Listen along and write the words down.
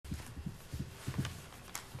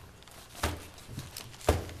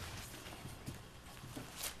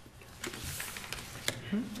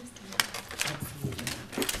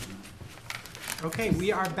Okay,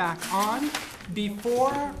 we are back on.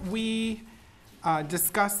 Before we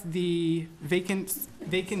discuss the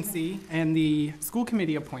vacancy and the school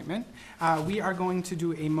committee appointment, we are going to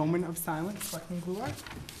do a moment of silence. Selectman Goulart?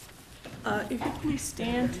 If you please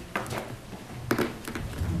stand.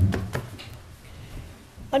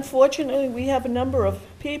 Unfortunately, we have a number of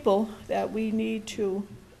people that we need to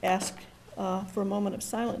ask for a moment of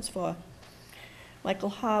silence for. Michael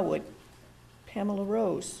Harwood, Pamela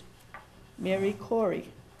Rose, Mary Corey,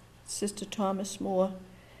 Sister Thomas Moore,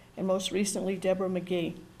 and most recently, Deborah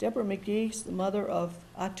McGee. Deborah McGee is the mother of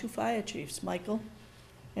our two fire chiefs, Michael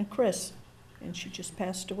and Chris, and she just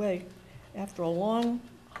passed away after a long,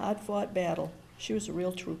 hard-fought battle. She was a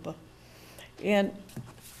real trooper. And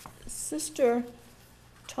Sister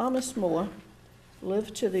Thomas Moore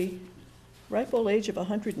lived to the ripe old age of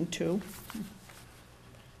 102.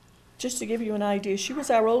 Just to give you an idea, she was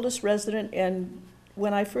our oldest resident, and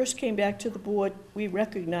when I first came back to the board, we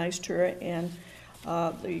recognized her, and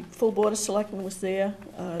the full Board of Selectmen was there,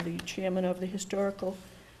 the chairman of the Historical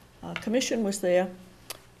Commission was there,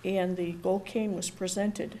 and the gold cane was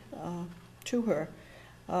presented to her.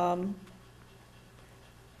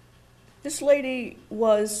 This lady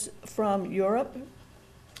was from Europe,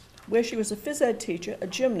 where she was a phys ed teacher, a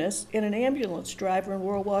gymnast, and an ambulance driver in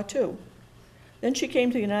World War II. Then she came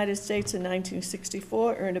to the United States in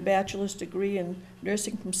 1964, earned a bachelor's degree in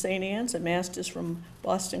nursing from St. Anne's, a master's from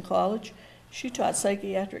Boston College. She taught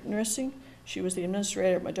psychiatric nursing. She was the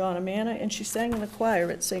administrator at Madonna Manor, and she sang in the choir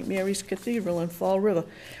at St. Mary's Cathedral in Fall River.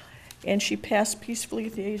 And she passed peacefully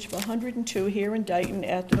at the age of 102 here in Dayton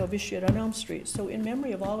at the novitiate on Elm Street. So in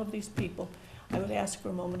memory of all of these people, I would ask for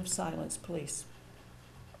a moment of silence, please.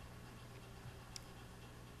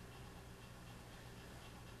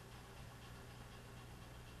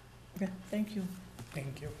 Okay, thank you.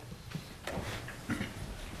 Thank you.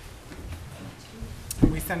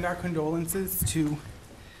 We send our condolences to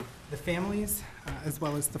the families as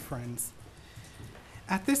well as the friends.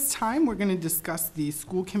 At this time, we're going to discuss the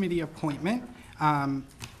school committee appointment.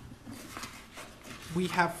 We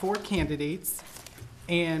have 4 candidates,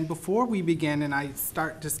 and before we begin and I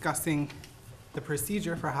start discussing the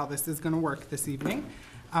procedure for how this is going to work this evening,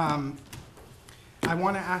 I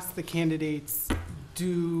want to ask the candidates,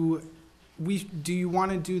 do you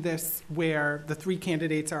want to do this where the 3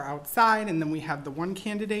 candidates are outside and then we have the 1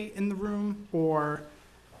 candidate in the room, or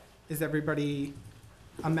is everybody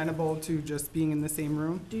amenable to just being in the same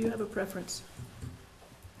room? Do you have a preference?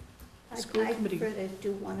 I prefer to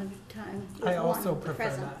do one at a time. I also prefer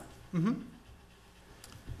that. Mm-hmm.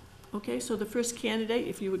 Okay, so the first candidate,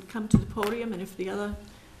 if you would come to the podium, and if the other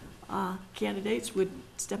candidates would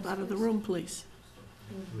step out of the room, please.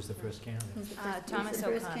 Who was the first candidate? Thomas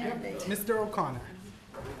O'Connor. Mr. O'Connor.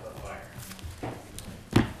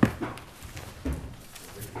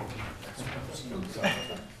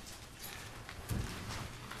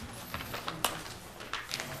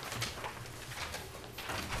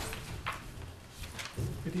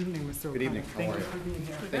 Good evening, Mr. O'Connor. Good evening. How Thank are you you? for being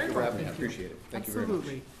here. Thank you for having me. I appreciate it. Thank you very much.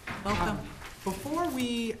 Absolutely. Welcome. Before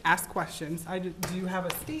we ask questions, do you have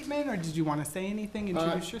a statement, or did you want to say anything,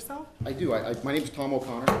 introduce yourself? I do. My name is Tom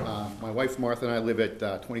O'Connor. My wife Martha and I live at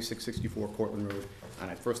 2664 Cortland Road,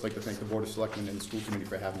 and I'd first like to thank the Board of Selectmen and the school committee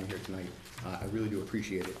for having me here tonight. I really do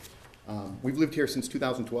appreciate it. We've lived here since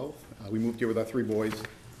 2012. We moved here with our 3 boys.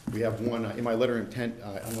 We have one, in my letter of intent,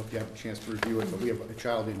 I don't know if you have a chance to review it, but we have a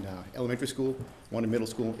child in elementary school, one in middle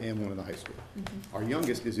school, and one in the high school. Mm-hmm. Our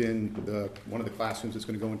youngest is in one of the classrooms that's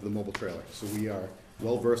going to go into the mobile trailer. So we are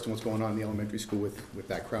well versed in what's going on in the elementary school with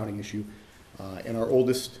that crowding issue. And our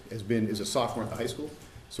oldest is a sophomore at the high school,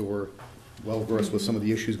 so we're well versed with some of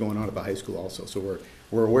the issues going on at the high school also. So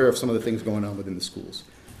we're aware of some of the things going on within the schools.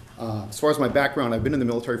 As far as my background, I've been in the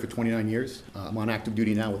military for 29 years. I'm on active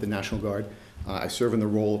duty now with the National Guard. I serve in the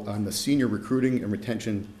role, I'm the Senior Recruiting and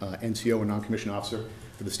Retention NCO and Non-Commissioned Officer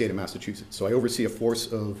for the state of Massachusetts. So I oversee a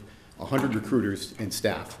force of 100 recruiters and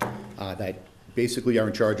staff that basically are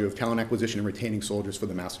in charge of talent acquisition and retaining soldiers for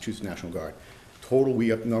the Massachusetts National Guard. Total,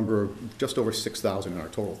 we number just over 6,000 in our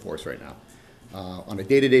total force right now. On a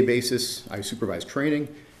day-to-day basis, I supervise training,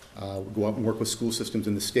 go out and work with school systems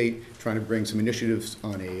in the state, trying to bring some initiatives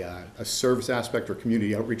on a service aspect or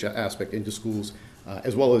community outreach aspect into schools,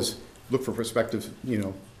 as well as look for prospective,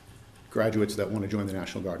 graduates that want to join the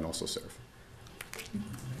National Guard and also serve.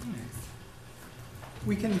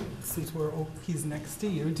 We can, since he's next to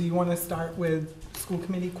you, do you want to start with school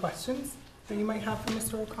committee questions that you might have for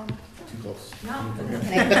Mr. O'Connor? Too close. No.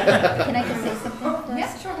 Can I just say something?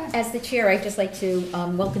 Yeah, sure. As the chair, I'd just like to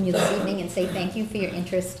welcome you this evening and say thank you for your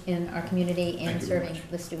interest in our community and serving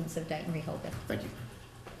the students of Dayton Rehoboth. Thank you.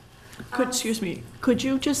 Excuse me, could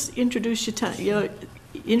you just introduce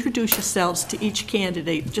introduce yourselves to each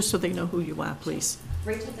candidate, just so they know who you are, please?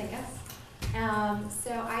 Rachel Dinkus.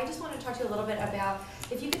 So I just want to talk to you a little bit about,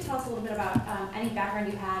 if you could tell us a little bit about any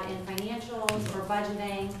background you had in financials or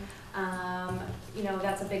budgeting. You know,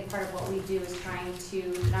 that's a big part of what we do, is trying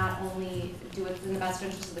to not only do it in the best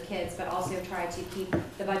interest of the kids, but also try to keep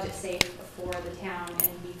the budget safe for the town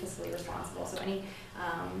and be fiscally responsible. So any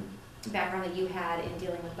background that you had in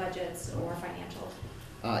dealing with budgets or financials?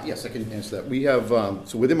 Yes, I can answer that. We have,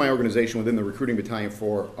 so within my organization, within the recruiting battalion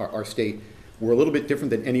for our state, we're a little bit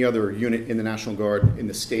different than any other unit in the National Guard in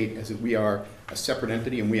the state, as we are a separate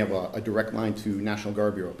entity, and we have a direct line to National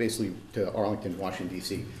Guard Bureau, basically to Arlington, Washington,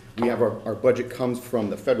 D.C. We have our budget comes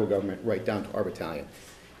from the federal government right down to our battalion.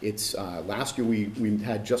 It's, last year we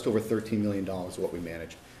had just over $13 million of what we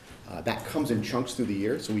managed. That comes in chunks through the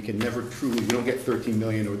year, so we can never truly, we don't get 13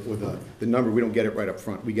 million or the number, we don't get it right up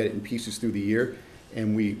front. We get it in pieces through the year,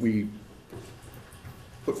 and we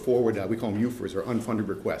put forward, we call them UFRs, or unfunded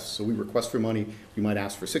requests. So we request for money, we might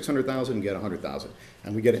ask for 600,000 and get 100,000.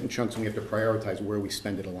 And we get it in chunks, and we have to prioritize where we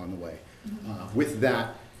spend it along the way. With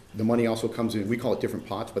that, the money also comes in, we call it different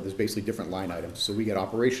pots, but there's basically different line items. So we get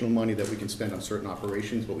operational money that we can spend on certain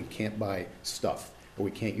operations, but we can't buy stuff, or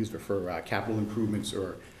we can't use it for capital improvements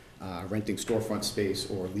or renting storefront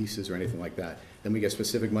space or leases or anything like that. Then we get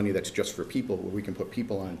specific money that's just for people, where we can put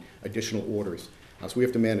people on additional orders. So we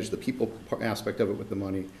have to manage the people aspect of it with the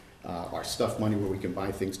money, our stuff money where we can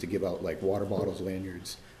buy things to give out, like water bottles,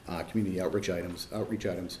 lanyards, community outreach items.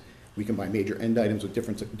 We can buy major end items with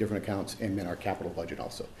different accounts, and then our capital budget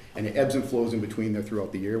also. And it ebbs and flows in between there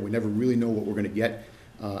throughout the year. We never really know what we're going to get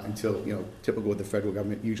until, you know, typical with the federal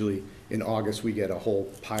government. Usually in August we get a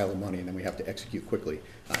whole pile of money, and then we have to execute quickly,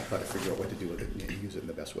 try to figure out what to do with it and use it in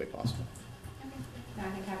the best way possible. Okay. No,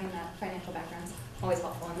 I think having that financial background is always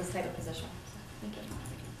helpful in this type of position. So, thank you.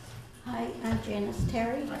 Hi, I'm Janice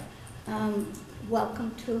Terry.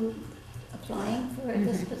 Welcome to applying for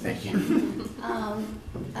this position.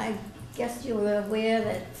 I guess you were aware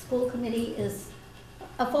that school committee is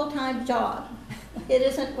a full-time job. It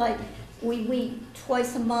isn't like we meet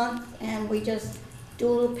twice a month and we just do a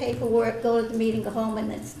little paperwork, go to the meeting, go home,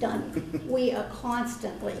 and it's done. We are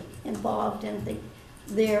constantly involved in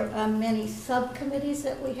there are many subcommittees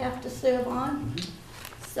that we have to serve on.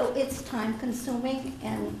 So it's time consuming,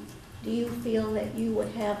 and do you feel that you would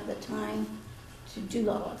have the time to do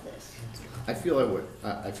all of this? I feel I would.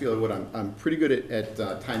 I feel I would. I'm pretty good at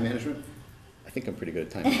time management. I think I'm pretty good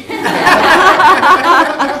at time management.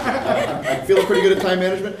 I feel I'm pretty good at time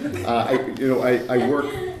management. I work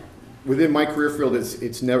within my career field.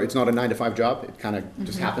 It's not a 9-to-5 job. It kind of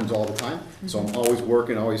just happens all the time. So I'm always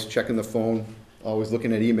working, always checking the phone, always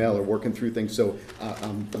looking at email or working through things. So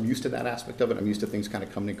I'm used to that aspect of it. I'm used to things kind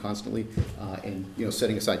of coming in constantly, and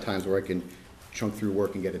setting aside times where I can chunk through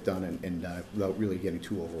work and get it done, and without really getting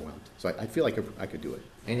too overwhelmed. So I feel like I could do it.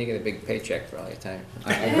 And you get a big paycheck for all your time.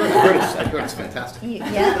 I heard it's fantastic.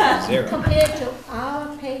 Yeah, Zero. compared to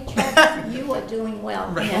our paycheck, you are doing well.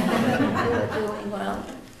 You are doing well.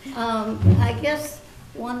 I guess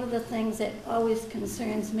one of the things that always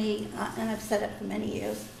concerns me, and I've said it for many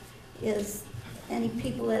years, is any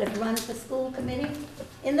people that have run for school committee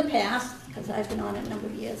in the past, because I've been on it a number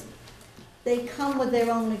of years, they come with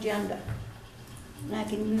their own agenda. And I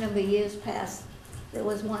can remember years past, there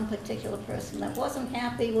was one particular person that wasn't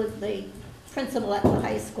happy with the principal at the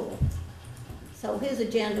high school. So his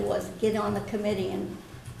agenda was get on the committee and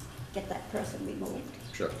get that person removed.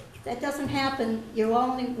 Sure. That doesn't happen. You're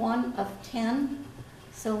only one of 10,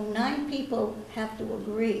 so 9 people have to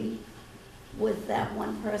agree with that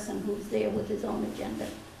one person who's there with his own agenda.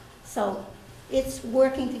 So it's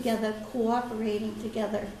working together, cooperating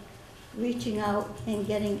together, reaching out and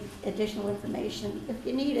getting additional information if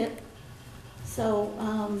you need it. So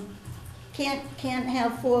can't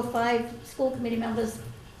have 4 or 5 school committee members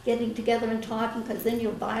getting together and talking, because then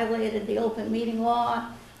you've violated the open meeting law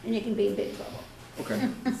and you can be in big trouble. Okay.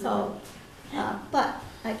 So, but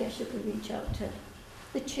I guess you could reach out to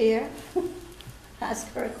the chair,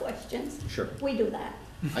 ask her questions. Sure. We do that,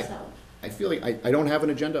 so. I feel like I don't have an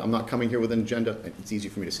agenda. I'm not coming here with an agenda. It's easy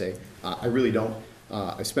for me to say. I really don't.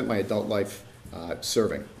 I spent my adult life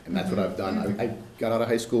serving, and that's what I've done. I got out of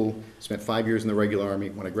high school, spent 5 years in the regular Army.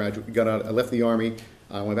 When I graduated, I left the Army,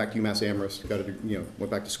 went back to UMass Amherst,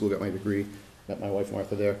 went back to school, got my degree, met my wife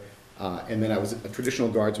Martha there. And then I was a traditional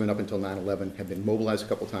guardsman up until 9/11, have been mobilized a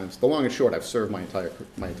couple times. The long and short, I've served my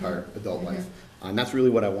entire adult life. And that's really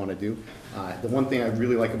what I want to do. The one thing I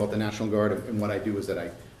really like about the National Guard and what I do is that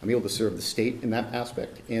I'm able to serve the state in that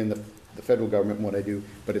aspect and the federal government and what I do,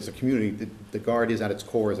 but it's a community. The Guard is at its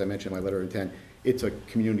core, as I mentioned in my letter of intent, it's a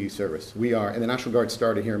community service. We are, and the National Guard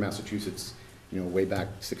started here in Massachusetts, way back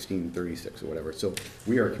 1636 or whatever. So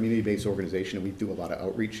we are a community-based organization, and we do a lot of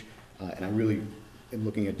outreach, and I really am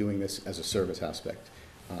looking at doing this as a service aspect.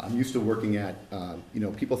 I'm used to working at,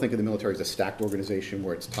 people think of the military as a stacked organization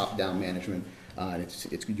where it's top-down management, and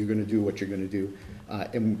you're gonna do what you're gonna do.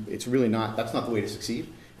 And it's really not, that's not the way to succeed.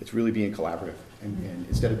 It's really being collaborative. And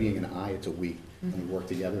instead of being an I, it's a we, and we work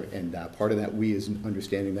together. And part of that we is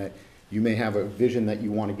understanding that you may have a vision that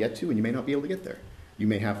you wanna get to, and you may not be able to get there. You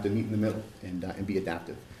may have to meet in the middle and be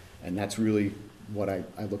adaptive. And that's really what I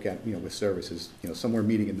look at, with service is, somewhere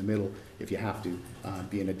meeting in the middle if you have to,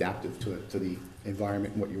 being adaptive to the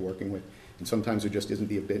environment and what you're working with. And sometimes there just isn't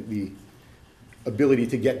the ability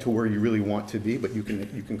to get to where you really want to be, but you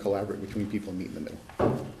can collaborate between people and meet in the middle.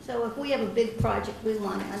 So if we have a big project we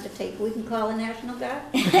want to undertake, we can call the National Guard?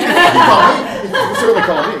 You can certainly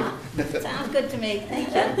call me. Sounds good to me, thank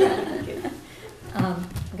you.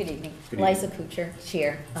 Good evening. Good evening. Liza Kuchar,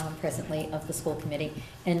 Chair, presently of the school committee.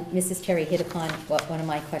 And Mrs. Terry hit upon what one of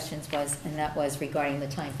my questions was, and that was regarding the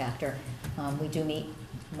time factor. We do meet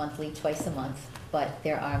monthly, twice a month, but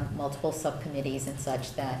there are multiple subcommittees and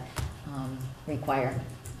such that require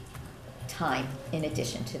time in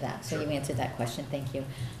addition to that. So you answered that question, thank you.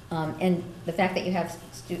 And the fact that you have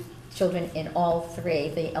children in all three,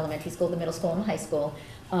 the elementary school, the middle school, and the high school,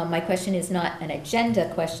 my question is not an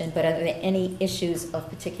agenda question, but are there any issues of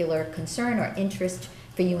particular concern or interest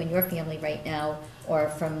for you and your family right now, or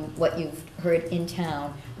from what you've heard in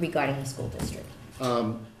town regarding the school district?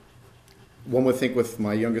 One would think with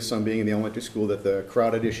my youngest son being in the elementary school that the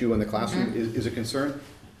crowded issue in the classroom is a concern.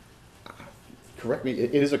 Correct me,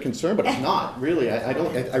 it is a concern, but it's not, really.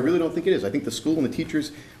 I really don't think it is. I think the school and the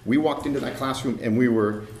teachers, we walked into that classroom and we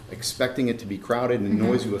were expecting it to be crowded and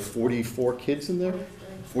noisy with 44 kids in there,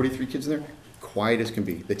 43 kids in there, quiet as can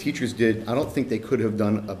be. The teachers did, I don't think they could have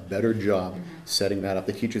done a better job setting that up.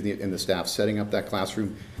 The teachers and the staff setting up that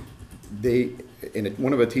classroom.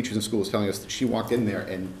 One of the teachers in school was telling us that she walked in there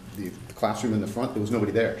and the classroom in the front, there was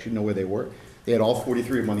nobody there. She didn't know where they were. They had all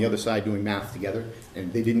 43 of them on the other side doing math together,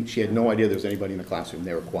 and she had no idea there was anybody in the classroom.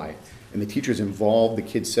 They were quiet. And the teachers involved the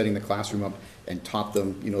kids setting the classroom up and taught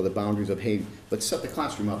them, the boundaries of, hey, let's set the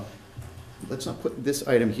classroom up. Let's not put this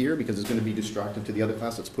item here because it's going to be destructive to the other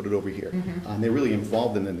class. Let's put it over here. And they're really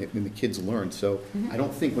involved in it, and the kids learn. So I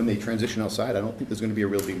don't think when they transition outside, I don't think there's going to be a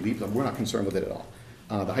real big leap. We're not concerned with it at all.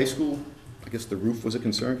 The high school, I guess the roof was a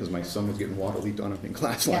concern because my son was getting water leaked on him in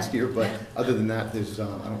class last year. But other than that, I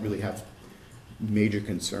don't really have major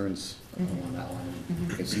concerns along that line.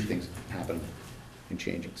 You can see things happen and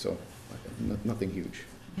changing, so nothing huge.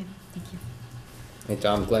 Okay, thank you. Hey,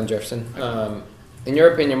 Tom, Glenn Jefferson. In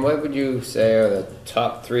your opinion, what would you say are the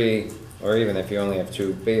top three, or even if you only have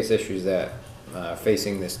two, biggest issues that are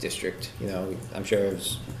facing this district? I'm sure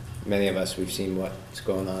as many of us, we've seen what's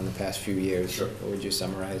going on the past few years. Sure. What would you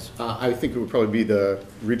summarize? I think it would probably be the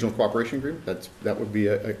regional cooperation agreement. That would be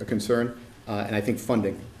a concern. And I think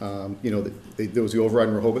funding, there was the override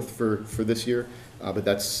in Rehoboth for this year, but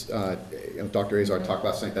that's, Dr. Azar talked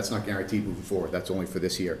last night, that's not guaranteed moving forward. That's only for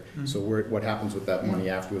this year. So what happens with that money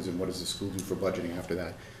afterwards, and what does the school do for budgeting after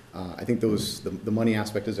that? I think the money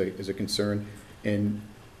aspect is a concern, and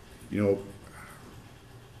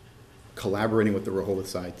collaborating with the Rehoboth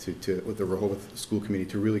side with the Rehoboth school committee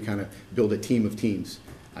to really kind of build a team of teams.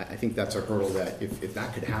 I think that's a hurdle that if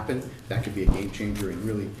that could happen, that could be a game changer and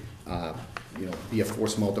really be a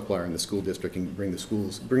force multiplier in the school district and bring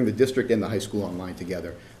the district and the high school online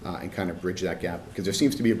together and kind of bridge that gap. Because there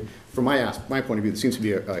seems to be, from my point of view, there seems to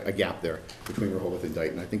be a gap there between Rehoboth and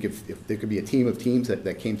Dayton. I think if there could be a team of teams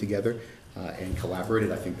that came together and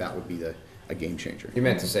collaborated, I think that would be a game changer. You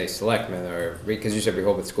meant to say selectmen, or because you said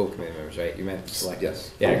Rehoboth school committee members, right? You meant selectmen.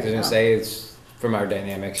 Yes. Yeah, because I was gonna say it's from our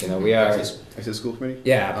dynamics. We are. I said school committee?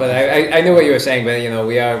 Yeah, but I knew what you were saying, but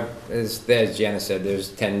we are, as Janice said, there's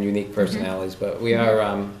 10 unique personalities, but we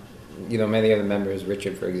are, many of the members,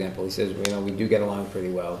 Richard, for example, he says, we do get along pretty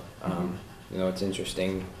well. It's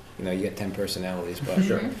interesting, you get 10 personalities, but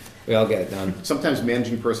Sure. we all get it done. Sometimes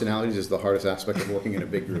managing personalities is the hardest aspect of working in a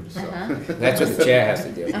big group, so. That's what the chair has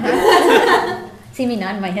to do. See me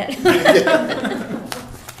nodding my head.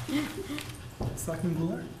 Selectman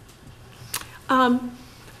Goulart?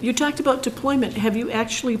 You talked about deployment. Have you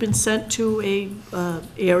actually been sent to a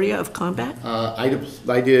area of combat?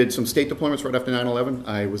 I did some state deployments right after 9/11.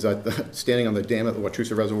 I was standing on the dam at the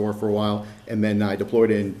Wachusett Reservoir for a while, and then I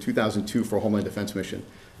deployed in 2002 for a Homeland Defense mission.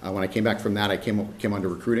 When I came back from that, I came under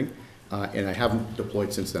recruiting, and I haven't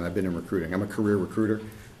deployed since then. I've been in recruiting. I'm a career recruiter.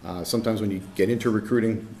 Sometimes when you get into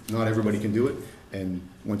recruiting, not everybody can do it, and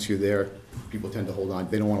once you're there, people tend to hold on.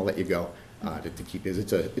 They don't want to let you go to keep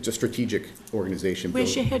it. It's a strategic organization.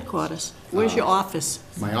 Where's your headquarters? Where's your office?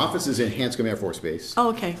 My office is in Hanscom Air Force Base. Oh,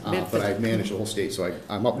 okay. But I manage the whole state, so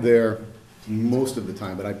I'm up there most of the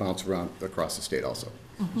time, but I bounce around across the state also.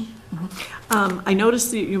 I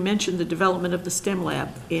noticed that you mentioned the development of the STEM lab,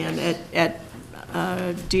 and at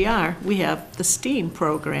DR, we have the STEAM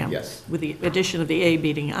program. Yes. With the addition of the A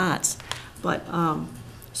being arts. But,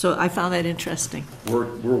 so I found that interesting. We're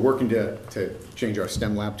working to change our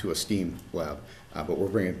STEM lab to a STEAM lab, but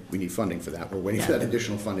we need funding for that. We're waiting for that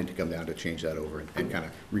additional funding to come down to change that over and kind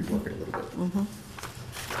of rework it a little bit.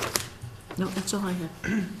 No, that's all I had.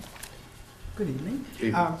 Good evening.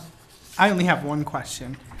 Evening. I only have one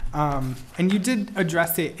question. And you did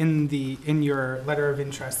address it in your letter of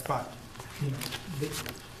interest, but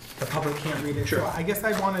the public can't read it. Sure. So I guess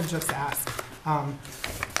I want to just ask,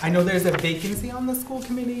 I know there's a vacancy on the school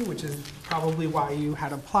committee, which is probably why you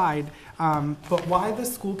had applied, but why the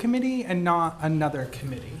school committee and not another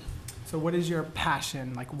committee? So what is your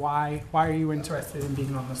passion? Like, why are you interested in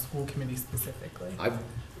being on the school committee specifically? I'm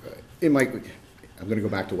going to go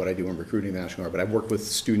back to what I do in recruiting in the National Guard, but I've worked with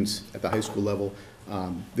students at the high school level.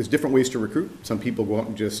 There's different ways to recruit. Some people go out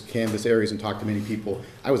and just canvass areas and talk to many people.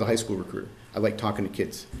 I was a high school recruiter. I like talking to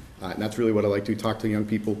kids, and that's really what I like to do, talk to young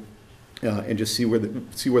people and just see where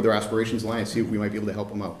their aspirations lie and see if we might be able to help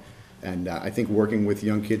them out. And I think working with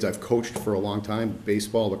young kids, I've coached for a long time,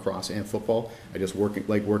 baseball, lacrosse, and football. I just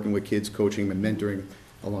like working with kids, coaching them and mentoring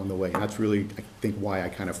along the way. And that's really, I think, why I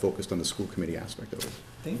kind of focused on the school committee aspect of it.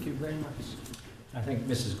 Thank you very much. I think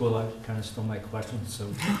Mrs. Goulart kind of stole my question,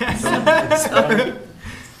 so. Sorry.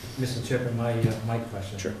 Mr. Chairman, my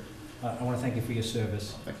question. Sure. I want to thank you for your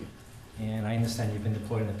service, Thank you. and I understand you've been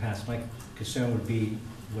deployed in the past. My concern would be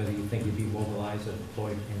whether you think you'd be mobilized or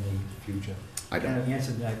deployed in the future. I You kind don't. of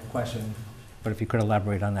answered that question, but if you could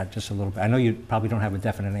elaborate on that just a little bit. I know you probably don't have a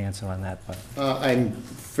definite answer on that, but. I'm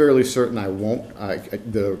fairly certain I won't.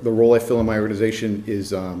 The role I fill in my organization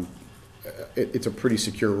is, it's a pretty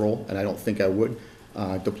secure role, and I don't think I would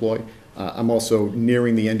deploy. I'm also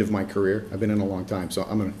nearing the end of my career. I've been in a long time, so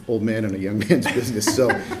I'm an old man in a young man's business. So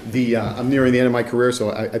I'm nearing the end of my career,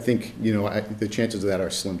 so I think, the chances of that are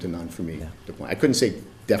slim to none for me deploying. I couldn't say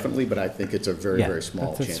definitely, but I think it's a very, Yeah, very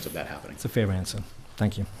small that's- chance of that happening. It's a fair answer.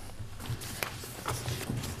 Thank you.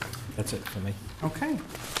 That's it for me. Okay.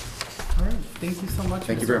 All right, thank you so much.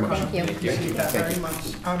 Thank you Mr. very much. O'Connor. Thank you. Appreciate that Thank very you.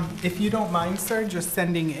 much. If you don't mind, sir, just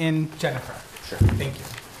sending in Jennifer. Sure. Thank you.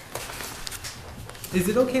 Is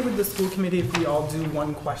it okay with the school committee if we all do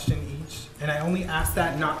one question each? And I only ask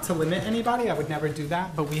that not to limit anybody, I would never do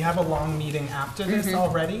that, but we have a long meeting after this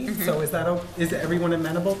already, so is everyone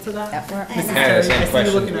amenable to that? That works. And Mrs. Kind of Terry, the same I see you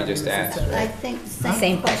questions looking we at me, just Mrs. asked, Terry. I think the Same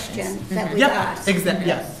same questions. question that we Yeah, asked. exactly,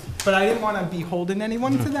 yes. But I didn't want to be holding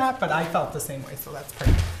anyone to that, but I felt the same way, so that's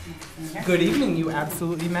perfect. Good evening, you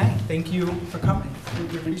absolutely may. Thank you for coming.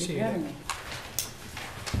 We appreciate it.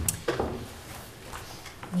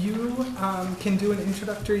 You can do an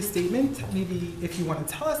introductory statement. Maybe if you want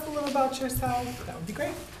to tell us a little about yourself, that would be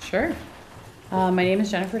great. Sure. My name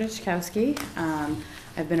is Jennifer Ditchkowski.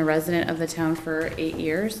 I've been a resident of the town for 8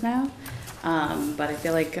 years now, but I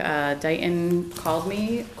feel like Dayton called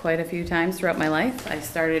me quite a few times throughout my life. I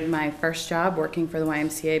started my first job working for the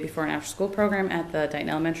YMCA before and after school program at the Dayton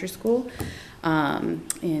Elementary School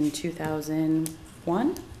in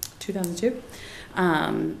 2001, 2002.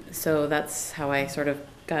 So that's how I sort of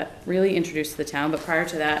got really introduced to the town. But prior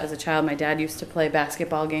to that, as a child, my dad used to play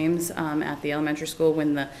basketball games at the elementary school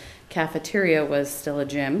when the cafeteria was still a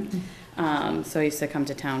gym. So I used to come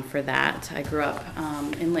to town for that. I grew up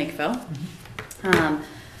in Lakeville.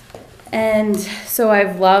 And so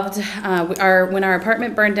I've loved, when our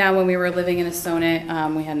apartment burned down when we were living in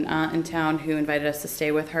Assonet, we had an aunt in town who invited us to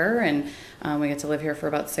stay with her, and we got to live here for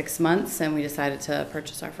about 6 months, and we decided to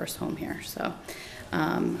purchase our first home here. So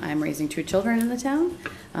I'm raising 2 children in the town.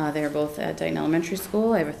 They are both at Dayton Elementary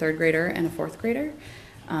School. I have a 3rd grader and a 4th grader.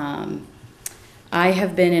 I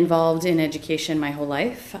have been involved in education my whole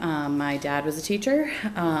life. My dad was a teacher,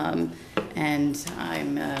 and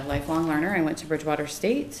I'm a lifelong learner. I went to Bridgewater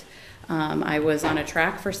State. I was on a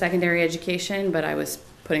track for secondary education, but I was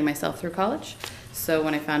putting myself through college. So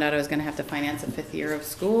when I found out I was going to have to finance a 5th year of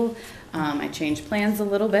school, I changed plans a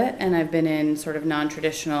little bit, and I've been in sort of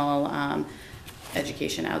non-traditional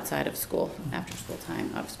education outside of school, after school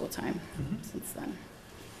time, of school time since then.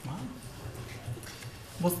 Wow.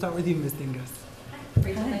 We'll start with you, Ms. Dingus.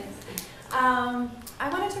 I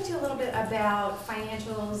want to talk to you a little bit about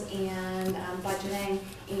financials and budgeting,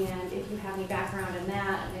 and if you have any background in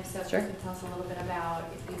that, and if so, if you can tell us a little bit about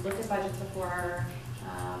if you've looked at budgets before,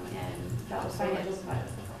 and about those financials and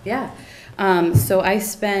budgets before. Yeah. So I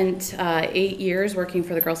spent 8 years working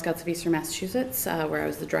for the Girl Scouts of Eastern Massachusetts, where I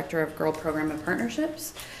was the director of Girl Program and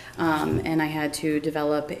Partnerships. And I had to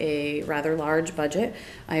develop a rather large budget.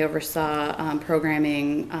 I oversaw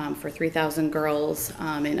programming for 3,000 girls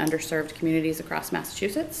in underserved communities across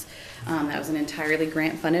Massachusetts. That was an entirely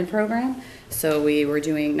grant-funded program. So we were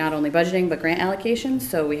doing not only budgeting, but grant allocations.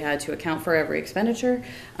 So we had to account for every expenditure.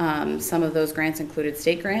 Some of those grants included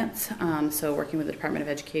state grants. So working with the Department of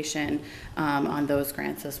Education on those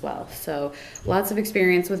grants as well. So lots of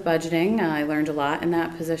experience with budgeting. I learned a lot in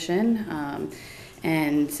that position.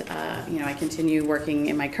 You know, I continue working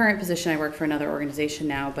in my current position. I work for another organization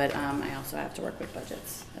now, but I also have to work with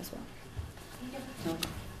budgets as well.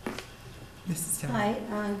 Mrs. Terry. Hi,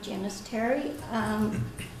 I'm Janice Terry.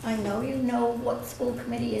 I know you know what school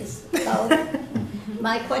committee is about.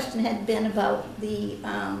 My question had been about the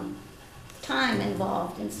time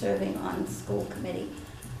involved in serving on school committee.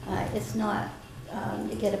 It's not,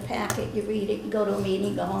 you get a packet, you read it, you go to a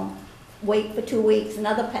meeting, go home, wait for 2 weeks,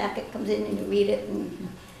 another packet comes in and you read it, and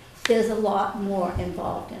there's a lot more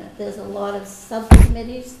involved in it. There's a lot of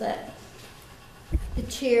subcommittees that the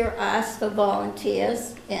chair asks for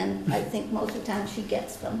volunteers, and I think most of the time she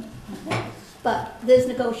gets them. But there's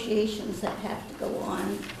negotiations that have to go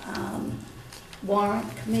on,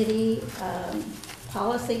 warrant committee,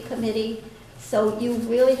 policy committee, so you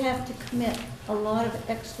really have to commit a lot of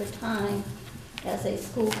extra time as a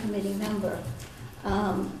school committee member.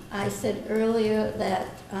 I said earlier that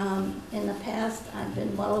in the past I've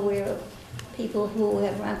been well aware of people who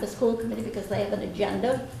have run for school committee because they have an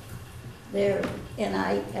agenda. And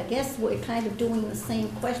I guess we're kind of doing the same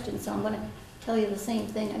question, so I'm going to tell you the same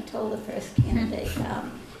thing I told the first candidate.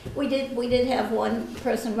 We did have one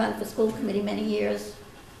person run for school committee many years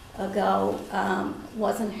ago,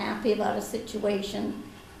 wasn't happy about a situation,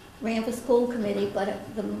 ran for school committee,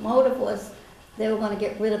 but the motive was they were going to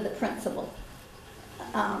get rid of the principal.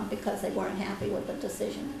 Because they weren't happy with the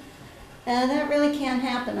decision. And that really can't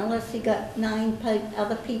happen unless you got 9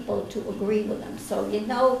 other people to agree with them. So you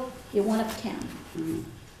know you're one of 10.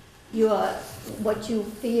 What you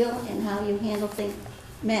feel and how you handle things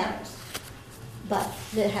matters. But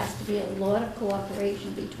there has to be a lot of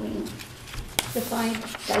cooperation between the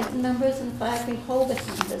 5 Dayton members and 5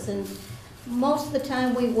 Rehoboth members. And most of the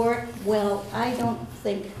time we work well. I don't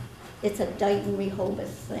think it's a Dayton Rehoboth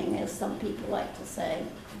thing, as some people like to say.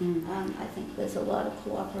 I think there's a lot of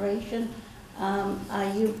cooperation.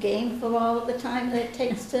 Are you game for all of the time that it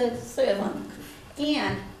takes to serve on?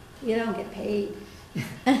 And you don't get paid.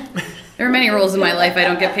 There are many roles in my life I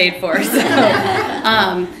don't get paid for.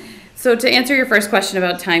 So to answer your first question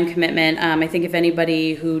about time commitment, I think if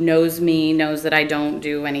anybody who knows me knows that I don't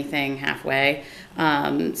do anything halfway.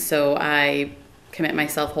 So I commit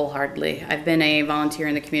myself wholeheartedly. I've been a volunteer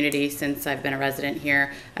in the community since I've been a resident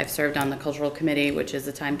here. I've served on the cultural committee, which is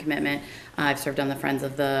a time commitment. I've served on the Friends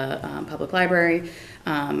of the Public Library.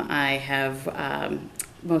 I have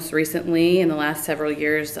most recently, in the last several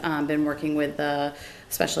years, been working with the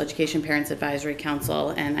Special Education Parents Advisory Council,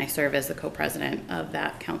 and I serve as the co-president of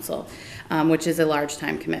that council, which is a large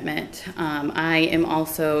time commitment. I am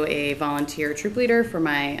also a volunteer troop leader for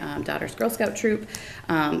my daughter's Girl Scout troop.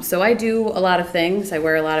 So I do a lot of things. I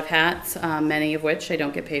wear a lot of hats, many of which I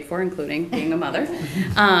don't get paid for, including being a mother.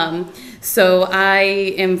 So I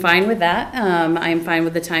am fine with that. I am fine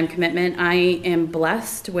with the time commitment. I am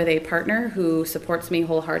blessed with a partner who supports me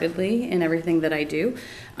wholeheartedly in everything that I do.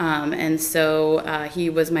 And so he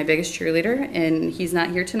was my biggest cheerleader, and he's not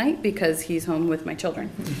here tonight because he's home with my children.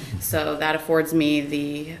 So that affords me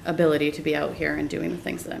the ability to be out here and doing the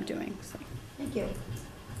things that I'm doing. So. Thank you.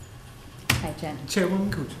 Hi, Jen. Chairwoman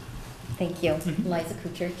Kuchar. Thank you. Liza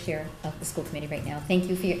Kuchar, Chair of the School Committee right now. Thank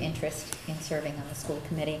you for your interest in serving on the School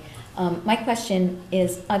Committee. My question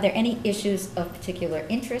is, are there any issues of particular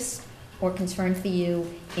interest or concern for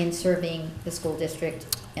you in serving the school district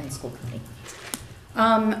and the school committee?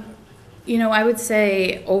 You know, I would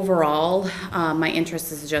say overall, my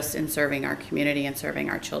interest is just in serving our community and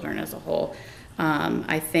serving our children as a whole.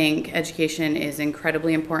 I think education is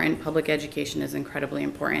incredibly important. Public education is incredibly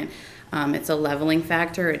important. It's a leveling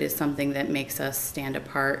factor. It is something that makes us stand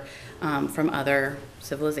apart from other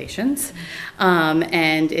civilizations.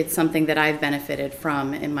 And it's something that I've benefited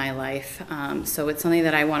from in my life. So it's something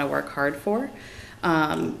that I want to work hard for.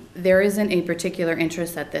 There isn't a particular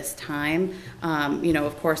interest at this time.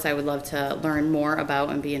 Of course, I would love to learn more about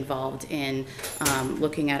and be involved in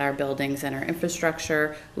looking at our buildings and our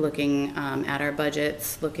infrastructure, looking at our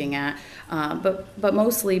budgets, looking at, but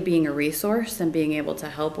mostly being a resource and being able to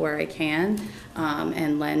help where I can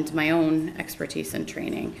and lend my own expertise and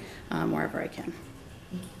training wherever I can.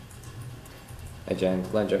 Hi, Jen.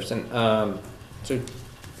 Glenn Jefferson. So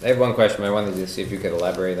I have one question. I wanted to see if you could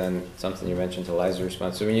elaborate on something you mentioned to Liza's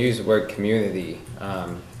response. So when you use the word community,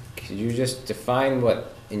 could you just define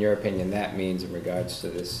what, in your opinion, that means in regards to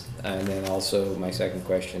this? And then also my second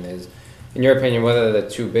question is, in your opinion, what are the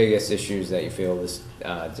two biggest issues that you feel this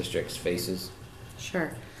district faces?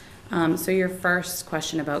 Sure. So your first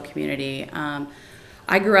question about community.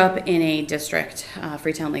 I grew up in a district,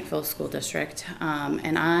 Freetown Lakeville School District,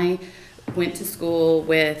 and I went to school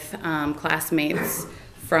with classmates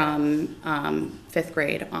from 5th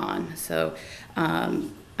grade on. So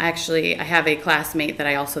actually, I have a classmate that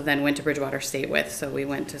I also then went to Bridgewater State with, so we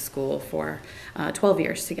went to school for 12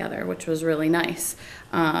 years together, which was really nice.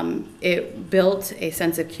 It built a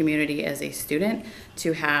sense of community as a student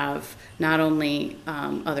to have not only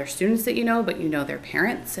other students that you know, but you know their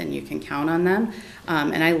parents and you can count on them.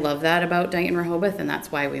 And I love that about Dighton Rehoboth, and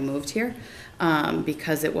that's why we moved here.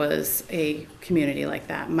 Because it was a community like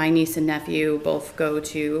that. My niece and nephew both go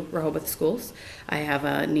to Rehoboth schools. I have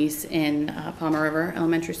a niece in Palmer River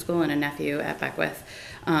Elementary School and a nephew at Beckwith.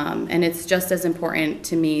 And it's just as important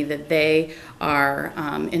to me that they are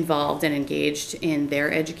involved and engaged in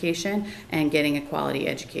their education and getting a quality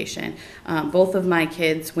education. Both of my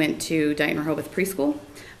kids went to Dighton Rehoboth Preschool.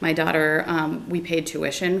 My daughter, we paid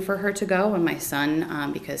tuition for her to go, and my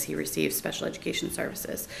son, because he receives special education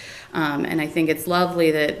services. And I think it's lovely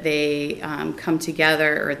that they come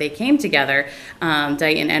together, or they came together,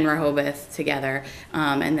 Dighton and Rehoboth together,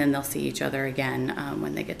 and then they'll see each other again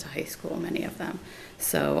when they get to high school, many of them.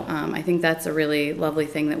 So I think that's a really lovely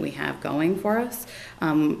thing that we have going for us.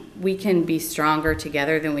 We can be stronger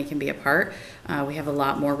together than we can be apart. We have a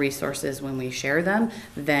lot more resources when we share them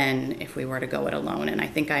than if we were to go it alone. And I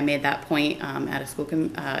think I made that point at a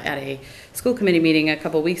school committee meeting a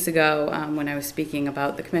couple weeks ago when I was speaking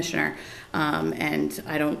about the commissioner. And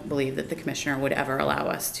I don't believe that the commissioner would ever allow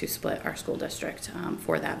us to split our school district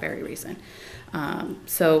for that very reason.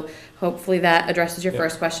 So hopefully that addresses your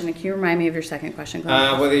first question. And can you remind me of your second question,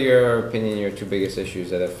 Glenn? What are your opinion, your two biggest issues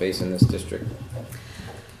that are facing this district?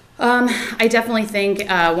 I definitely think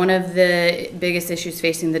one of the biggest issues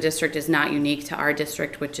facing the district is not unique to our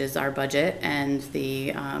district, which is our budget and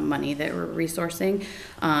the money that we're resourcing.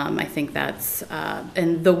 I think that's,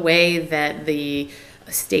 and the way that the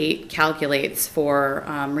state calculates for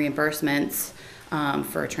reimbursements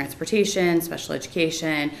for transportation, special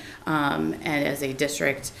education, and as a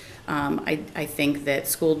district, I think that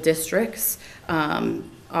school districts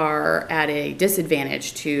are at a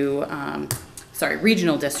disadvantage to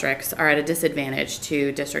regional districts are at a disadvantage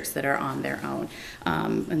to districts that are on their own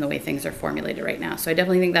in the way things are formulated right now. So I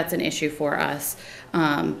definitely think that's an issue for us.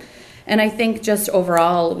 And I think just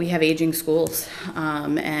overall, we have aging schools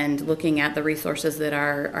and looking at the resources that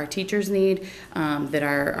our teachers need, that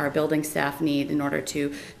our building staff need in order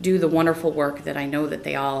to do the wonderful work that I know that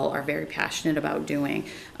they all are very passionate about doing.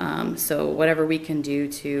 So whatever we can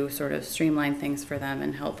do to sort of streamline things for them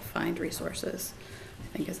and help find resources,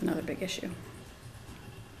 I think is another big issue.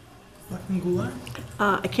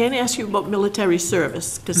 I can't ask you about military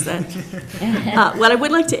service, because that, what I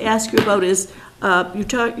would like to ask you about is, you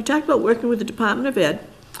talked about working with the Department of Ed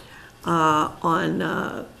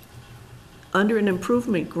on, under an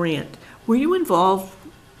improvement grant. Were you involved,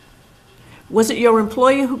 was it your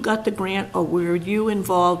employer who got the grant, or were you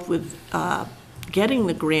involved with getting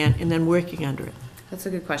the grant and then working under it? That's a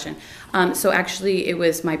good question. So actually, it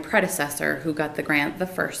was my predecessor who got the grant the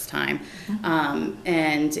first time.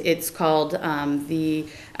 And it's called the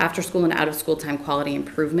After School and Out of School Time Quality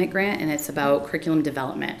Improvement Grant, and it's about curriculum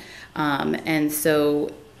development. And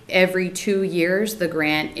so every 2 years, the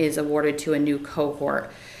grant is awarded to a new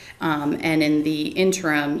cohort. And in the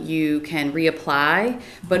interim, you can reapply,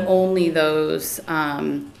 but only those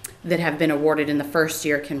that have been awarded in the first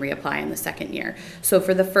year can reapply in the second year. So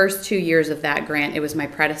for the first 2 years of that grant, it was my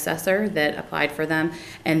predecessor that applied for them,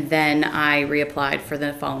 and then I reapplied for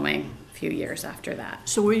the following few years after that.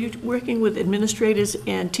 So were you working with administrators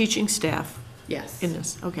and teaching staff? Yes. In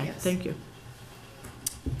this? Okay, Yes. Thank you.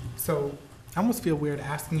 So I almost feel weird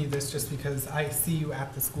asking you this just because I see you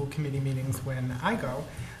at the school committee meetings when I go.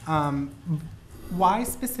 Why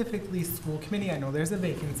specifically school committee? I know there's a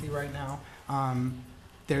vacancy right now.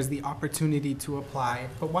 there's the opportunity to apply.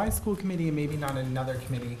 But why school committee and maybe not another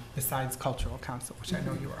committee besides cultural council, which I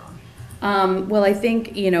know you are on? Well, I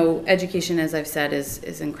think, education, as I've said,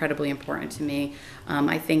 is incredibly important to me.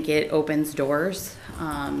 I think it opens doors,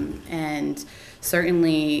 and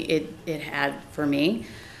certainly it had for me.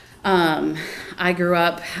 I grew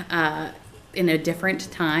up in a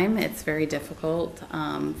different time. It's very difficult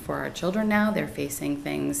for our children now. They're facing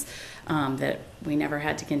things that we never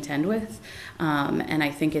had to contend with. And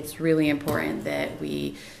I think it's really important that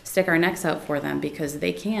we stick our necks out for them, because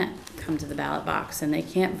they can't come to the ballot box and they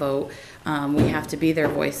can't vote. We have to be their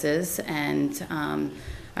voices, and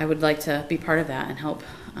I would like to be part of that and help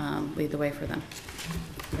lead the way for them.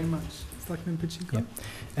 Very much. Selectman Pacheco? Yep.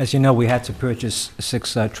 As you know, we had to purchase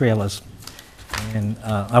 6 trailers, and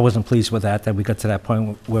I wasn't pleased with that we got to that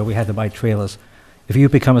point where we had to buy trailers. If you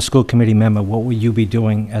become a school committee member, what will you be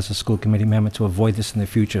doing as a school committee member to avoid this in the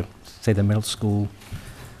future? Say the middle school,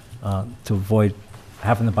 to avoid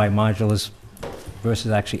having to buy modulars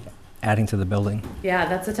versus actually adding to the building? Yeah,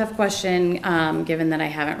 that's a tough question, given that I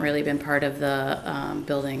haven't really been part of the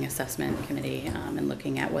building assessment committee and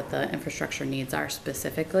looking at what the infrastructure needs are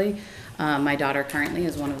specifically. My daughter currently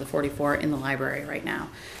is one of the 44 in the library right now.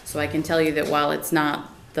 So I can tell you that while it's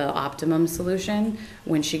not the optimum solution,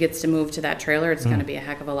 when she gets to move to that trailer, it's going to be a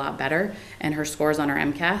heck of a lot better, and her scores on her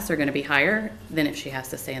MCAS are going to be higher than if she has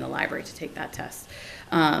to stay in the library to take that test.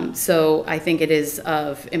 So I think it is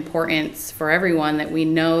of importance for everyone that we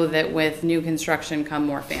know that with new construction come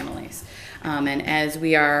more families. And as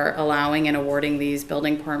we are allowing and awarding these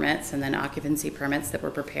building permits and then occupancy permits, that we're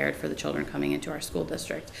prepared for the children coming into our school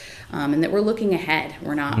district. And that we're looking ahead.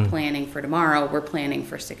 We're not planning for tomorrow, we're planning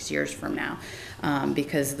for 6 years from now.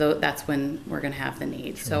 Because that's when we're going to have the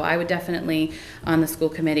need. So I would definitely, on the school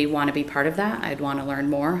committee, want to be part of that. I'd want to learn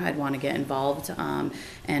more. I'd want to get involved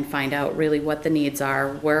and find out really what the needs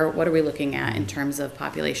are. What are we looking at in terms of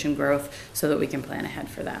population growth, so that we can plan ahead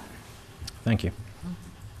for that. Thank you.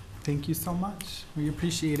 Thank you so much. We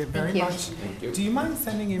appreciate it very Thank you. much. Do you mind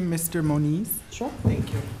sending in Mr. Moniz? Sure.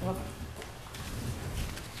 Thank you.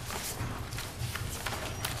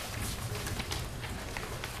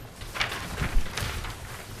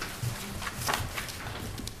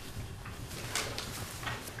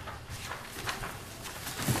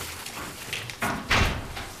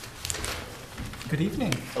 Good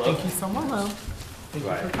evening. Hello. Thank you so much. Hello. Thank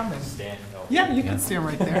you for coming. Stand. Oh. Yeah, you can stand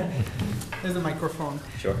right there. There's a microphone.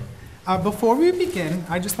 Sure. Before we begin,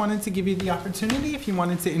 I just wanted to give you the opportunity, if you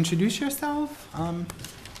wanted to introduce yourself,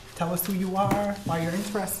 tell us who you are, why you're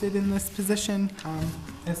interested in this position.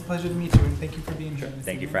 It's a pleasure to meet you, and thank you for being here. this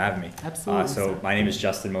Thank you evening. for having me. Absolutely, So sir. my name is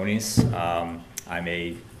Justin Moniz. I'm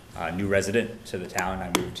a new resident to the town.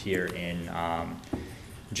 I moved here in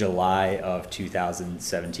July of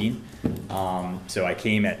 2017. So I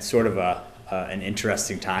came at sort of an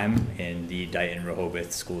interesting time in the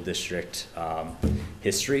Dayton-Rehoboth School District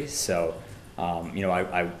history. So,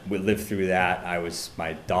 I would live through that.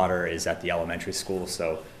 My daughter is at the elementary school,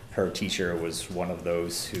 so her teacher was one of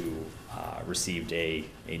those who received a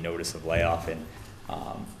notice of layoff. And,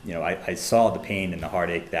 I saw the pain and the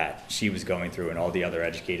heartache that she was going through and all the other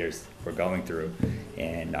educators were going through.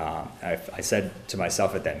 And I said to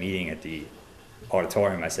myself at that meeting at the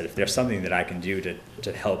auditorium, I said, if there's something that I can do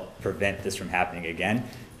to help prevent this from happening again,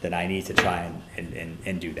 then I need to try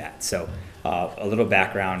and do that. So a little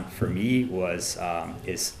background for me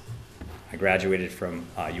is I graduated from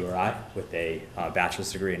URI with a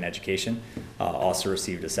bachelor's degree in education, also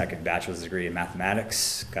received a second bachelor's degree in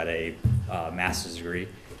mathematics, got a master's degree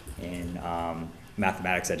in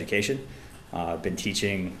mathematics education. Been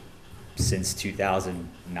teaching since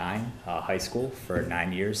 2009, high school for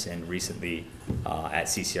 9 years, and recently at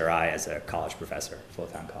CCRI as a college professor,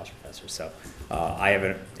 full-time college professor. So I have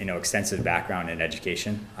an extensive background in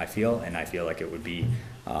education, I feel like it would be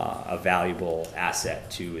a valuable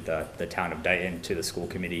asset to the town of Dayton, to the school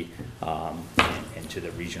committee, and to the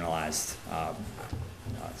regionalized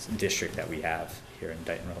district that we have here in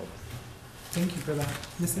Dayton-Rehoboth. Thank you for that.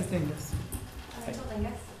 Mrs. Dingus.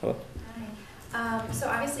 Hello. Hi. So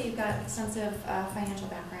obviously you've got extensive financial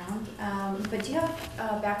background, but do you have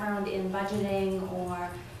a background in budgeting, or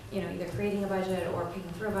either creating a budget or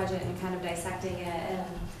picking through a budget and kind of dissecting it? And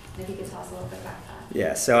if you could tell us a little bit about that.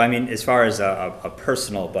 Yeah, so I mean, as far as a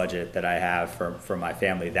personal budget that I have for my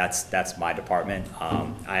family, that's my department.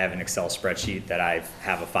 I have an Excel spreadsheet that I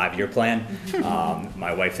have a 5-year plan.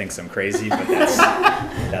 My wife thinks I'm crazy, but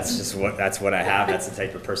that's what I have. That's the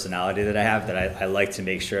type of personality that I have, that I like to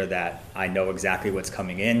make sure that I know exactly what's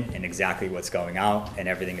coming in and exactly what's going out, and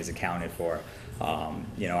everything is accounted for.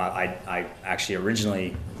 I actually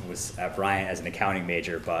originally was at Bryant as an accounting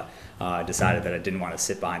major, but decided that I didn't want to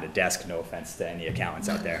sit behind a desk. No offense to any accountants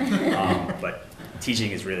out there, but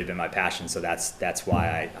teaching has really been my passion. So that's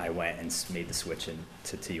why I went and made the switch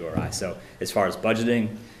to URI. So as far as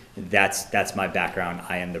budgeting, that's my background.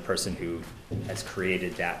 I am the person who has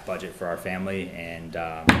created that budget for our family, and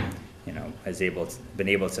has been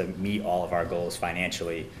able to meet all of our goals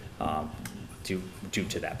financially due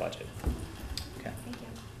to that budget. Okay. Thank you.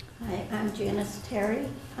 Hi, I'm Janice Terry.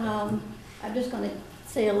 I'm just going to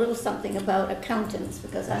say a little something about accountants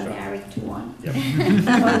because I'm married to one. Yep. So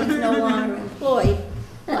he's no longer employed,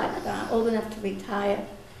 but old enough to retire.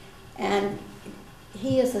 And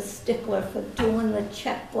he is a stickler for doing the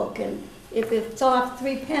checkbook, and if it's off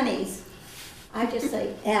 3 pennies, I just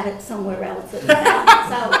say add it somewhere else. And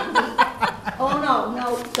oh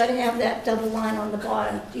no, gotta have that double line on the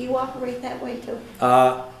bottom. Do you operate that way too?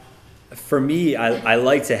 For me, I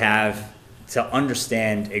like to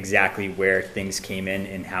understand exactly where things came in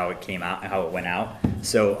and how it came out, how it went out.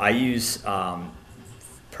 So I use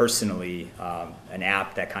personally an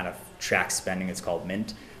app that kind of tracks spending. It's called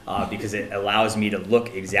Mint. Because it allows me to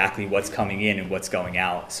look exactly what's coming in and what's going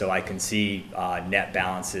out, so I can see net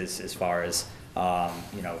balances as far as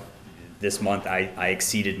this month I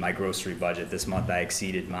exceeded my grocery budget. This month I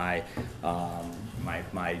exceeded my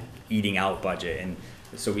my eating out budget, and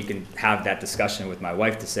so we can have that discussion with my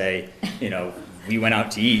wife to say, we went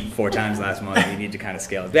out to eat 4 times last month. We need to kind of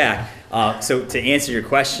scale it back. So to answer your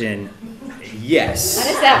question, yes.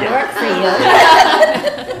 How does that work for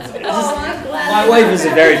you? Oh, I'm glad. My wife is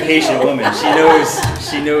a very patient woman.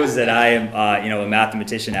 She knows that I am, a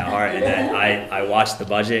mathematician at heart, and that I watch the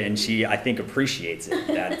budget, and she, I think, appreciates it,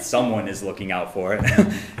 that someone is looking out for it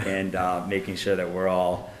and making sure that we're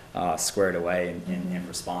all squared away and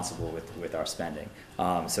responsible with our spending.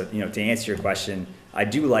 So, to answer your question, I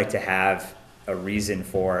do like to have a reason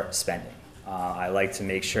for spending. I like to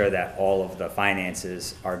make sure that all of the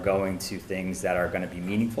finances are going to things that are going to be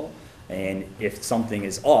meaningful. And if something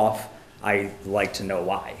is off, I like to know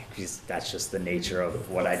why, because that's just the nature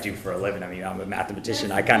of what I do for a living. I mean, I'm a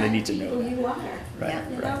mathematician. I kind of need to know Who that. you are.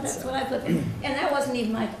 Right, That's what I've looked at. And that wasn't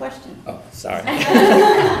even my question. Oh, sorry.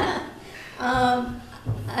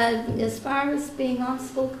 As far as being on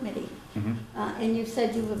school committee, Mhm. and you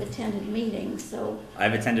said you have attended meetings, so,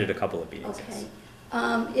 I've attended a couple of meetings. okay.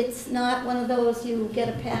 Yes. It's not one of those you get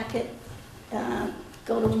a packet,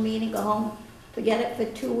 go to a meeting, go home, forget it for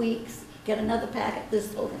 2 weeks, get another packet,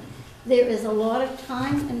 this whole thing. There is a lot of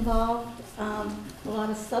time involved, a lot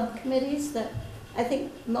of subcommittees that I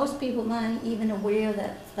think most people aren't even aware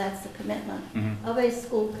that that's a commitment Mhm. of a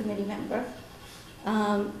school committee member.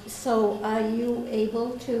 So are you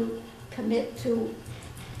able to commit to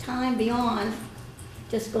time beyond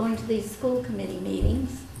just going to these school committee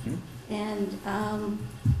meetings? Mhm. And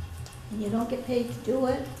you don't get paid to do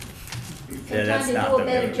it? Yeah, that's Sometimes you not do a the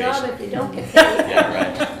better job motivation. if you don't get paid. Yeah,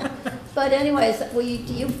 right. But anyways,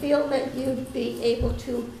 do you feel that you'd be able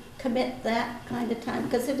to commit that kind of time?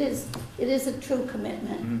 Because it is a true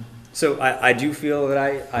commitment. Mhm. So I do feel that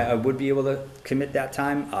I would be able to commit that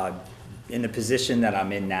time. In the position that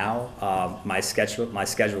I'm in now, my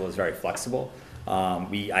schedule is very flexible.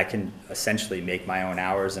 I can essentially make my own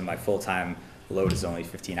hours, and my full-time load is only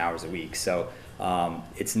 15 hours a week. So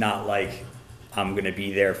it's not like I'm going to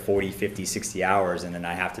be there 40, 50, 60 hours, and then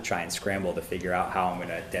I have to try and scramble to figure out how I'm going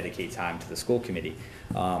to dedicate time to the school committee.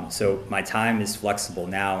 So my time is flexible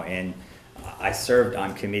now, and I served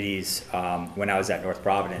on committees when I was at North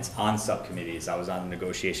Providence, on subcommittees. I was on the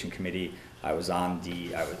negotiation committee. I was on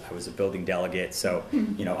I was a building delegate. So,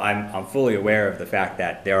 I'm fully aware of the fact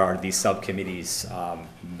that there are these subcommittees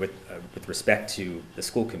with respect to the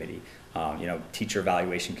school committee. Teacher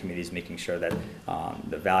evaluation committees, making sure that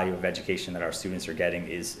the value of education that our students are getting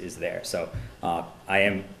is there. So I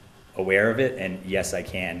am aware of it, and yes, I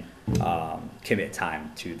can commit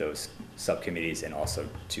time to those subcommittees and also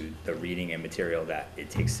to the reading and material that it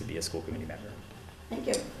takes to be a school committee member. Thank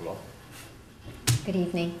you. You're welcome. Good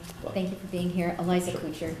evening. Thank you for being here. Eliza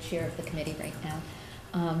Kuchar, Chair of the committee right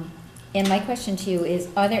now. And my question to you is,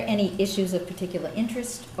 are there any issues of particular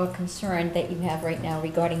interest or concern that you have right now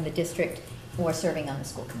regarding the district or serving on the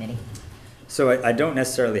school committee? So I don't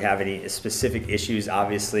necessarily have any specific issues.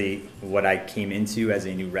 Obviously, what I came into as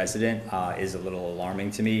a new resident is a little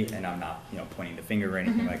alarming to me, and I'm not, pointing the finger or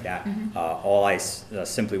anything like that. All I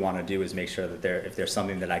simply want to do is make sure that if there's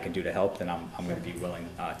something that I can do to help, then I'm going to be willing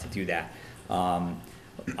to do that. On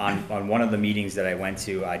one of the meetings that I went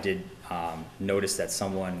to, I did notice that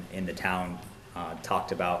someone in the town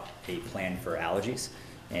talked about a plan for allergies,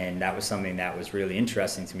 and that was something that was really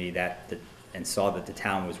interesting to me. That and saw that the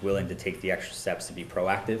town was willing to take the extra steps to be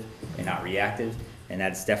proactive and not reactive. And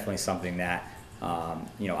that's definitely something that,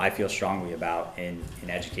 you know, I feel strongly about in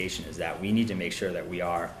education, is that we need to make sure that we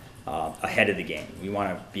are ahead of the game. We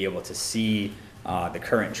want to be able to see the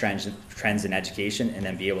current trends in education, and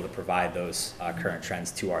then be able to provide those current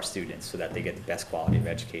trends to our students so that they get the best quality of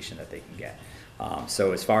education that they can get.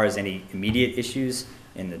 So as far as any immediate issues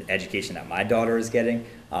in the education that my daughter is getting,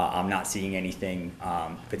 I'm not seeing anything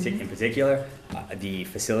in particular. The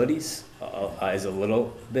facilities is a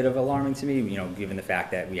little bit of alarming to me, you know, given the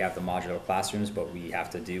fact that we have the modular classrooms, but we have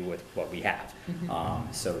to do with what we have.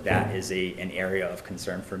 So that is an area of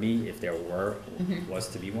concern for me, if there was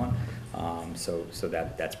to be one. So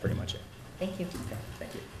that's pretty much it. Thank you. Okay,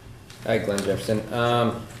 thank you. Hi, Glenn Jefferson.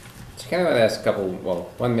 Just kind of want to ask a couple, well,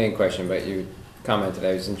 one main question, but you commented,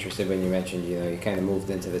 I was interested when you mentioned, you know, you kind of moved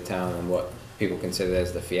into the town and what people consider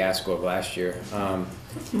as the fiasco of last year.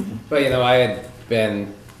 But, you know, I had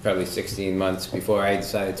been probably 16 months before I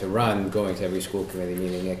decided to run, going to every school committee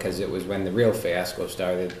meeting, because it was when the real fiasco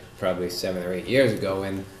started, probably 7 or 8 years ago.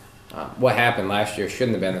 And what happened last year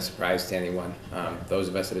shouldn't have been a surprise to anyone. Those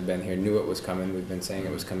of us that have been here knew it was coming. We've been saying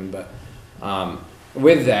it was coming. But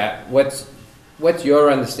with that, what's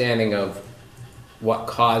your understanding of what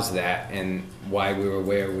caused that and why we were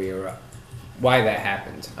where we were, why that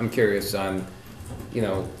happened? I'm curious on, you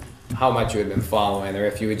know, how much you had been following, or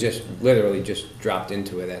if you had just literally just dropped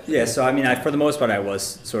into it. Yeah, so I mean, for the most part, I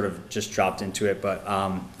was sort of just dropped into it, but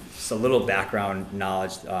just a little background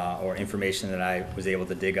knowledge or information that I was able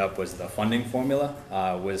to dig up was the funding formula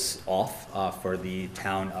was off for the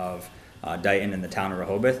town of Dayton and the town of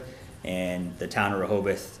Rehoboth, and the town of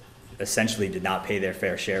Rehoboth essentially did not pay their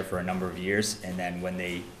fair share for a number of years, and then when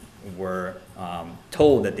they were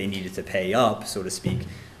told that they needed to pay up, so to speak,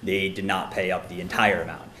 they did not pay up the entire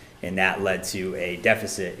amount, and that led to a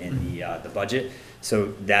deficit in the budget.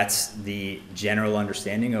 So that's the general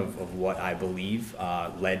understanding of what I believe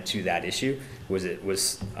led to that issue. It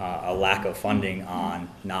was a lack of funding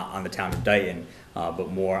not on the town of Dayton, but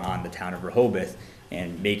more on the town of Rehoboth,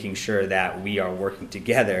 and making sure that we are working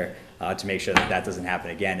together to make sure that that doesn't happen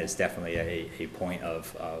again is definitely a point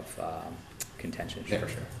of contention, for sure.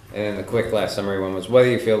 And then the quick last summary one was, what do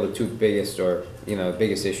you feel the two biggest, or, you know,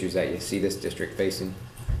 biggest issues that you see this district facing?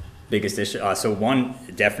 Biggest issue, so one,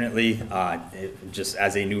 definitely, just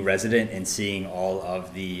as a new resident and seeing all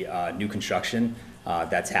of the new construction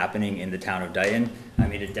that's happening in the town of Dayton. I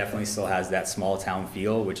mean, it definitely still has that small town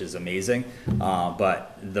feel, which is amazing.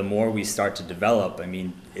 But the more we start to develop, I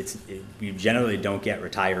mean, you generally don't get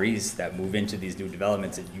retirees that move into these new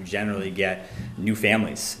developments. You generally get new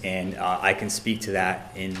families. And I can speak to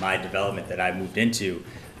that in my development that I moved into.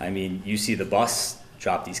 I mean, you see the bus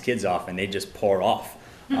drop these kids off and they just pour off.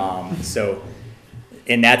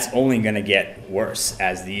 And that's only going to get worse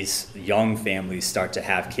as these young families start to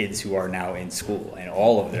have kids who are now in school, and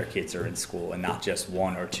all of their kids are in school and not just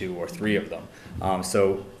 1 or 2 or 3 of them.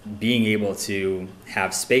 So being able to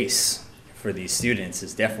have space for these students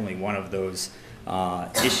is definitely one of those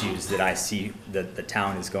issues that I see that the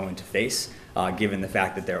town is going to face, given the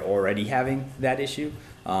fact that they're already having that issue,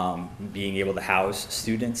 being able to house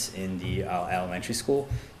students in the elementary school.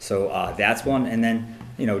 So that's one. And then,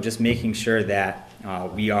 you know, just making sure that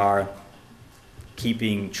we are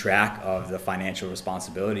keeping track of the financial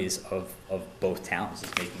responsibilities of both towns,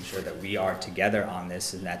 is making sure that we are together on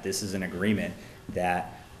this, and that this is an agreement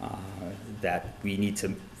that we need to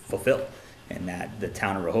fulfill, and that the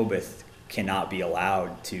town of Rehoboth cannot be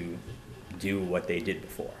allowed to do what they did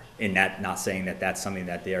before. And that, not saying that that's something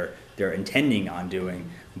that they're intending on doing,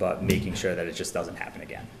 but making sure that it just doesn't happen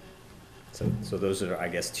again. So those are, I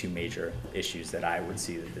guess, 2 major issues that I would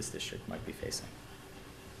see that this district might be facing.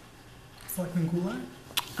 Selectman Goulart?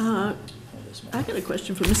 I got a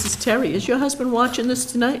question for Mrs. Terry. Is your husband watching this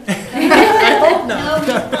tonight? No,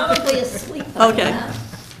 he's probably asleep. Okay.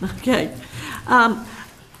 Okay.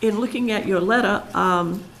 In looking at your letter,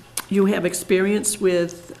 you have experience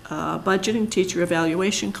with budgeting, teacher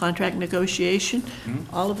evaluation, contract negotiation,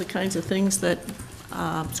 all of the kinds of things that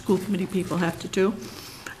school committee people have to do.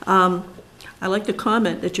 I like to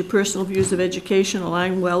comment that your personal views of education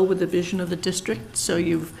align well with the vision of the district, so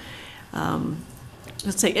you've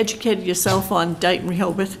let's say, educated yourself on Dayton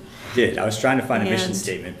Rehoboth. Did. I was trying to find a mission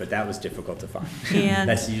statement, but that was difficult to find. And,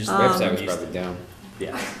 that's usually The website was probably down.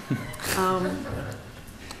 Yeah.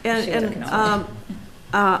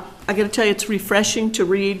 I got to tell you, it's refreshing to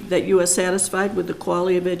read that you are satisfied with the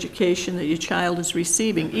quality of education that your child is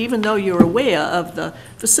receiving, even though you're aware of the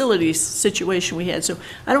facilities situation we had. So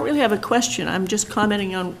I don't really have a question. I'm just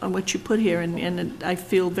commenting on what you put here, and I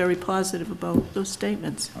feel very positive about those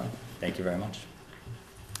statements. Thank you very much.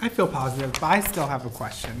 I feel positive, but I still have a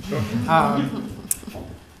question.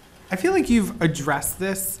 I feel like you've addressed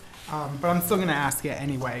this, but I'm still gonna ask it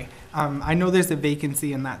anyway. I know there's a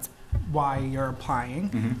vacancy and that's why you're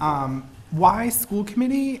applying. Why school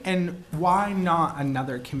committee and why not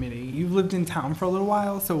another committee? You've lived in town for a little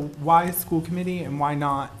while, so why school committee and why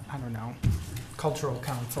not, I don't know, cultural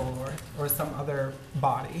council or some other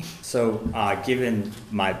body? So, given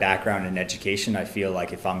my background in education, I feel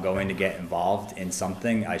like if I'm going to get involved in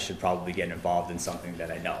something, I should probably get involved in something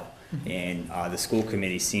that I know. And the school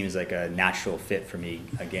committee seems like a natural fit for me,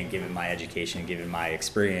 again, given my education, given my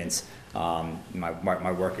experience,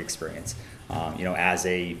 my work experience. You know, as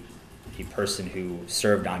a person who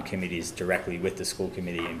served on committees directly with the school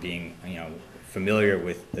committee and being, you know, familiar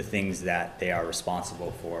with the things that they are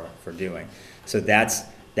responsible for doing. So that's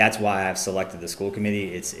why I've selected the school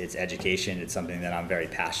committee. It's education. It's something that I'm very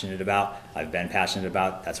passionate about. I've been passionate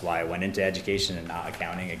about. That's why I went into education and not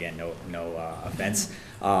accounting. Again, no offense,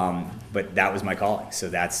 but that was my calling. So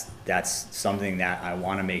that's something that I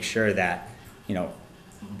want to make sure that, you know,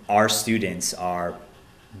 our students are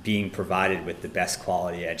being provided with the best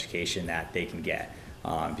quality education that they can get.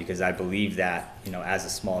 Because I believe that, you know, as a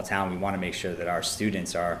small town, we want to make sure that our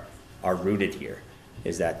students are rooted here,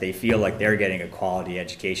 is that they feel like they're getting a quality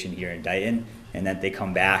education here in Dayton, and that they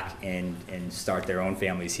come back and start their own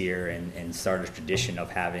families here and start a tradition of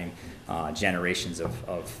having generations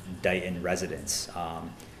of Dayton residents.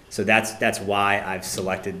 So that's why I've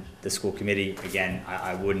selected the school committee. Again,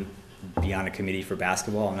 I wouldn't be on a committee for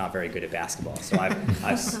basketball. I'm not very good at basketball. So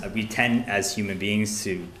we tend as human beings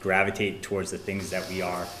to gravitate towards the things that we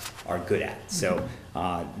are good at. So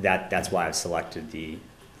that's why I've selected the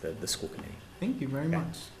school committee. Thank you very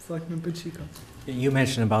much. Selectman Pacheco. You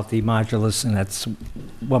mentioned about the modulars, and that's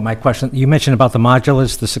what my question, you mentioned about the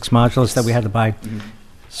modulars, the 6 modulars that we had to buy.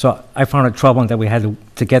 So I found it troubling that we had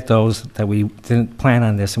to get those, that we didn't plan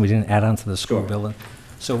on this and we didn't add on to the school Sure. building.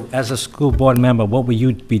 So as a school board member, what will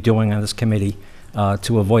you be doing on this committee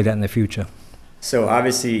to avoid that in the future? So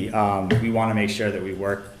obviously, we want to make sure that we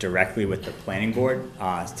work directly with the planning board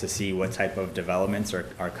to see what type of developments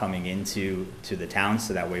are coming into the town,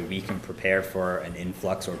 so that way we can prepare for an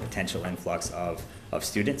influx or potential influx of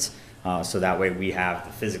students. So that way we have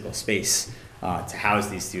the physical space to house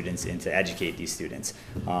these students and to educate these students.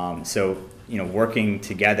 So, you know, working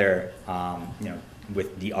together, you know,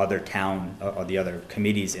 with the other town or the other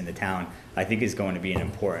committees in the town, I think is going to be an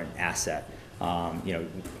important asset, you know,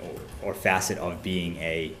 or facet of being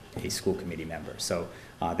a school committee member. So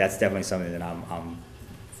that's definitely something that I'm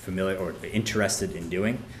familiar or interested in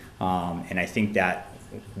doing. And I think that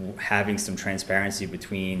having some transparency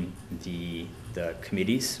between the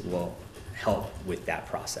committees will help with that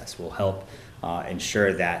process, will help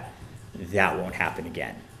ensure that that won't happen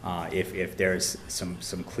again. If there's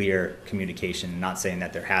some clear communication, not saying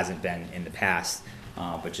that there hasn't been in the past,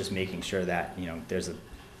 but just making sure that, you know, there's a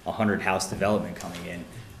 100 house development coming in,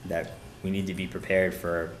 that we need to be prepared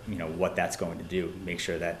for, you know, what that's going to do. Make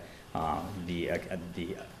sure that the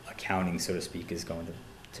accounting, so to speak, is going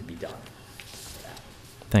to be done.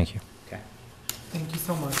 Thank you. Okay. Thank you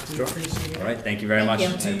so much. We Sure. appreciate it. All right. Thank you very much. you.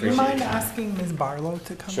 I Do you appreciate mind it. asking Ms. Barlow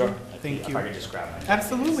to come Sure. in? Thank If you. I could just grab my.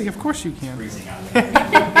 Absolutely, of course you can. Freezing out.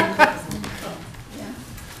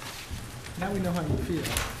 Now we know how you feel.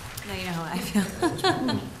 Now you know how I feel.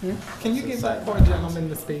 Can you give that poor gentleman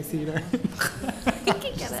the space heater?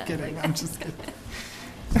 Get Just it. kidding, I'm just kidding.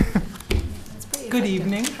 It's pretty Good effective.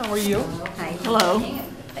 evening, how are you? Hi. Hello.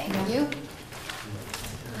 Thank you.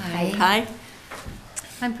 Hi. Hi.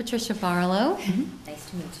 I'm Patricia Barlow. Mm-hmm. Nice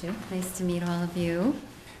to meet you. Nice to meet all of you.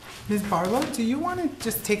 Ms. Barlow, do you want to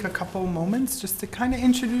just take a couple moments just to kind of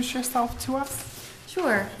introduce yourself to us?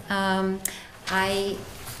 Sure. I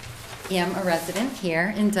am a resident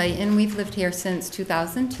here in Dayton. We've lived here since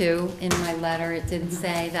 2002. In my letter, it did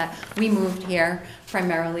say that we moved here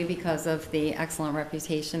primarily because of the excellent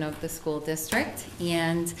reputation of the school district.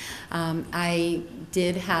 And I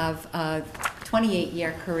did have a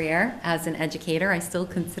 28-year career as an educator. I still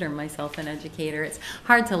consider myself an educator. It's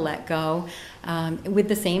hard to let go. With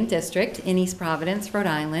the same district in East Providence, Rhode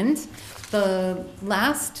Island. The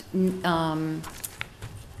last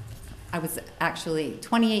I was actually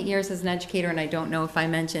 28 years as an educator, and I don't know if I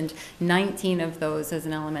mentioned 19 of those as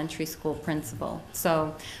an elementary school principal.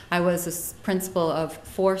 So I was a principal of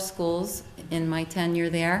 4 schools in my tenure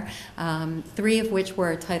there, 3 of which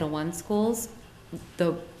were Title I schools.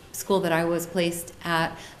 The school that I was placed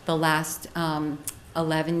at the last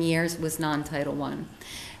 11 years was non-Title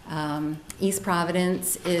I. East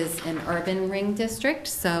Providence is an urban ring district,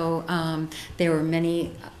 so there were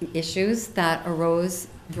many issues that arose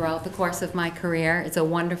throughout the course of my career. It's a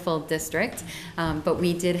wonderful district, but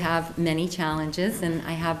we did have many challenges, and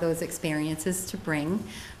I have those experiences to bring.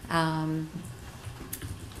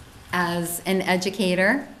 As an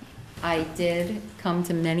educator, I did come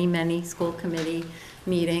to many, many school committee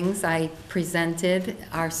meetings. I presented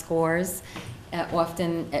our scores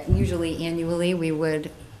usually annually. We would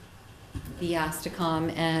be asked to come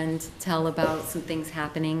and tell about some things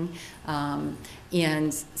happening.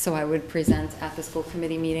 And so I would present at the school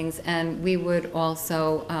committee meetings, and we would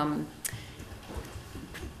also,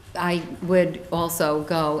 I would also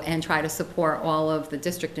go and try to support all of the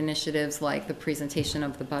district initiatives, like the presentation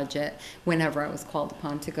of the budget, whenever I was called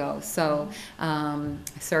upon to go. So I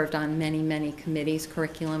served on many, many committees,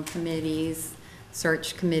 curriculum committees,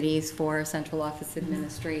 search committees for central office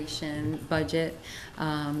administration, budget,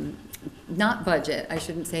 not budget, I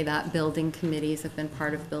shouldn't say that, building committees have been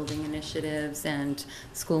part of building initiatives, and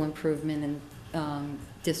school improvement and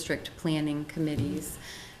district planning committees.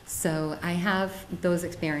 So I have those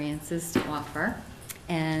experiences to offer,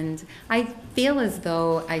 and I feel as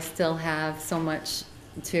though I still have so much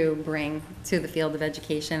to bring to the field of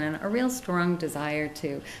education and a real strong desire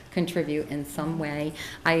to contribute in some way.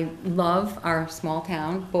 I love our small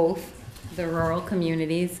town, both the rural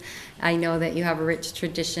communities. I know that you have a rich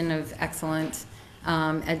tradition of excellent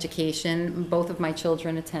education. Both of my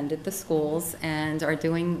children attended the schools and are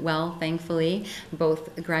doing well, thankfully.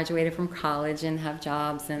 Both graduated from college and have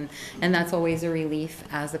jobs, and that's always a relief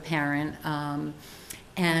as a parent.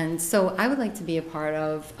 And so I would like to be a part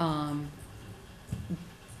of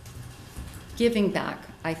giving back,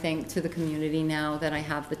 I think, to the community now that I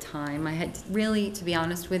have the time. I had really, to be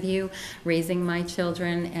honest with you, raising my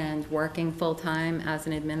children and working full-time as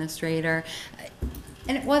an administrator,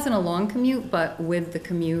 and it wasn't a long commute, but with the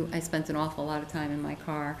commute, I spent an awful lot of time in my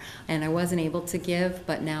car, and I wasn't able to give,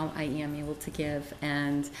 but now I am able to give,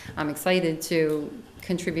 and I'm excited to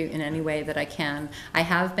contribute in any way that I can. I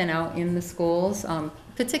have been out in the schools,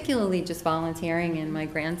 particularly just volunteering in my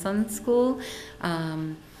grandson's school.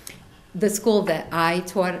 The school that I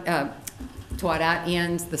taught at,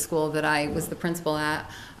 and the school that I was the principal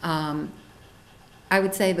at, I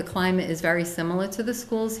would say the climate is very similar to the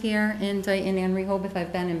schools here in Dayton and Rehoboth.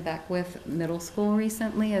 I've been in Beckwith Middle School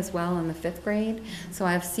recently as well in the 5th grade. So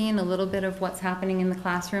I've seen a little bit of what's happening in the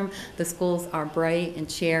classroom. The schools are bright and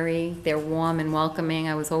cheery. They're warm and welcoming.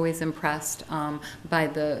 I was always impressed by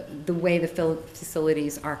the way the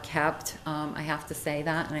facilities are kept. I have to say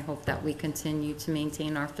that, and I hope that we continue to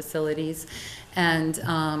maintain our facilities. And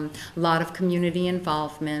a lot of community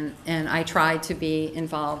involvement, and I tried to be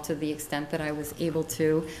involved to the extent that I was able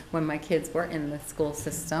to when my kids were in the school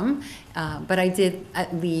system. But I did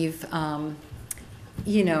leave,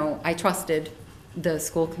 you know, I trusted the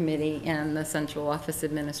school committee and the central office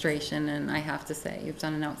administration, and I have to say, you've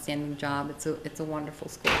done an outstanding job. It's a wonderful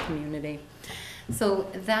school community. So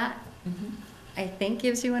that, I think,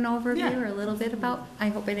 gives you an overview or a little bit about, I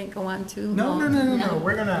hope I didn't go on too long. No,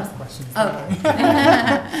 we're going to ask questions.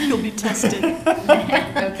 Oh. You'll be tested.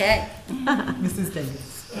 Okay. Mrs.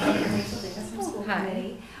 Davis. Rachel Davis from School Hi.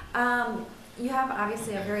 Committee. You have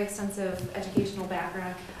obviously a very extensive educational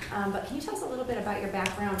background, but can you tell us a little bit about your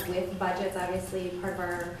background with budgets? Obviously, part of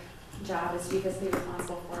our job is to be fiscally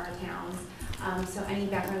responsible for our towns. So any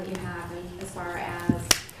background that you have as far as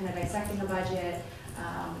kind of dissecting the budget,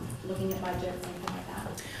 looking at budgets, anything like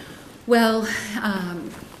that? Well,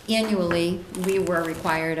 annually, we were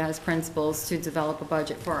required as principals to develop a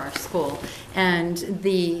budget for our school, and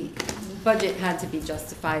the budget had to be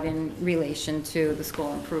justified in relation to the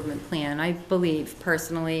school improvement plan. I believe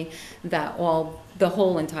personally that the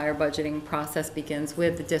whole entire budgeting process begins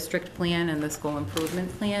with the district plan and the school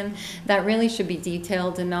improvement plan. That really should be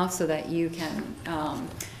detailed enough so that you can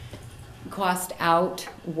cost out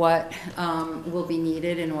what will be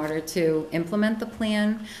needed in order to implement the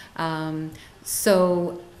plan.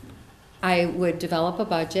 So I would develop a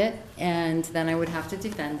budget, and then I would have to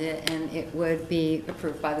defend it, and it would be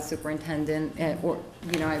approved by the superintendent, or,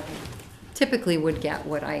 you know, I typically would get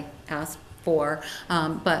what I asked for,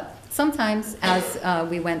 but sometimes as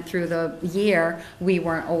we went through the year,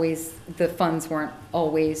 the funds weren't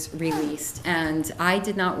always released, and I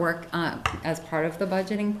did not work as part of the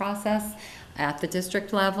budgeting process at the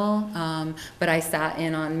district level, but I sat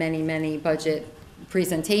in on many, many budget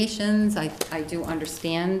presentations. I do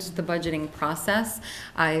understand the budgeting process.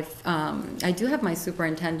 I do have my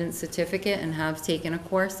superintendent certificate and have taken a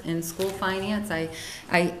course in school finance. I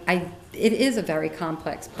it is a very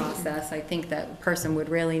complex process. I think that a person would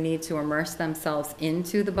really need to immerse themselves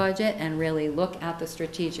into the budget and really look at the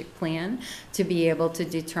strategic plan to be able to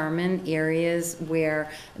determine areas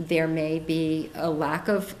where there may be a lack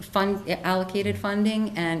of allocated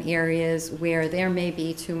funding and areas where there may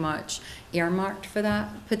be too much earmarked for that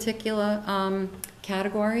particular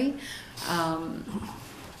category.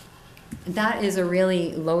 That is a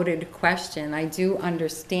really loaded question. I do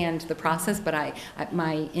understand the process, but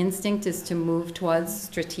my instinct is to move towards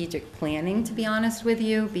strategic planning, to be honest with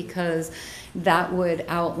you, because that would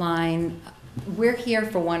outline, we're here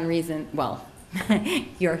for one reason, well,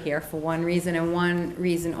 you're here for one reason and one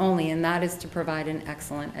reason only, and that is to provide an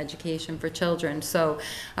excellent education for children. So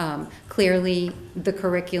clearly the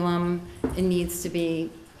curriculum, it needs to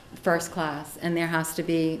be first class, and there has to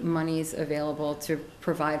be monies available to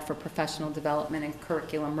provide for professional development and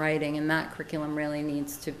curriculum writing, and that curriculum really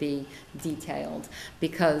needs to be detailed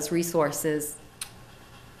because resources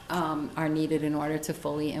are needed in order to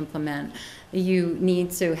fully implement. You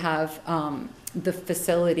need to have the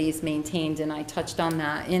facilities maintained, and I touched on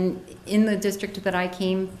that. In the district that I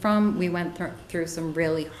came from, we went through some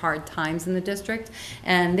really hard times in the district,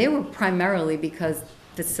 and they were primarily because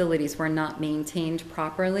facilities were not maintained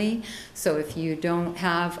properly. So if you don't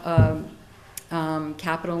have a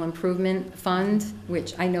capital improvement fund,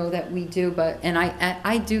 which I know that we do, and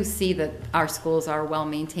I do see that our schools are well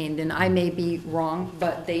maintained, and I may be wrong,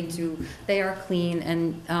 but they are clean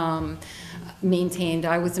and maintained.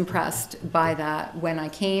 I was impressed by that when I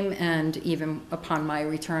came and even upon my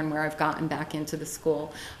return where I've gotten back into the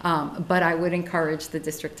school. But I would encourage the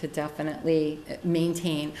district to definitely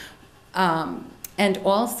maintain and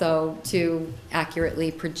also to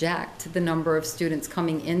accurately project the number of students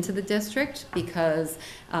coming into the district, because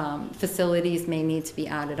facilities may need to be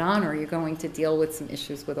added on, or you're going to deal with some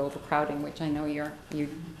issues with overcrowding, which I know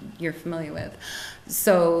you're familiar with.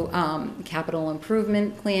 So capital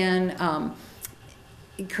improvement plan,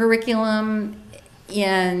 curriculum,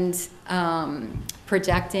 and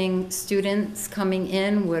projecting students coming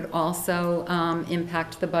in would also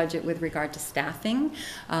impact the budget with regard to staffing.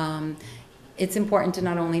 It's important to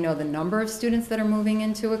not only know the number of students that are moving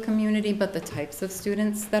into a community, but the types of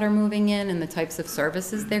students that are moving in and the types of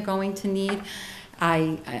services they're going to need.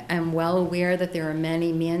 I am well aware that there are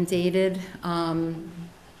many mandated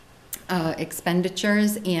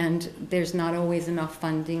expenditures, and there's not always enough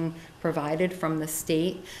funding provided from the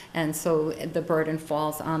state, and so the burden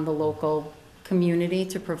falls on the local community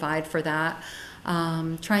to provide for that.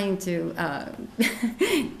 Trying to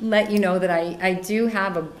let you know that I do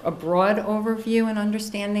have a broad overview and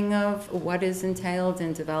understanding of what is entailed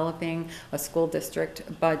in developing a school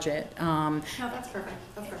district budget. No, that's perfect.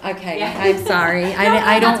 That's perfect. Okay, Yeah. I'm sorry.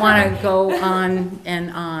 I don't want to go on and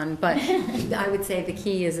on, but I would say the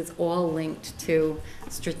key is it's all linked to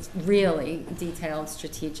really detailed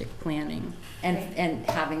strategic planning and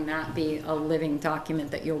having that be a living document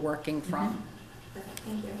that you're working from. Perfect.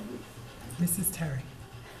 Thank you. Mrs. Terry.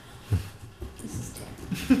 Mrs.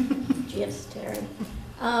 Terry. Yes, Terry.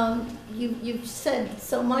 You've said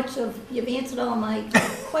so much you've answered all my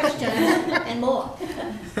questions and more.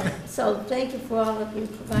 So thank you for all that you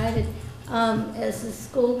provided. As a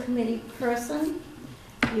school committee person,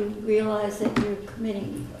 you realize that you're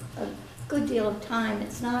committing a good deal of time.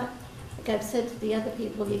 It's not, like I've said to the other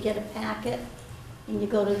people, you get a packet and you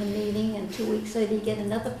go to the meeting, and 2 weeks later you get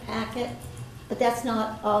another packet. But that's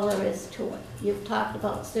not all there is to it. You've talked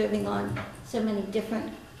about serving on so many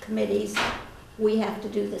different committees. We have to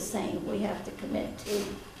do the same. We have to commit to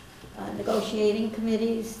negotiating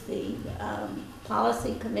committees, the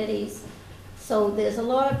policy committees. So there's a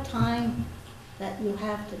lot of time that you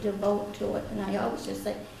have to devote to it. And I always just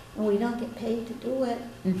say, and we don't get paid to do it,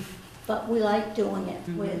 but we like doing it.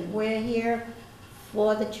 Mm-hmm. We're here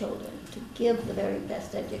for the children, to give the very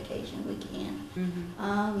best education we can.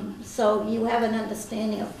 Mm-hmm. So you have an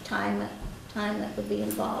understanding of time that would be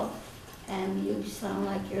involved, and you sound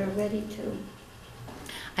like you're ready to.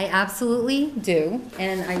 I absolutely do,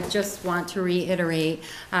 and I just want to reiterate,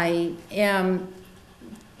 I am,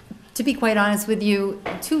 to be quite honest with you,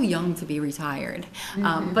 too young to be retired.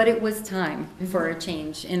 But it was time for a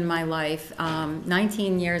change in my life.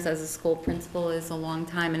 19 years as a school principal is a long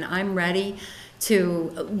time, and I'm ready to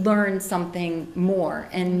learn something more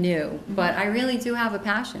and new. But I really do have a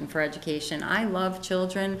passion for education. I love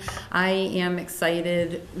children. I am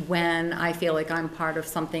excited when I feel like I'm part of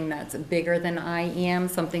something that's bigger than I am,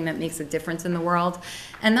 something that makes a difference in the world.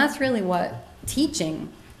 And that's really what teaching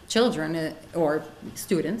children, or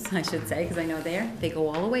students, I should say, because I know they go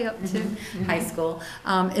all the way up to high school,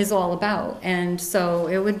 is all about. And so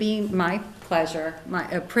it would be my pleasure,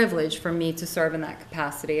 a privilege for me to serve in that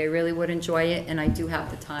capacity. I really would enjoy it, and I do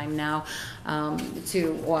have the time now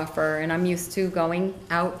to offer, and I'm used to going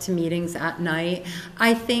out to meetings at night.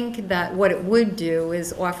 I think that what it would do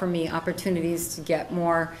is offer me opportunities to get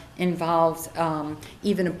more involved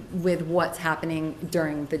even with what's happening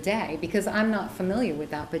during the day, because I'm not familiar with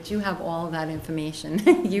that, but you have all of that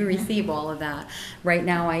information. You receive all of that. Right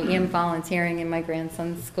now I am volunteering in my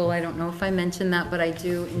grandson's school. I don't know if I mentioned that, but I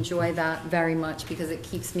do enjoy that very much because it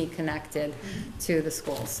keeps me connected to the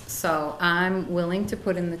schools. So I'm willing to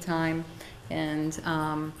put in the time, and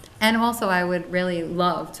also I would really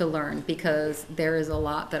love to learn, because there is a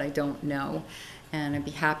lot that I don't know, and I'd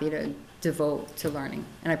be happy to devote to learning.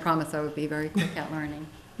 And I promise I would be very quick at learning.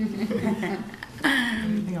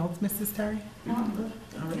 Anything else, Mrs. Terry? No, I'm good.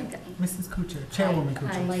 All right. Okay. Mrs. Kuchar, Chairwoman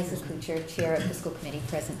Kuchar. I'm Liza Kuchar, Chair of the School Committee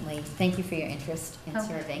presently. Thank you for your interest in Okay.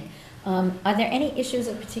 serving. Are there any issues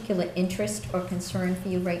of particular interest or concern for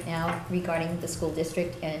you right now regarding the school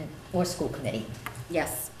district or school committee?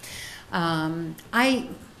 Yes. I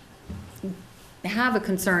have a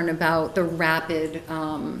concern about the rapid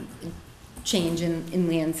change in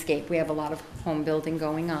landscape. We have a lot of home building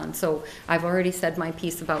going on. So I've already said my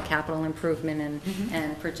piece about capital improvement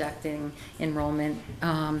and projecting enrollment.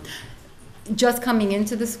 Just coming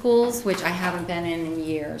into the schools, which I haven't been in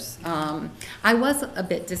years, I was a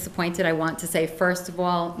bit disappointed, I want to say. First of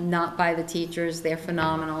all, not by the teachers. They're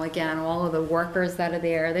phenomenal. Again, all of the workers that are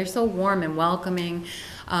there, they're so warm and welcoming.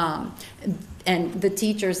 And the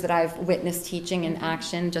teachers that I've witnessed teaching in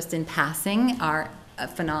action, just in passing, are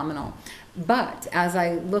phenomenal. But as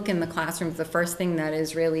I look in the classrooms, the first thing that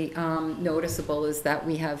is really noticeable is that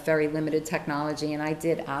we have very limited technology, and I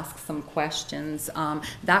did ask some questions.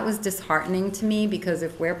 That was disheartening to me, because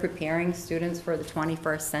if we're preparing students for the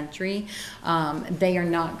 21st century, they are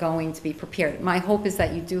not going to be prepared. My hope is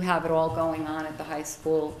that you do have it all going on at the high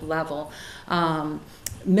school level,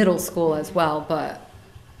 middle school as well, but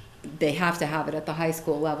they have to have it at the high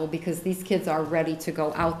school level, because these kids are ready to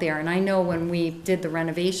go out there. And I know when we did the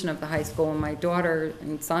renovation of the high school, and my daughter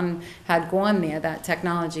and son had gone there, that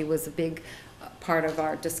technology was a big part of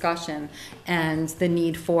our discussion and the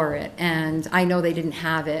need for it. And I know they didn't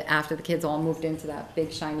have it after the kids all moved into that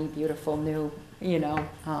big, shiny, beautiful new,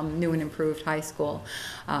 new and improved high school.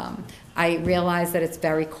 I realize that it's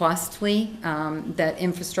very costly, that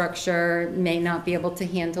infrastructure may not be able to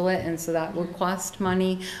handle it, and so that would cost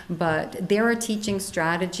money. But there are teaching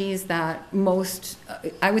strategies that most,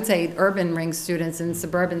 I would say, urban ring students and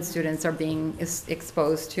suburban students are being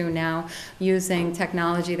exposed to now using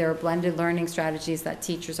technology. There are blended learning strategies that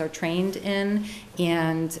teachers are trained in,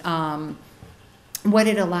 and what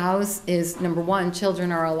it allows is, number one,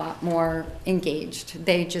 children are a lot more engaged.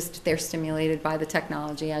 They're stimulated by the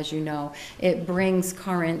technology, as you know. It brings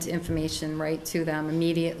current information right to them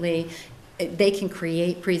immediately. They can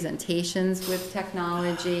create presentations with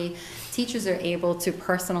technology. Teachers are able to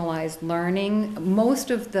personalize learning.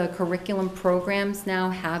 Most of the curriculum programs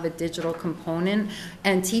now have a digital component,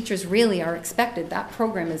 and teachers really are expected. That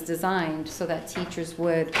program is designed so that teachers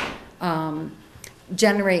would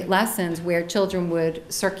generate lessons where children would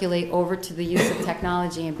circulate over to the use of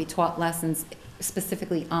technology and be taught lessons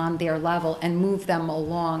specifically on their level and move them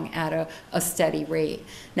along at a steady rate.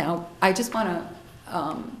 Now, I just want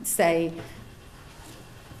to say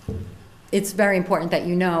it's very important that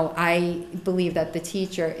you know, I believe that the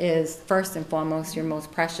teacher is first and foremost your most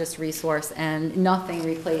precious resource, and nothing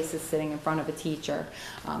replaces sitting in front of a teacher.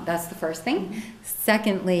 That's the first thing.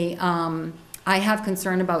 Secondly, I have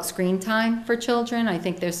concern about screen time for children. I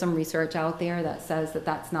think there's some research out there that says that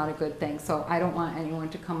that's not a good thing. So I don't want anyone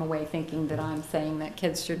to come away thinking that I'm saying that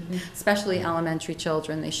kids should, especially elementary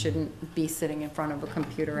children, they shouldn't be sitting in front of a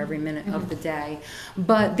computer every minute of the day.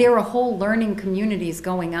 But there are whole learning communities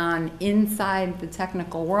going on inside the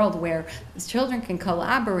technical world where children can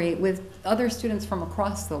collaborate with other students from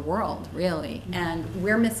across the world, really, and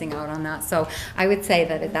we're missing out on that. So I would say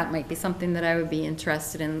that that might be something that I would be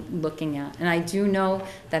interested in looking at. And I do know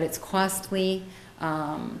that it's costly,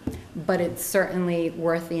 but it's certainly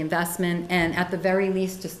worth the investment, and at the very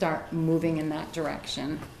least to start moving in that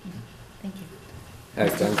direction. Thank you. Hi,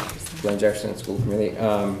 Glenn Jefferson, School Committee.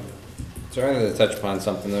 So I wanted to touch upon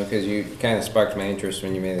something though, because you kind of sparked my interest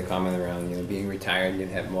when you made the comment around, being retired, you'd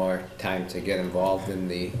have more time to get involved in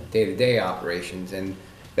the day-to-day operations, and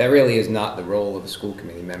that really is not the role of a school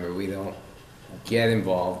committee member. We don't get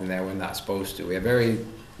involved in that. We're not supposed to. We have very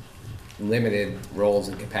limited roles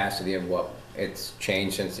and capacity of what it's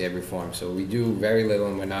changed since the ed reform. So we do very little,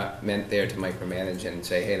 and we're not meant there to micromanage and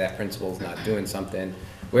say, hey, that principal's not doing something.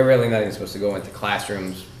 We're really not even supposed to go into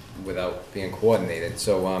classrooms without being coordinated.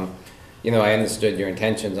 So you know, I understood your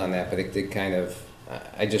intentions on that, but it did kind of,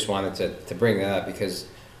 I just wanted to bring that up because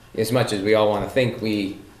as much as we all want to think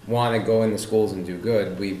we want to go in the schools and do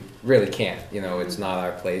good, we really can't. You know, it's not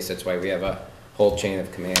our place. That's why we have a whole chain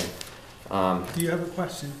of command. Do you have a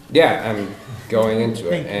question? Yeah, I'm going into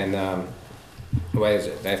it. Thank you. And what is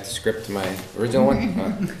it? I have to script my original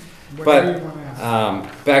one? Whatever you want to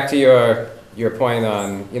ask. Back to your point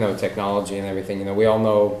on, you know, technology and everything, you know, we all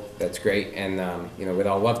know that's great, and, you know, we'd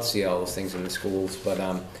all love to see all those things in the schools, but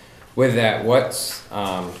with that, what's,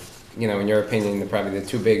 you know, in your opinion, probably the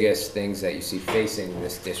two biggest things that you see facing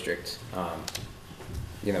this district,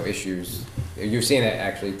 you know, issues? You've seen it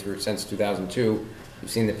actually since 2002,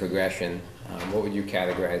 you've seen the progression. What would you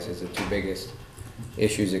categorize as the two biggest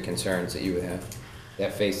issues or concerns that you would have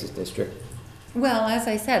that face this district? Well, as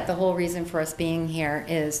I said, the whole reason for us being here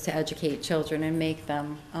is to educate children and make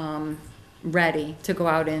them ready to go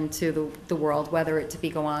out into the world, whether it to be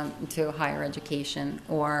go on to higher education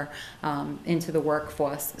or into the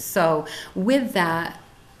workforce. So with that,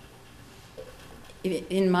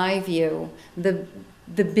 in my view, the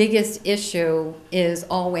biggest issue is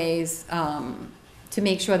always to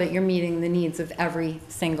make sure that you're meeting the needs of every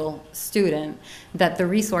single student, that the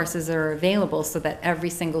resources are available so that every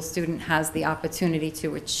single student has the opportunity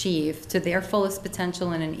to achieve to their fullest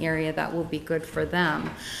potential in an area that will be good for them.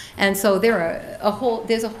 And so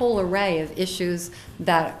there's a whole array of issues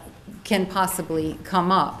that can possibly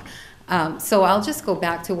come up. So I'll just go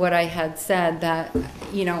back to what I had said, that,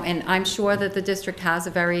 you know, and I'm sure that the district has a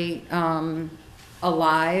very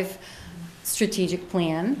alive strategic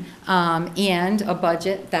plan and a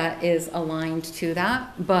budget that is aligned to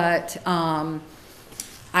that. But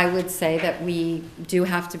I would say that we do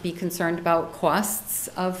have to be concerned about costs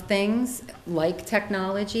of things like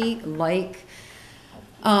technology, like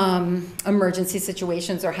emergency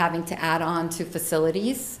situations or having to add on to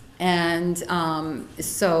facilities. And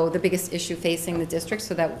so the biggest issue facing the district,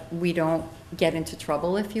 so that we don't get into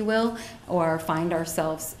trouble, if you will, or find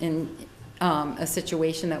ourselves in a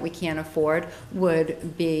situation that we can't afford,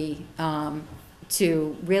 would be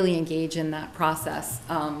to really engage in that process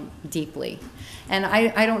deeply. And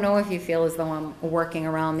I don't know if you feel as though I'm working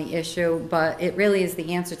around the issue, but it really is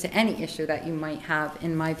the answer to any issue that you might have,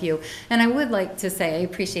 in my view. And I would like to say, I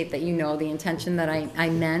appreciate that you know the intention that I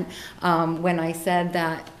meant when I said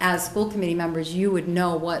that as school committee members, you would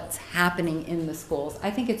know what's happening in the schools. I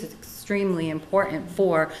think it's extremely important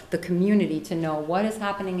for the community to know what is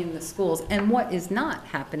happening in the schools and what is not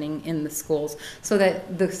happening in the schools, so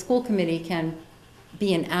that the school committee can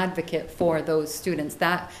be an advocate for those students.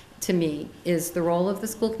 That, to me, is the role of the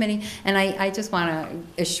school committee. And I just want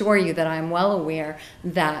to assure you that I'm well aware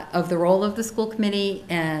that of the role of the school committee,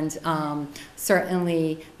 and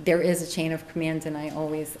certainly there is a chain of command, and I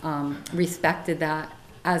always respected that.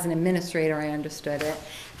 As an administrator, I understood it,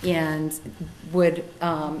 and would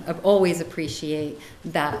always appreciate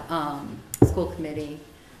that school committee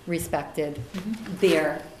respected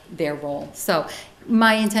their role. So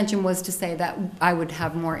my intention was to say that I would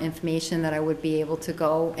have more information, that I would be able to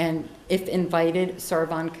go and, if invited,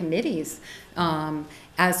 serve on committees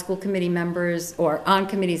as school committee members, or on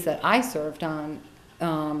committees that I served on.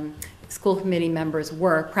 School committee members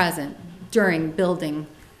were present during building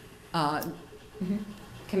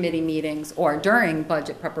committee meetings or during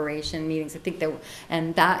budget preparation meetings. I think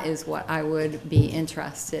and that is what I would be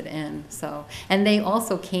interested in. So, and they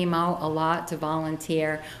also came out a lot to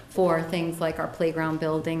volunteer for things like our playground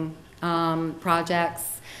building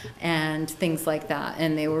projects and things like that.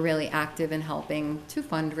 And they were really active in helping to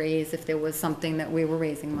fundraise if there was something that we were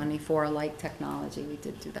raising money for, like technology. We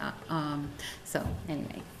did do that. So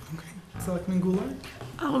anyway. Okay. Selectman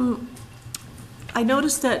Goulart? I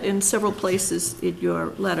noticed that in several places in your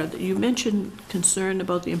letter that you mentioned concern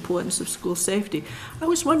about the importance of school safety. I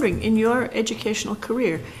was wondering, in your educational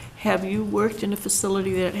career, have you worked in a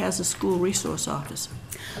facility that has a school resource officer?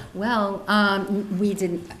 Well, we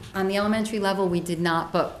didn't, on the elementary level, we did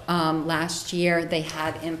not, but last year they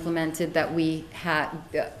had implemented that we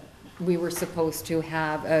were supposed to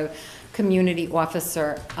have a community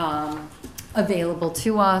officer available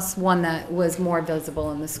to us, one that was more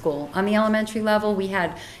visible in the school. On the elementary level, we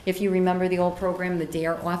had, if you remember the old program, the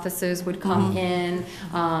DARE officers would come in,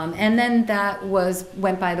 and then that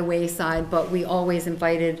went by the wayside, but we always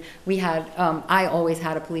invited, I always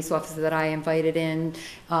had a police officer that I invited in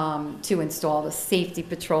to install the safety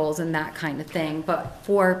patrols and that kind of thing. But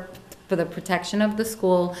for the protection of the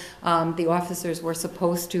school, the officers were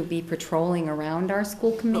supposed to be patrolling around our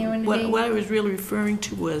school community. What I was really referring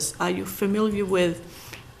to was, are you familiar with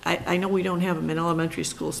I know we don't have them in elementary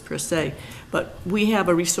schools per se, but we have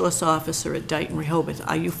a resource officer at Dayton Rehoboth.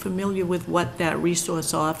 Are you familiar with what that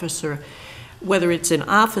resource officer, whether it's in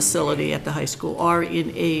our facility at the high school or in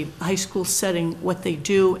a high school setting, what they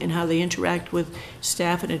do and how they interact with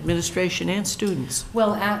staff and administration and students?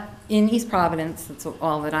 Well, in East Providence, that's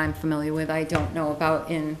all that I'm familiar with. I don't know about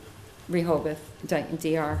in Rehoboth, Dayton,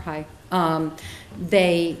 DR High.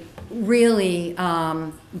 They really,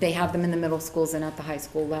 they have them in the middle schools and at the high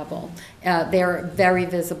school level. They're very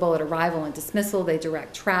visible at arrival and dismissal. They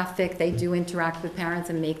direct traffic. They do interact with parents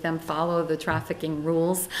and make them follow the trafficking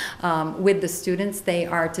rules. With the students, they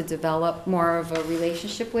are to develop more of a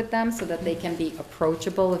relationship with them so that they can be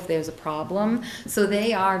approachable if there's a problem. So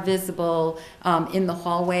they are visible in the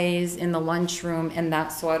hallways, in the lunchroom, and that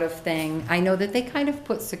sort of thing. I know that they kind of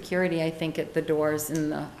put security, I think, at the doors in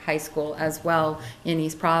the high school as well in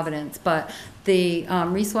East Providence. But the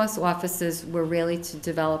resource officers were really to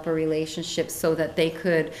develop a relationship so that they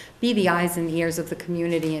could be the eyes and ears of the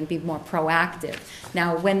community and be more proactive.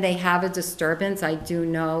 Now, when they have a disturbance, I do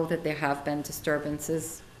know that there have been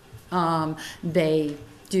disturbances. They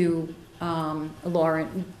do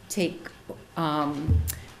take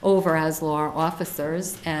over as law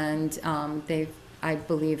officers, and I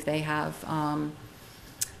believe they have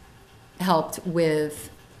helped with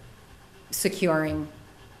securing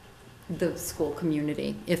the school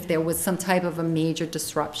community. If there was some type of a major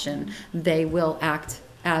disruption, they will act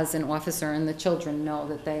as an officer, and the children know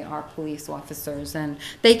that they are police officers, and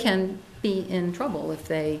they can be in trouble if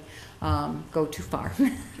they go too far.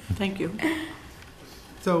 Thank you.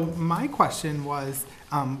 So my question was,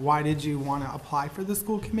 why did you want to apply for the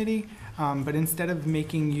school committee? But instead of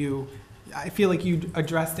making you, I feel like you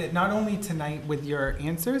addressed it not only tonight with your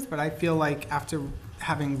answers, but I feel like after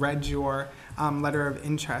having read your letter of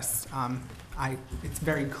interest, it's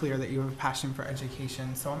very clear that you have a passion for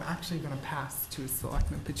education. So I'm actually going to pass to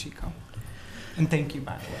Selectman Pacheco. And thank you,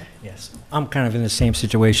 by the way. Yes, I'm kind of in the same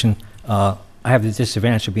situation. I have the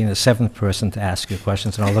disadvantage of being the seventh person to ask you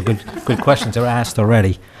questions, and all the good questions are asked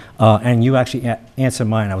already. And you actually answered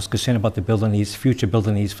mine. I was concerned about the building needs, future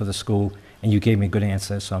building needs for the school, and you gave me a good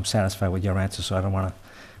answer, so I'm satisfied with your answer, so I don't want to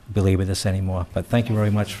belabor this anymore. But thank you very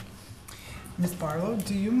much. Ms. Barlow,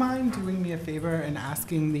 do you mind doing me a favor and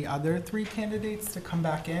asking the other three candidates to come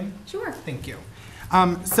back in? Sure. Thank you.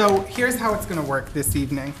 So here's how it's going to work this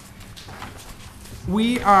evening.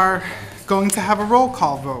 We are going to have a roll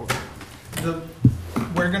call vote.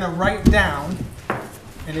 We're going to write down,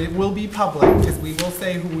 and it will be public because we will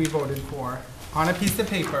say who we voted for on a piece of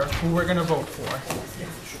paper, who we're going to vote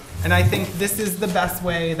for. And I think this is the best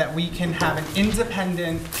way that we can have an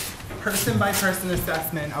independent person-by-person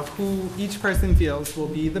assessment of who each person feels will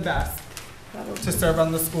be the best to serve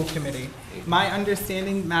on the school committee. My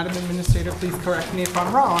understanding, Madam Administrator, please correct me if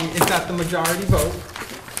I'm wrong, is that the majority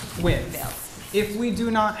vote wins. If we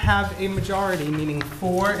do not have a majority, meaning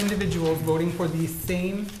 4 individuals voting for the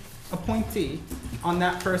same appointee on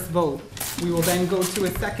that first vote, we will then go to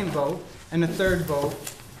a second vote and a third vote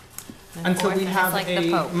until we have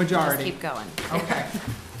a majority. Just keep going. Okay.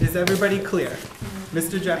 Is everybody clear?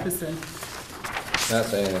 Mr. Jefferson? Not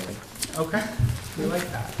saying anything. Okay, we like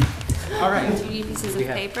that. All right. Do you need pieces of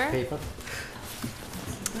paper?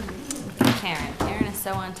 Karen is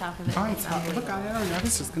so on top of it. Look, I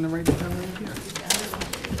was just gonna write it down right here.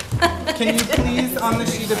 Can you please, on the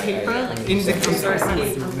sheet of paper, indicate,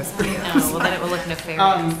 Well, then it will look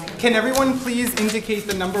nefarious. can everyone please indicate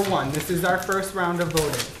the number 1? This is our first round of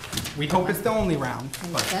voting. We hope it's the only round,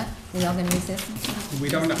 What's but that? We all gonna use this? we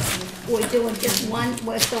don't know. We're doing just one,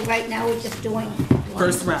 so right now we're just doing one.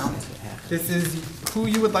 First round. This is who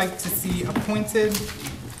you would like to see appointed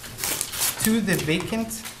to the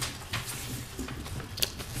vacant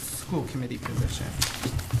school committee position.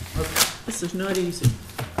 Okay, This is not easy.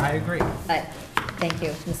 I agree. Thank you,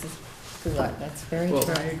 Mrs. Goulart, that's very true.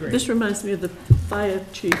 I agree. This reminds me of the fire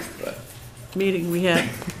chief meeting we had.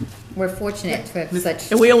 We're fortunate to have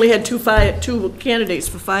such, And we only had two candidates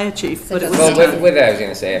for fire chief, but it was. Well, with that, I was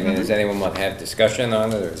gonna say, I mean, does anyone want to have discussion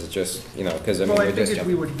on it, or is it just, you know, because I mean, Well, I we're just figured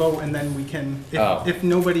we jumping. would vote and then we can, Oh. if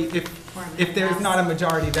nobody, if there's not a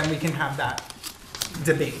majority, then we can have that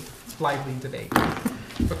debate, lively debate.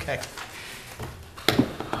 Okay.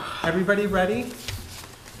 Everybody ready?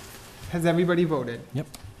 Has everybody voted? Yep.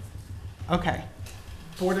 Okay.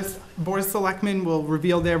 Board of Selectmen will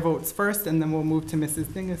reveal their votes first, and then we'll move to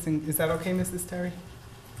Mrs. Dingus. And is that okay, Mrs. Terry?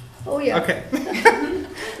 Oh, yeah. Okay.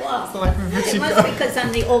 Wow. Selectman It must Pacheco. be because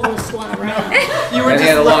I'm the oldest one around. You were And he just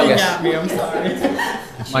had the looking longest. at me, I'm sorry.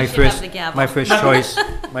 My should have first, the gavel.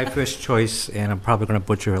 my first choice, and I'm probably going to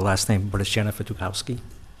butcher her last name, but it's Jennifer Tukowski.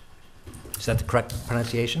 Is that the correct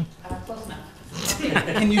pronunciation? Close enough.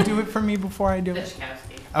 Can you do it for me before I do it?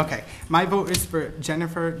 Dushkowski. Okay, my vote is for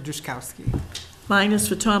Jennifer Duszkowski. Mine is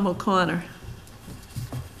for Tom O'Connor.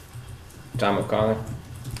 Tom O'Connor?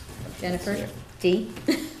 Jennifer, D.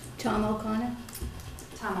 Tom O'Connor?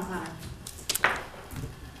 Tom O'Connor.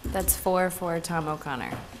 That's 4 for Tom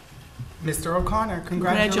O'Connor. Mr. O'Connor,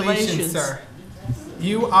 congratulations, Congratulations. sir.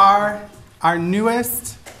 You are our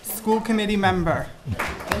newest school committee member.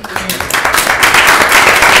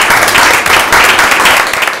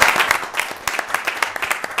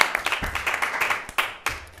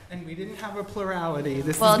 And we didn't have a plurality.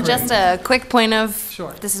 This Well, is just great. a quick point of,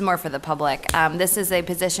 Sure. this is more for the public. This is a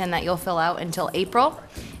position that you'll fill out until April.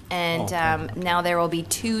 And now there will be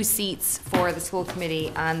 2 seats for the school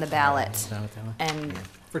committee on the ballot. And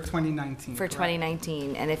For 2019. for correct?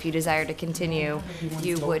 2019, and if you desire to continue,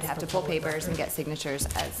 you would have to pull papers and get signatures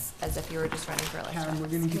as if you were just running for election. Karen, we're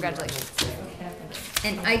gonna give you- Congratulations.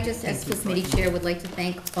 And I just, as school committee chair, would like to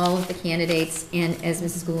thank all of the candidates, and as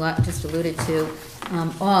Mrs. Goulart just alluded to,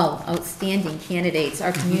 all outstanding candidates.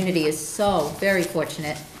 Our community is so very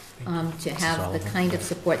fortunate to have the kind of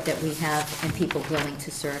support that we have and people willing to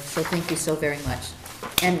serve. So thank you so very much.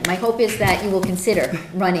 And my hope is that you will consider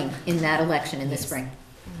running in that election in the spring.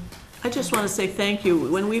 I just want to say thank you.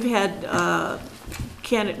 When we've had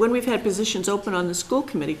positions open on the school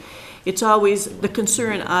committee, it's always the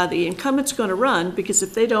concern, are the incumbents going to run? Because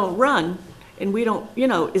if they don't run, and we don't,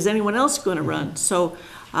 is anyone else going to run? So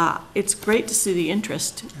it's great to see the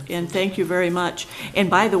interest, and thank you very much. And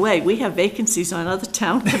by the way, we have vacancies on other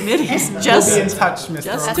town committees. We'll be in touch, Mr.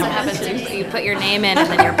 just That's what O'Connor. happens, you put your name in and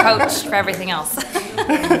then you're poached for everything else.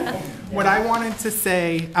 What I wanted to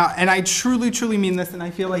say, and I truly, truly mean this, and I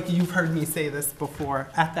feel like you've heard me say this before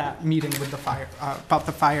at that meeting with the fire, about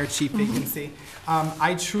the fire chief vacancy.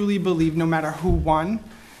 I truly believe no matter who won,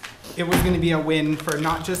 it was going to be a win for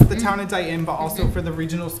not just the town of Dayton, but also for the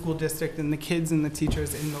regional school district and the kids and the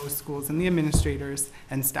teachers in those schools and the administrators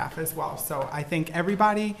and staff as well. So I thank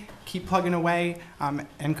everybody, keep plugging away,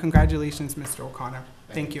 and congratulations, Mr. O'Connor.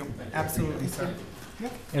 Thank you. Absolutely, sir. And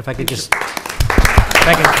if I could just,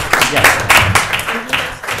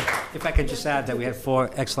 if I could just add that we had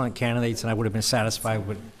 4 excellent candidates, and I would have been satisfied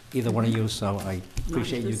with either one of you, so I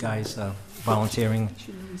appreciate you guys volunteering.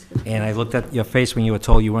 And I looked at your face when you were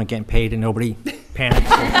told you weren't getting paid, and nobody panicked.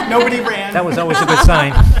 Nobody ran. That was always a good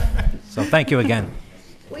sign. So thank you again.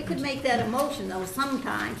 We could make that a motion though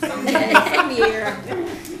sometime, someday, some year.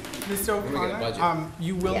 Mr. O'Connor,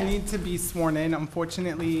 you will Yeah. need to be sworn in.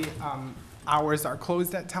 Unfortunately, hours are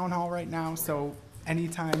closed at Town Hall right now, so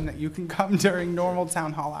anytime that you can come during normal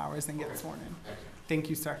Town Hall hours and get sworn in. Thank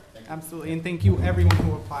you, sir. Absolutely. And thank you, everyone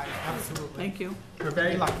who applied. Absolutely. Thank you. We're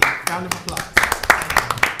very lucky. Round of applause.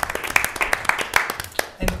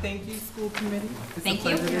 And thank you, school committee. It's Thank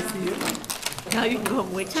a you. pleasure to see you. Now you can go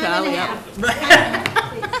and wake Time Charlie and a up. half.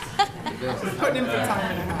 We're putting in for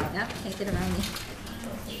time and a half. Yep, take it around me.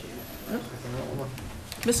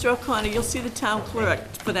 Mr. O'Connor, you'll see the town clerk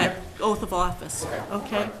for that oath of office,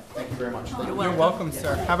 okay? Thank you very much. You're welcome,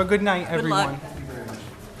 sir. Have a good night, Good luck. everyone.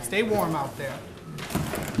 Stay warm out there.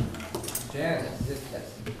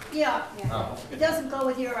 Yeah, it doesn't go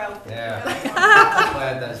with your outfit.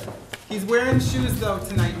 He's wearing shoes though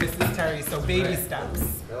tonight, Mrs. Terry, so baby steps.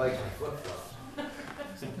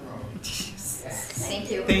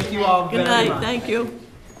 Thank you. Thank you all very Good much. night, thank you.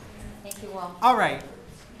 Thank you all. All right.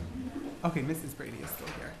 Okay, Mrs. Brady is still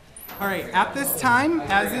here. All right, at this time,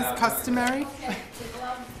 as is customary,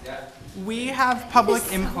 we have public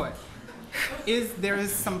input. There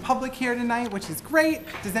is some public here tonight, which is great.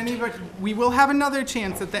 Does anybody, we will have another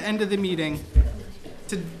chance at the end of the meeting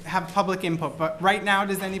to have public input, but right now,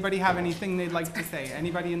 does anybody have anything they'd like to say?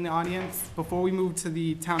 Anybody in the audience before we move to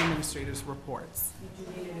the town administrator's reports?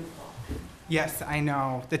 Yes, I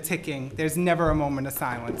know, the ticking. There's never a moment of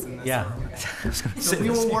silence in this Yeah. room. I was gonna So say we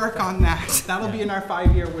the will same. work on that. That'll be in our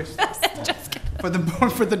 5-year wish list for the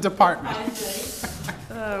department.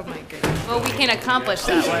 Oh, my goodness. Well, we can accomplish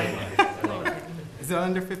that one. Is it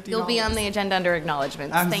under $50? You'll be on the agenda under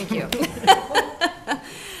acknowledgements. Thank you.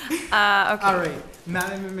 All right,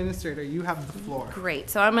 Madam Administrator, you have the floor. Great,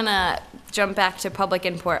 so I'm gonna jump back to public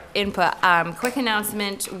input. Quick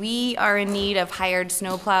announcement, we are in need of hired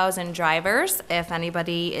snowplows and drivers. If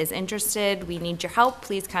anybody is interested, we need your help,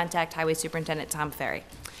 please contact Highway Superintendent Tom Ferry.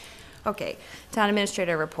 Okay, Town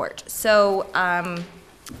Administrator report. So,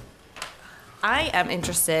 I am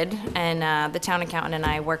interested, and the town accountant and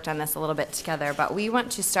I worked on this a little bit together, but we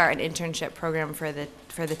want to start an internship program for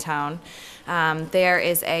the town. There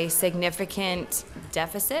is a significant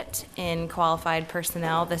deficit in qualified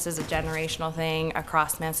personnel. This is a generational thing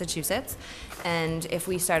across Massachusetts. And if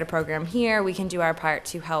we start a program here, we can do our part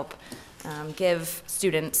to help give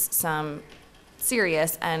students some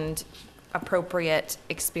serious and appropriate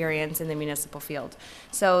experience in the municipal field.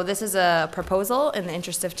 So this is a proposal. In the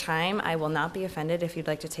interest of time, I will not be offended if you'd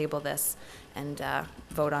like to table this and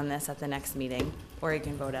vote on this at the next meeting, or you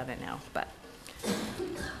can vote on it now, but.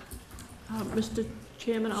 Mr.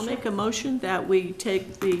 Chairman, I'll make a motion that we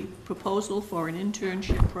take the proposal for an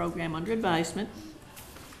internship program under advisement,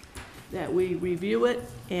 that we review it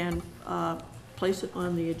and place it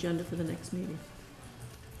on the agenda for the next meeting.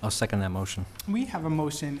 I'll second that motion. We have a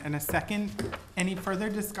motion and a second. Any further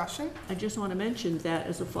discussion? I just want to mention that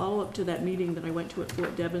as a follow-up to that meeting that I went to at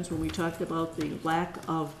Fort Devens when we talked about the lack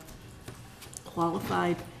of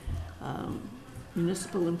qualified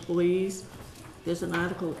municipal employees, there's an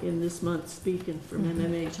article in this month's Speaking from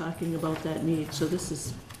MMA talking about that need. So this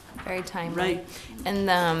is Very timely. right And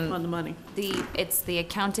on the money. it's the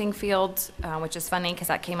accounting field, which is funny because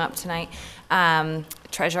that came up tonight.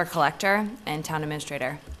 Treasurer collector and town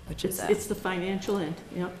administrator, which is It's the financial end,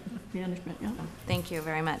 yep, management, yep. thank you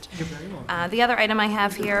very much. You're very welcome. The other item I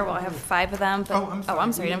have here, well, I have 5 of them, but,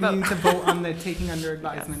 I'm sorry, We didn't need vote. to vote on the taking under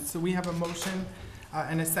advisement. So we have a motion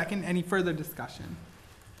and a second. Any further discussion?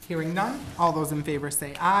 Hearing none. All those in favor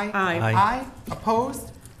say aye. Aye. Aye. Aye.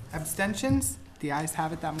 Opposed? Abstentions? The ayes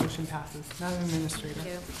have it. That motion passes. Madam Administrator.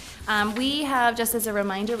 Thank you. We have, just as a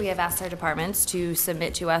reminder, we have asked our departments to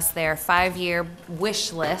submit to us their 5-year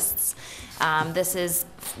wish lists. This is,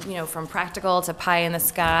 from practical to pie in the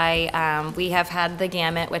sky. We have had the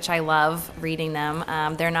gamut, which I love reading them.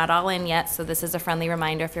 They're not all in yet, so this is a friendly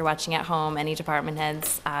reminder if you're watching at home. Any department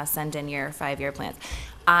heads, send in your 5-year plans.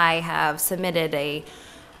 I have submitted a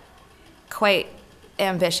quite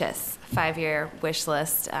ambitious 5-year wish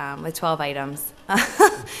list with 12 items.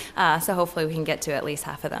 So hopefully we can get to at least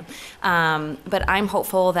half of them. But I'm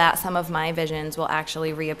hopeful that some of my visions will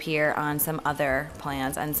actually reappear on some other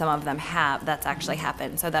plans, and some of them have. That's actually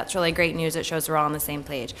happened. So that's really great news. It shows we're all on the same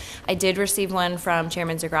page. I did receive one from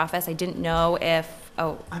Chairman Zagrafis. I didn't know if,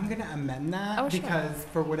 I'm going to amend that Oh, sure. because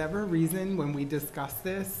for whatever reason, when we discussed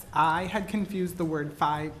this, I had confused the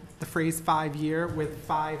phrase 5-year with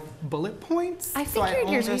 5 bullet points. I So figured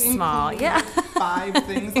yours only was small, included yeah. 5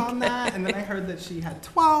 things on that, and then I heard that she had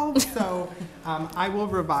 12, so I will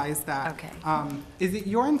revise that. Okay. Is it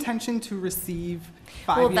your intention to receive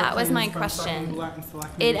 5-year Well, that was my plans from question. Selectmen, Goulart, and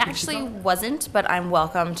Selectmen It Lucido? actually wasn't, but I'm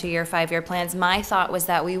welcome to your 5-year plans. My thought was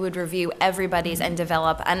that we would review everybody's and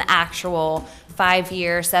develop an actual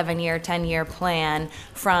 5-year, 7-year, 10-year plan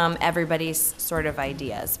from everybody's sort of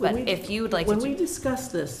ideas. But When we- if you would like to When do. we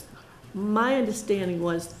discussed this, my understanding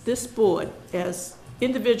was this board, as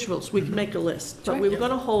individuals, we can make a list, but we were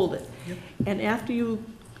gonna hold it. And after you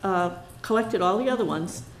collected all the other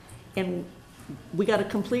ones, and we got a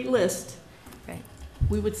complete list, Right.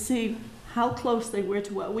 we would see how close they were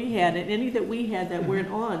to what we had, and any that we had that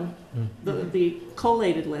weren't on the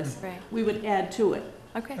collated list, Right. we would add to it.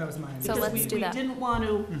 Okay, That was my so understanding. let's do that. We didn't want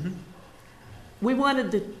to, we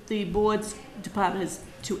wanted the board's departments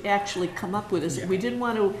to actually come up with this. We didn't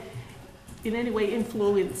want to in any way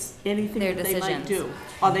influence anything Their that they might decisions. do.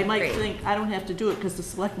 Or they might Great. think, I don't have to do it because the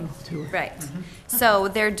selectmen will do it. Right. So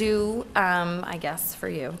they're due, I guess for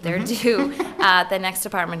you, they're due at the next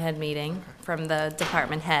department head meeting from the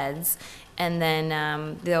department heads. And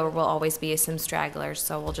then there will always be some stragglers,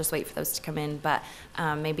 so we'll just wait for those to come in. But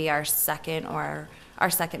maybe our second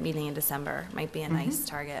meeting in December might be a nice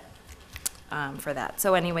target for that.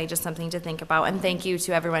 So anyway, just something to think about. And thank you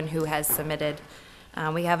to everyone who has submitted.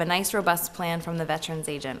 We have a nice, robust plan from the veterans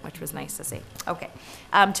agent, which was nice to see. Okay,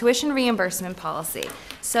 tuition reimbursement policy.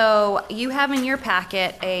 So you have in your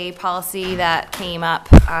packet a policy that came up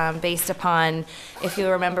based upon, if you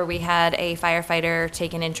remember, we had a firefighter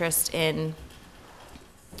take an interest in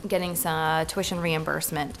getting some tuition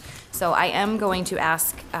reimbursement. So I am going to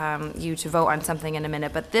ask you to vote on something in a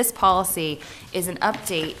minute, but this policy is an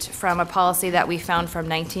update from a policy that we found from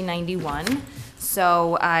 1991.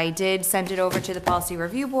 So I did send it over to the Policy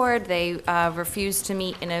Review Board. They refused to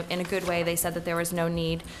meet in a good way. They said that there was no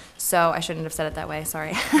need. So I shouldn't have said it that way,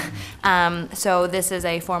 sorry. So this is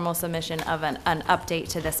a formal submission of an update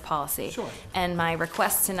to this policy. Sure. And my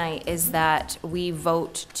request tonight is that we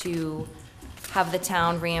vote to have the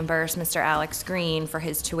town reimburse Mr. Alex Green for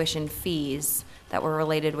his tuition fees that were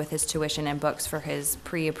related with his tuition and books for his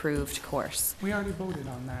pre-approved course. We already voted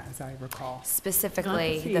on that, as I recall.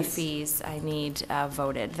 Specifically, Not the the fees. fees I need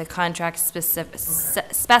voted. The contract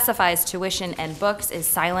specifies tuition and books is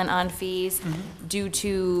silent on fees. Due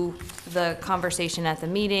to the conversation at the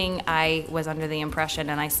meeting, I was under the impression,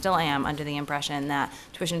 and I still am under the impression, that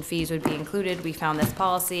tuition fees would be included. We found this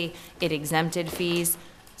policy, it exempted fees,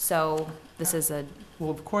 so this is a, Well,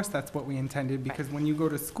 of course, that's what we intended, because when you go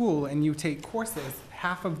to school and you take courses,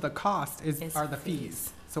 half of the cost Is are the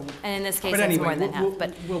fees. So, and in this case, but it's anyway, more than half,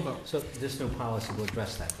 but. we'll vote. So this new policy will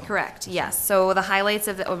address that, though? Correct, yes. So the highlights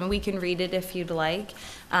of, I mean, we can read it if you'd like,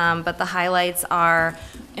 but the highlights are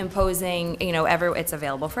imposing, it's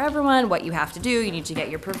available for everyone, what you have to do, you need to get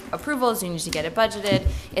your approvals, you need to get it budgeted.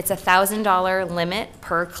 It's a $1,000 limit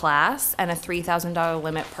per class and a $3,000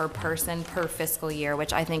 limit per person per fiscal year,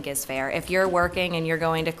 which I think is fair. If you're working and you're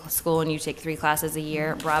going to school and you take 3 classes a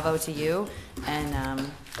year, bravo to you, and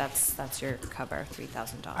that's your cover,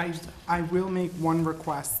 $3,000. I will make one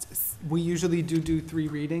request. We usually do 3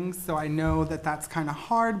 readings, so I know that that's kind of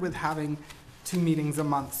hard with having 2 meetings a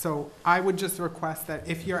month. So I would just request that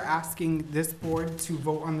if you're asking this board to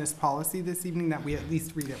vote on this policy this evening, that we at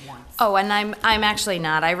least read it once. Oh, and I'm actually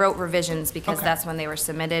not. I wrote revisions because Okay. that's when they were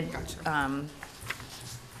submitted. Gotcha.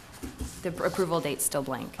 The approval date's still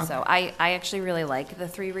blank. So Okay. I actually really like the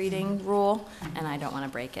 3 reading rule, and I don't want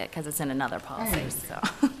to break it because it's in another policy, understand.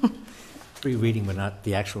 so. Free reading, but not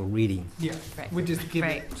the actual reading. Yeah, Right. we just give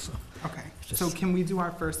Right. it. Okay, Just- so can we do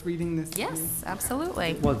our first reading this evening? Yes,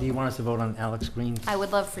 absolutely. Well, do you want us to vote on Alex Green? I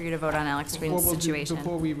would love for you to vote on Alex Before Green's we'll do- situation.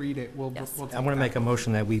 Before we read it, we'll Yes. take I'm going to make that. a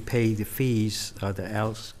motion that we pay the fees that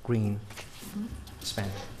Alex Green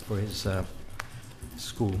spent for his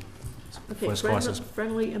school, for Okay, his courses.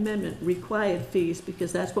 friendly amendment, required fees,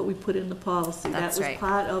 because that's what we put in the policy. That's right. That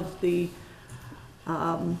was part of the,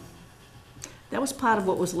 that was part of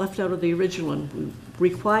what was left out of the original one.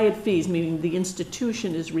 Required fees, meaning the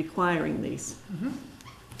institution is requiring these.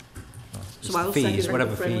 Just So I'll second fees, the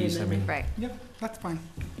whatever friendly fees, I mean. Right. Yep, that's fine.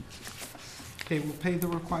 Okay, we'll pay the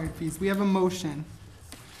required fees. We have a motion.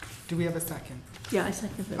 Do we have a second? Yeah, I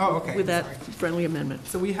second that. Oh, okay, With that sorry. friendly amendment.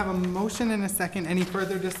 So we have a motion and a second. Any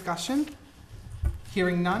further discussion?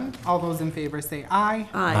 Hearing none. All those in favor say aye.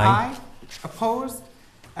 Aye. Aye. Opposed?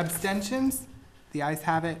 Abstentions? The ayes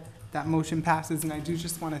have it. That motion passes, and I do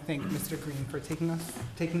just want to thank Mr. Green for taking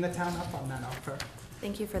the town up on that offer.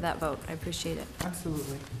 Thank you for that vote. I appreciate it.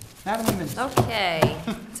 Absolutely. Madam Administrator. Okay,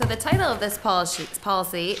 so the title of this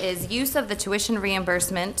policy is Use of the Tuition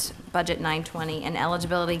Reimbursement, Budget 920, and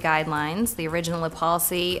Eligibility Guidelines. The original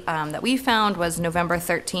policy that we found was November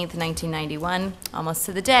 13th, 1991, almost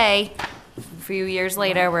to the day. A few years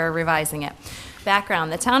later, we're revising it.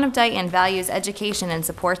 Background, the town of Dayton values education and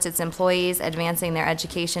supports its employees advancing their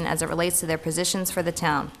education as it relates to their positions for the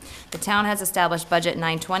town. The town has established Budget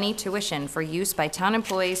 920 tuition for use by town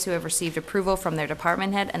employees who have received approval from their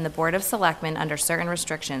department head and the Board of Selectmen under certain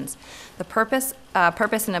restrictions. The purpose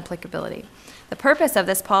and applicability. The purpose of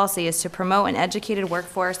this policy is to promote an educated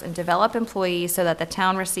workforce and develop employees so that the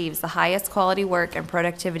town receives the highest quality work and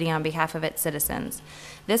productivity on behalf of its citizens.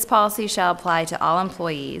 This policy shall apply to all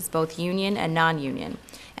employees, both union and non-union.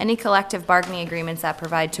 Any collective bargaining agreements that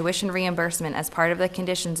provide tuition reimbursement as part of the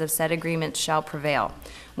conditions of said agreements shall prevail.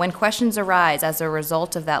 When questions arise as a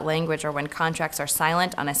result of that language or when contracts are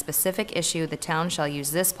silent on a specific issue, the town shall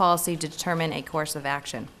use this policy to determine a course of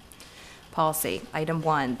action. Policy. Item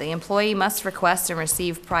 1, the employee must request and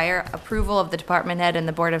receive prior approval of the department head and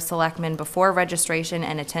the Board of Selectmen before registration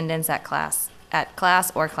and attendance at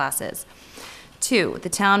class or classes. 2, the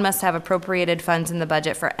town must have appropriated funds in the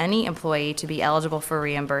budget for any employee to be eligible for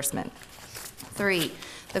reimbursement. 3,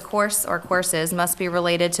 the course or courses must be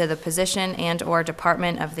related to the position and/or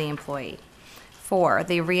department of the employee. 4,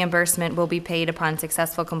 the reimbursement will be paid upon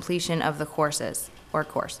successful completion of the courses or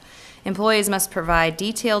course. Employees must provide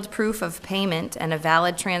detailed proof of payment and a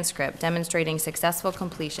valid transcript demonstrating successful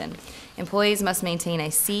completion. Employees must maintain a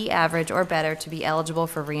C average or better to be eligible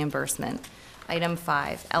for reimbursement. Item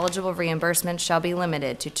 5, eligible reimbursement shall be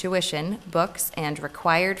limited to tuition, books, and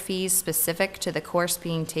required fees specific to the course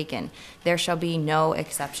being taken. There shall be no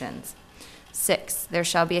exceptions. 6, there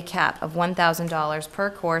shall be a cap of $1,000 per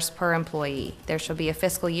course per employee. There shall be a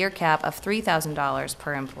fiscal year cap of $3,000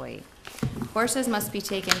 per employee. Courses must be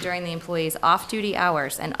taken during the employee's off-duty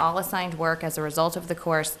hours, and all assigned work as a result of the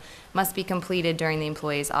course must be completed during the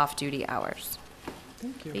employee's off-duty hours.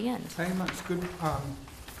 Thank you. The end. Very much. Good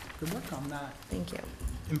work on that. Thank you.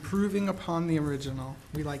 Improving upon the original.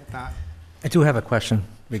 We like that. I do have a question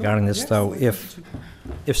regarding this, Yes, though. yes,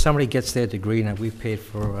 If somebody gets their degree and we've paid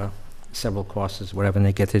for several courses, whatever, and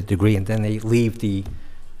they get their degree, and then they leave the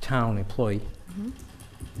town employee.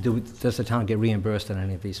 Does the town get reimbursed on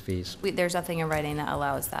any of these fees? There's nothing in writing that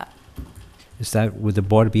allows that. Would the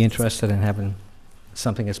board be interested in having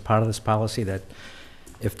something as part of this policy, that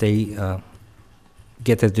if they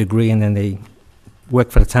get their degree and then they work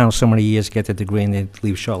for the town so many years, get their degree, and they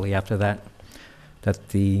leave shortly after that, that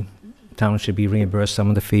the town should be reimbursed some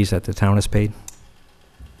of the fees that the town has paid?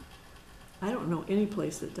 I don't know any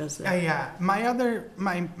place that does that. Yeah,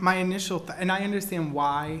 my initial, and I understand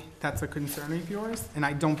why that's a concern of yours, and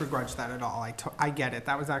I don't begrudge that at all. I get it.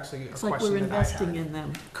 That was actually a It's like question we're that I had. investing in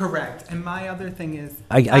them. Correct. And my other thing is,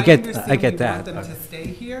 I get understand we that. want them to stay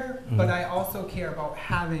here, but I also care about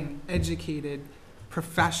having educated,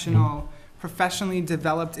 professionally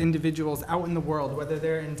developed individuals out in the world, whether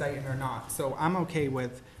they're in Dayton or not. So I'm okay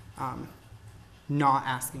with not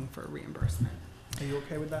asking for reimbursement. Are you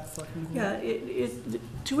okay with that, Selectman Gould? Yeah,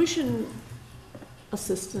 tuition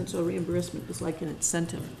assistance or reimbursement is like an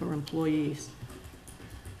incentive for employees.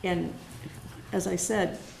 And as I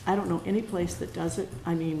said, I don't know any place that does it.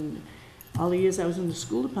 I mean, all the years I was in the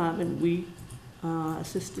school department, we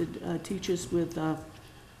assisted teachers with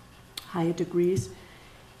higher degrees.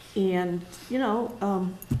 And, you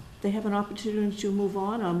know, they have an opportunity to move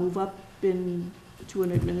on or move up to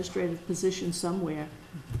an administrative position somewhere.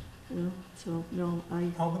 You know, so, no,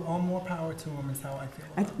 All more power to them is how I feel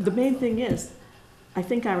about that. the main thing is, I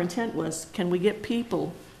think our intent was, can we get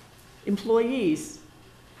people, employees,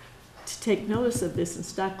 to take notice of this and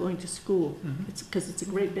start going to school? It's because it's a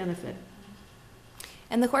great benefit.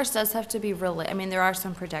 And the course does have to be really, I mean, there are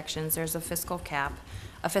some protections. There's a fiscal cap,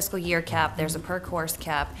 a fiscal year cap, there's a per course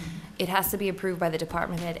cap. It has to be approved by the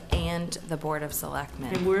department head and the Board of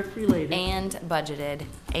Selectmen. And work related. And budgeted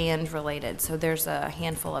and related. So there's a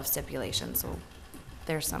handful of stipulations, so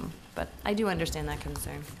there's some, but I do understand that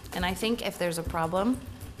concern. And I think if there's a problem,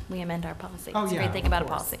 we amend our policy. Oh, It's a yeah, great thing of about a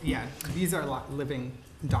course. policy. Yeah, these are living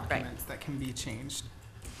documents that can be changed.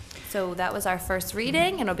 So that was our first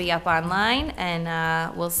reading, and it'll be up online,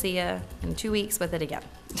 and we'll see you in 2 weeks with it again.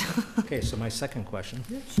 Okay, so my second question.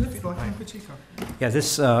 Yeah, sure, Selectman Pacheco. Yeah,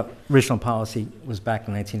 this original policy was back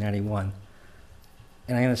in 1991,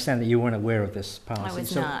 and I understand that you weren't aware of this policy. I was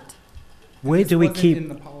So not. Where do we This wasn't in keep,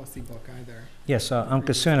 the policy book either. yes, I'm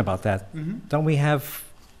concerned about that. Mhm. Don't we have,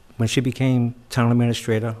 when she became town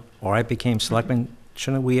administrator, or I became selectman,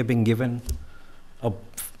 shouldn't we have been given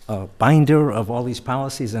a binder of all these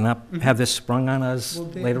policies and not have this sprung on us Well,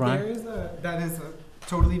 later there on? is that is a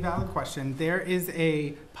totally valid question. There is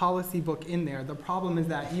a policy book in there. The problem is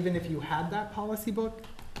that even if you had that policy book,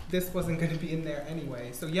 this wasn't going to be in there anyway.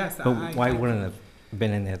 So yes, But why wouldn't it have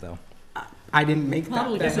been in there, though? I didn't make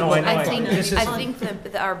Probably that. doesn't No, I know, I think, this is- I think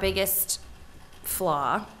our biggest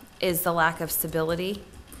flaw is the lack of stability.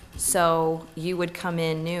 So you would come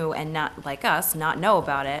in new and not, like us, not know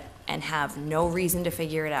about it and have no reason to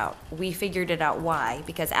figure it out. We figured it out why,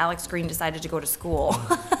 because Alex Green decided to go to school.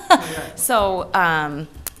 So,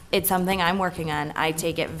 it's something I'm working on. I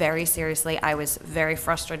take it very seriously. I was very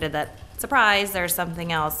frustrated that, surprise, there's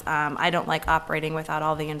something else. I don't like operating without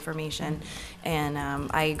all the information, and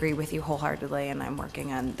I agree with you wholeheartedly, and I'm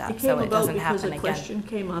working on It that, came so it about doesn't because happen a again. question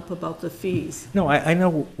came up about the fees. No, I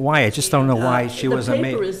know why, I just don't know why she was a The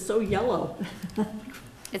paper maid. is so yellow.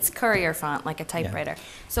 It's courier font, like a typewriter.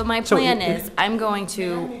 So my So plan if- is, I'm going May I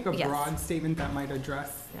to, make a yes. broad statement that might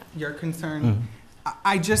address Yeah. your concern?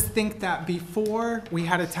 I just think that before we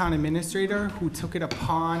had a town administrator who took it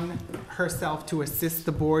upon herself to assist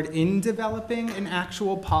the board in developing an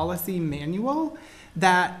actual policy manual,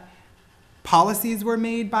 that policies were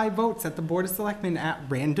made by votes at the Board of Selectmen at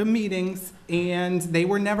random meetings, and they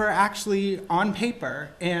were never actually on paper.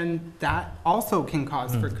 And that also can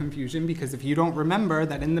cause for confusion, because if you don't remember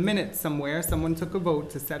that in the minutes somewhere, someone took a vote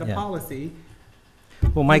to set a Yeah. policy,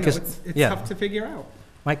 Well, Mike you know, is, it's yeah, tough to figure out.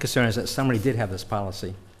 my concern is that somebody did have this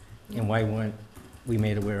policy, and why weren't we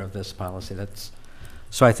made aware of this policy?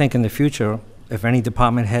 So I think in the future, if any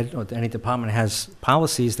department head or any department has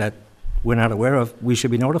policies that we're not aware of, we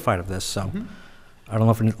should be notified of this, so. I don't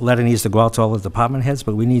know if a letter needs to go out to all the department heads,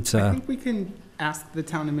 but we need I to, think we can ask the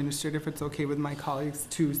town administrator, if it's okay with my colleagues,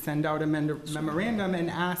 to send out a memorandum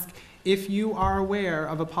and ask if you are aware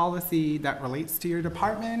of a policy that relates to your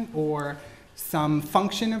department or some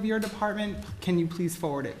function of your department, can you please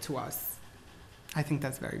forward it to us? I think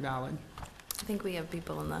that's very valid. I think we have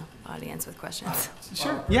people in the audience with questions.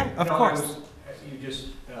 Sure, yeah, of No, course. You just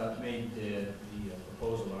made the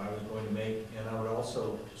proposal that I was going to make, and I would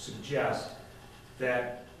also suggest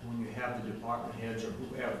that when you have the department heads or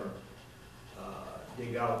whoever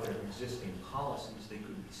dig out their existing policies, they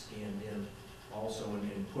could be scanned in also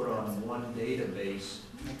and put on one database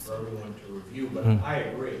for everyone to review, but Mm. I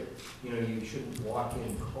agree. You know, you shouldn't walk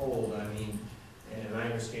in cold, I mean, and I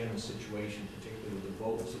understand the situation, particularly with the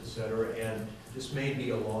votes, et cetera, and this may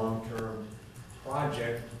be a long-term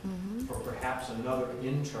project for perhaps another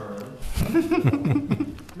intern.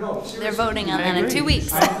 No, seriously. They're voting on that in 2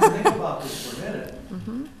 weeks. I have to think about this for a minute.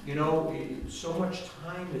 Mhm. You know, so much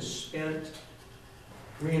time is spent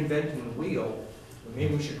reinventing the wheel.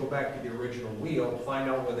 Maybe we should go back to the original wheel, find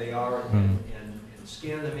out where they are and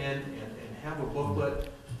scan them in and have a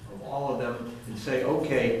booklet of all of them and say,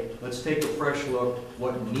 okay, let's take a fresh look,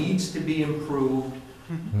 what needs to be improved,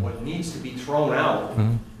 what needs to be thrown out,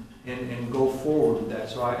 and go forward with that.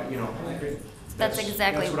 So I agree. That's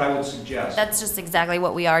exactly. That's what I would suggest. That's just exactly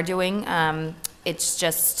what we are doing. It's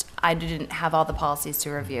just, I didn't have all the policies to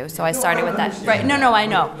review, so I No, started I with that. understand Right, no, that. no, I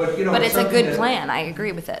know. But, you know, But it's a something good that- plan, I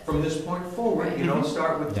agree with it. From this point forward,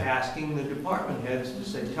 start with tasking the department heads to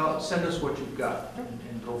say, send us what you've got,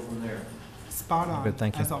 and go from there. Spot on, Good,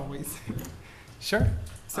 thank you. as always. Sure.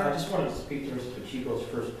 I Sir? just wanted to speak to Mr. Pacheco's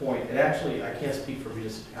first point. It actually, I can't speak for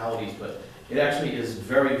municipalities, but it actually is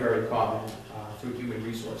very, very common through human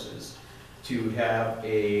resources to have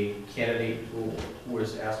a candidate who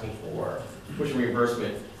is asking for tuition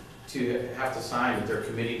reimbursement to have to sign that they're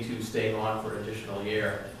committing to staying on for an additional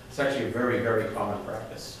year. It's actually a very, very common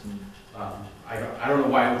practice. I don't know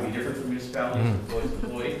why it would be different for municipalities,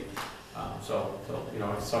 employee. So,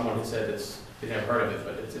 someone had said they never heard of it,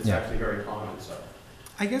 but it's actually very common, so.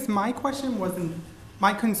 I guess my concern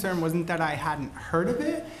wasn't that I hadn't heard of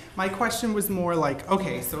it. My question was more like,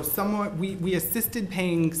 okay, so we assisted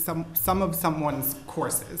paying some of someone's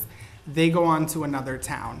courses. They go on to another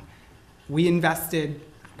town. We invested,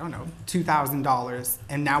 I don't know, $2,000,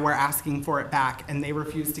 and now we're asking for it back, and they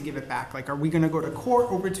refuse to give it back. Like, are we gonna go to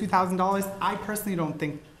court over $2,000? I personally don't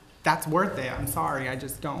think that's worth it. I'm sorry, I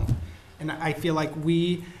just don't. And I feel like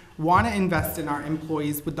we want to invest in our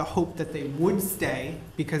employees with the hope that they would stay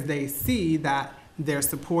because they see that they're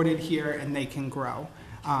supported here and they can grow.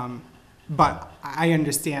 But I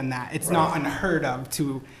understand that. It's not unheard of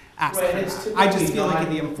to ask for that. I just feel like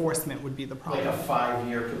the enforcement would be the problem. Like a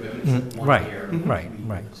 5-year commitment, 1 Right, year. right.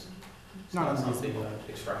 It's Not not something unreasonable.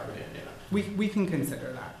 extravagant, We can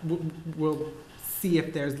consider that. We'll see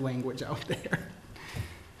if there's language out there.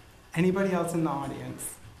 Anybody else in the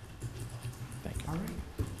audience? Thank you. All right.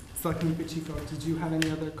 Selectman Pacheco, did you have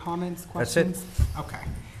any other comments, That's it. questions? Okay.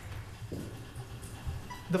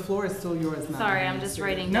 The floor is still yours now. Sorry, I'm just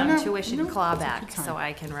writing No, down no, tuition no, take your clawback time. so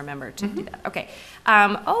I can remember to do that. Okay.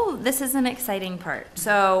 This is an exciting part.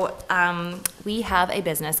 So we have a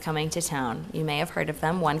business coming to town. You may have heard of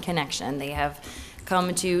them, One Connection. They have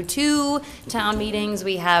come to 2 town meetings.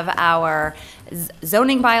 We have our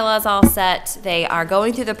zoning bylaws all set. They are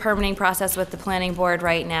going through the permitting process with the planning board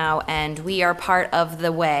right now, and we are part of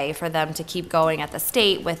the way for them to keep going at the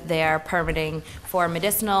state with their permitting for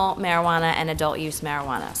medicinal marijuana and adult use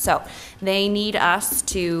marijuana. So they need us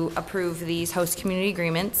to approve these host community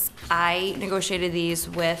agreements. I negotiated these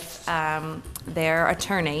with their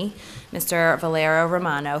attorney, Mr. Valero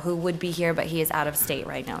Romano, who would be here, but he is out of state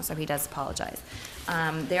right now, so he does apologize.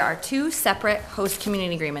 There are 2 separate host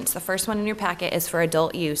community agreements. The first one in your packet is for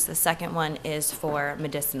adult use. The second one is for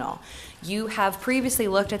medicinal. You have previously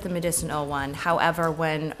looked at the medicinal one. However,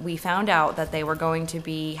 when we found out that they were going to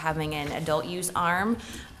be having an adult use arm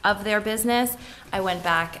of their business, I went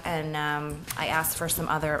back and I asked for some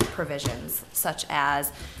other provisions, such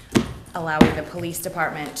as allowing the police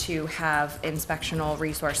department to have inspectional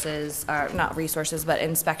resources, not resources, but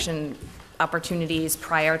inspection opportunities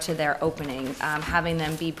prior to their opening, having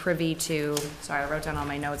them be privy to, sorry, I wrote down all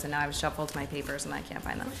my notes and now I've shuffled my papers and I can't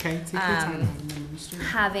find them. Okay, take your time, Madam Administrator.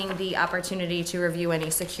 Having the opportunity to review any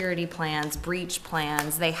security plans, breach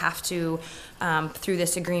plans. They have to, through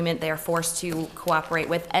this agreement, they are forced to cooperate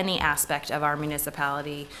with any aspect of our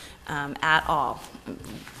municipality at all.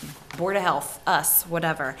 Board of Health, us,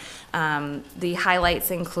 whatever. The highlights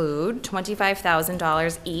include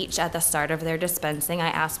 $25,000 each at the start of their dispensing. I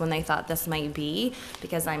asked when they thought this might be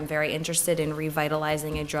because I'm very interested in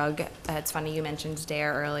revitalizing a drug. It's funny you mentioned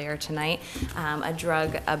DARE earlier tonight, a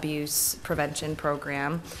drug abuse prevention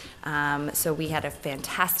program. So we had a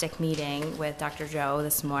fantastic meeting with Dr. Joe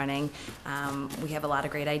this morning. We have a lot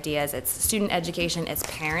of great ideas. It's student education, it's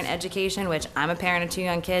parent education, which I'm a parent of 2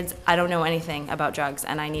 young kids. I don't know anything about drugs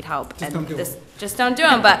and I need help. Just don't do them. Just don't do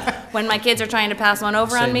them. But when my kids are trying to pass one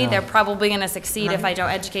over on Say me, no. they're probably going to succeed if I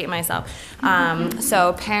don't educate myself.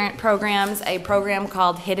 So parent programs, a program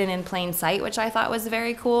called Hidden in Plain Sight, which I thought was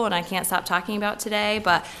very cool and I can't stop talking about today.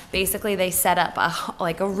 But basically they set up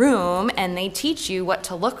a room and they teach you what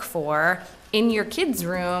to look for in your kids'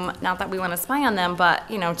 room, not that we want to spy on them, but,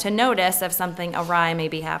 you know, to notice if something awry may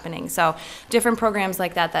be happening. So different programs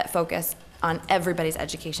like that that focus on everybody's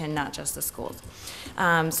education, not just the schools.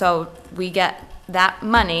 So we get that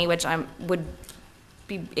money, which would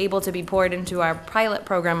be able to be poured into our pilot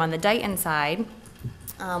program on the Dayton side,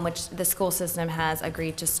 which the school system has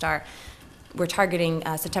agreed to start. We're targeting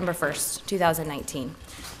September 1st, 2019.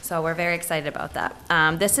 So we're very excited about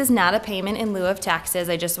that. This is not a payment in lieu of taxes.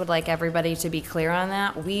 I just would like everybody to be clear on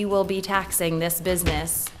that. We will be taxing this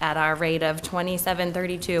business at our rate of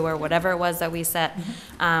 $27.32 or whatever it was that we set.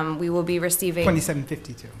 We will be receiving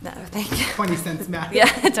 $27.52. No, thank you. 20 cents matter.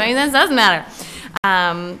 Yeah, 20 cents does matter.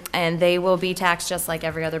 And they will be taxed just like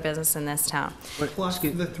every other business in this town. Plus the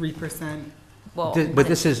 3%. Well, But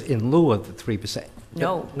this is in lieu of the 3%.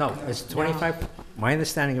 No. No, it's 25, my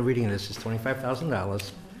understanding of reading this is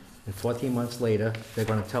 $25,000, and 14 months later, they're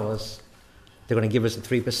gonna tell us, they're gonna give us the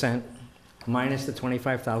 3% minus the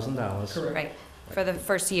 $25,000. Correct. right, for the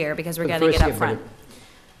first year, because we're For the getting it first up year, but front.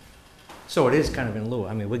 So it is kind of in lieu.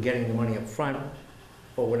 I mean, we're getting the money up front,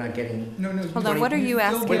 but we're not getting, No, no. Hold on, what are you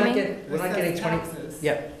asking we're not me? getting, we're not getting 20. Taxes.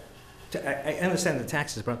 Yeah. I understand the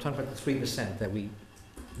taxes, but I'm talking about the 3% that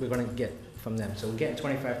we're gonna get from them. So we're getting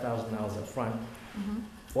 $25,000 up front.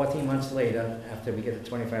 14 months later, after we get the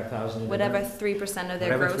 25,000. Whatever 3% of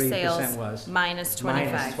their Whatever gross 3% sales was, minus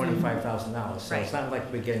 25. minus $25,000. So Right. it's not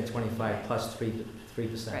like we're getting 25 plus 3%.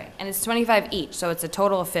 Right, and it's 25 each, so it's a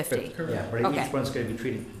total of 50. Yeah, but Okay. each one's gonna be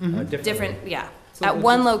treated Mhm. differently. Different, yeah. So At this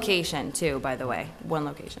one is- location too, by the way, one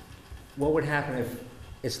location. What would happen if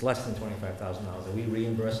it's less than $25,000? Are we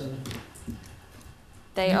reimbursing?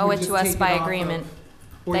 They You owe would it to just us take by it off agreement.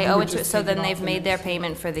 Or They you owe would it to, just so take then it they've off the made their next-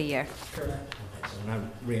 payment for the year. Correct. So we're not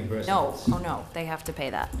reimbursing. No, It's- oh no, they have to pay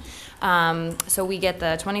that. So we get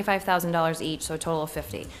the $25,000 each, so a total of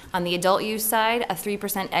 50. On the adult use side, a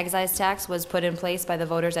 3% excise tax was put in place by the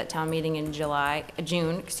voters at town meeting in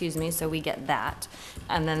June, so we get that.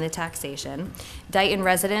 And then the taxation. Dayton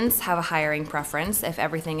residents have a hiring preference. If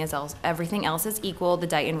everything else is equal, the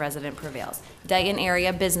Dayton resident prevails. Dayton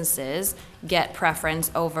area businesses get preference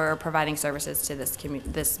over providing services to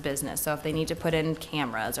this business. So if they need to put in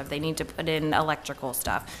cameras, or if they need to put in electrical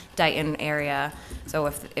stuff, Dayton area. So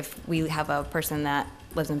if we have a person that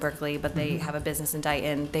lives in Berkeley, but they have a business in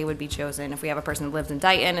Dayton, they would be chosen. If we have a person that lives in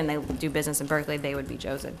Dayton and they do business in Berkeley, they would be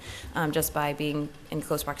chosen, just by being in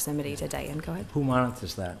close proximity to Dayton. Go ahead. Who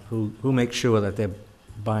monitors that? Who makes sure that they're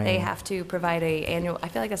buying? They have to provide a annual, I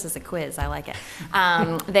feel like this is a quiz, I like it.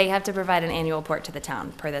 They have to provide an annual report to the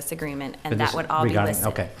town per this agreement, For and that this would all be regarding- listed.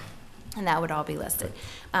 Okay. And that would all be listed.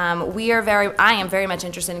 I am very much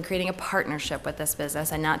interested in creating a partnership with this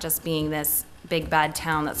business and not just being this big bad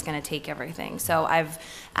town that's gonna take everything. So I've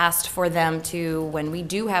asked for them to, when we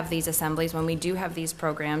do have these assemblies, when we do have these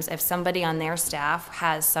programs, if somebody on their staff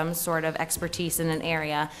has some sort of expertise in an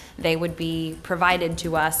area, they would be provided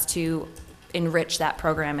to us to enrich that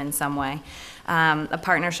program in some way. A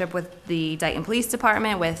partnership with the Dayton Police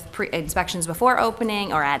Department with inspections before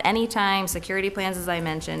opening or at any time, security plans, as I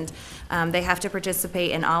mentioned. They have to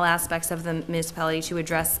participate in all aspects of the municipality to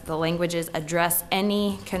address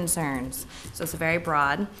any concerns. So it's very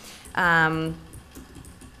broad.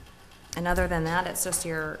 And other than that, it's just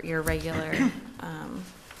your regular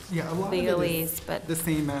Yeah, a lot of it legalese, is but. the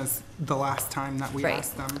same as the last time that we Right.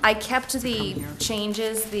 asked them. I kept to the come here.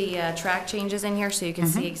 changes, the track changes in here, so you can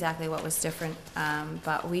see exactly what was different.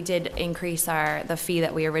 But we did increase the fee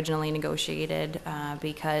that we originally negotiated,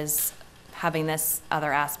 because having this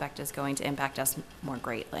other aspect is going to impact us more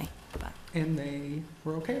greatly. But And they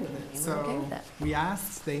were okay with it. They were okay So with it. we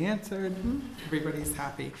asked, they answered, everybody's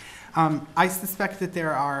happy. I suspect that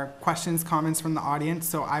there are questions, comments from the audience,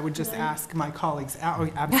 so I would just ask my colleagues, oh,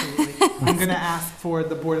 absolutely. I'm gonna ask for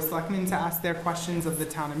the Board of Selectmen to ask their questions of the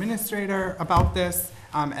town administrator about this,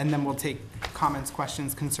 and then we'll take comments,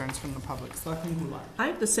 questions, concerns from the public. Selectman Goulart. I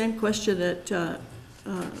have the same question that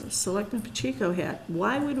Selectman Pacheco had.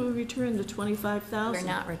 Why would we return the $25,000? we're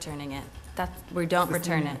not returning it. We don't It's the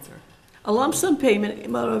same return it. answer. A lump sum payment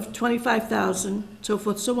amount of $25,000, so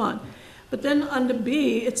forth, so on. But then under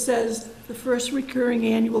B, it says the first recurring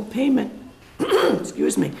annual payment,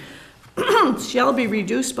 excuse me, shall be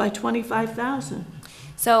reduced by $25,000.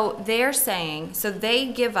 So they're saying, so they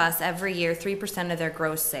give us every year 3% of their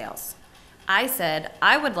gross sales. I said,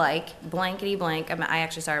 I would like blankety blank, I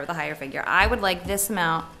actually started with a higher figure, I would like this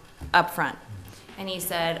amount up front. And he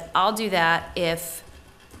said, I'll do that if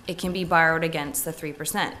it can be borrowed against the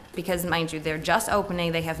 3%. Because mind you, they're just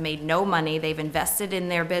opening, they have made no money, they've invested in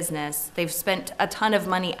their business, they've spent a ton of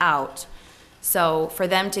money out. So for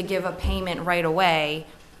them to give a payment right away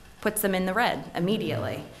puts them in the red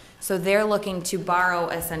immediately. So they're looking to borrow,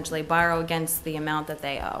 essentially borrow against the amount that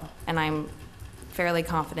they owe. And I'm fairly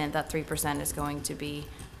confident that 3% is going to be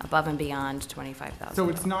above and beyond $25,000. So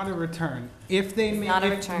it's not a return. If they It's made, not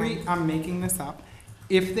a if three, return. I'm making this up.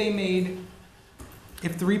 If they made,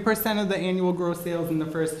 if 3% of the annual gross sales in the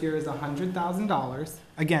first year is $100,000,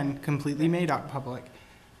 again, completely made up, public,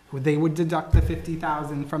 they would deduct the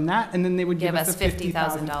 50,000 from that, and then they would give us the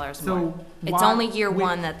 $50,000 So more. It's why- only year wait,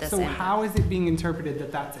 one that this So ended. how is it being interpreted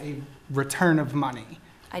that that's a return of money?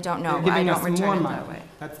 I don't know. They're I giving don't us more return it money. that way.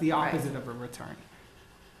 That's the Right. opposite of a return.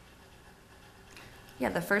 Yeah,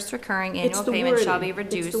 the first recurring It's annual the payment shall be wording.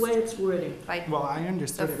 reduced It's the way it's worded. by, Well, I the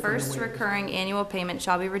understood it from the first way it was recurring written. annual payment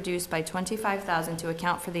shall be reduced by $25,000 to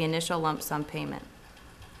account for the initial lump sum payment.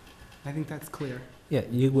 I think that's clear. Yeah,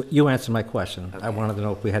 you answered my question. I Okay. wanted to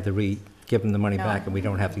know if we had to give them the money No. back, and we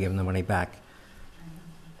don't have to give them the money back.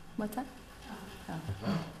 What's that?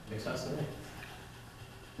 Makes sense to me.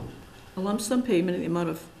 A lump sum payment in the amount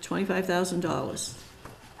of $25,000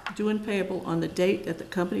 due and payable on the date that the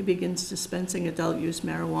company begins dispensing adult use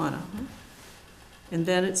marijuana. And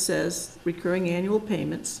then it says recurring annual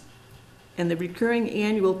payments, and the recurring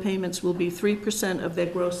annual payments will be 3% of their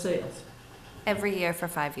gross sales. Every year for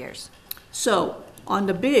 5 years. So on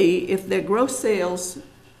the B, if their gross sales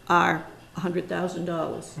are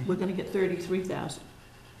 $100,000, we're gonna get 33,000.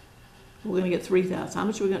 We're gonna get 3,000. How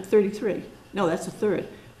much are we gonna, 33? No, that's a third.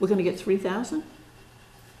 We're gonna get 3,000?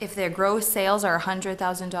 If their gross sales are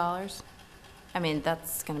 $100,000, I mean,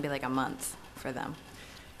 that's gonna be like a month for them.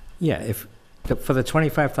 Yeah, for the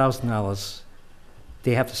 $25,000,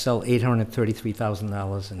 they have to sell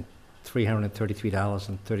 $833,000 and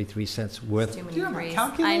 $333.33 worth. Too Do many you have a threes. I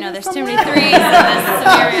calculator know, there's too many somewhere? threes in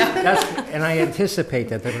this scenario. And I anticipate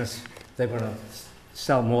that they're gonna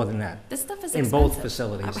sell more than that This stuff is in expensive. both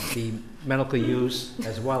facilities, the medical use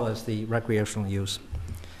as well as the recreational use.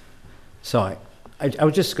 So I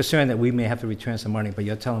was just concerned that we may have to return some money, but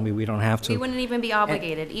you're telling me we don't have to. We wouldn't even be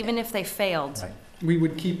obligated, even if they failed. Right. We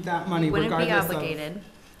would keep that money We wouldn't be regardless of obligated.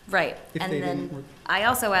 Right. if And they then didn't. I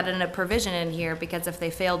also added in a provision in here because if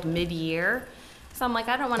they failed mid-year, so I'm like,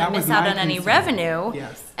 I don't want to That was miss out my on any concern. revenue.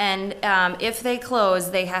 Yes. And if they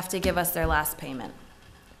close, they have to give us their last payment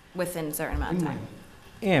within a certain amount of time.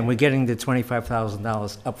 And we're getting the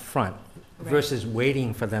 $25,000 up front Right. versus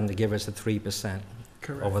waiting for them to give us the 3%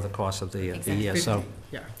 Correct. over the course of the year. 50. So,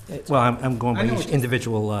 Yeah. well, I'm going I by know each what you're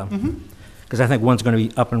individual, Mhm. because I think one's going to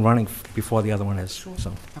be up and running before the other one is,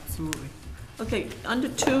 so. Absolutely. Okay, under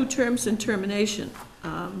 2, terms and termination,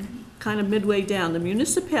 kind of midway down, the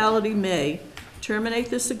municipality may terminate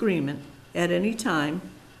this agreement at any time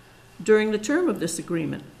during the term of this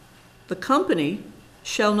agreement. The company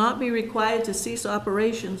shall not be required to cease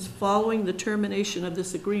operations following the termination of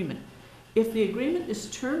this agreement. If the agreement is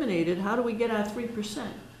terminated, how do we get our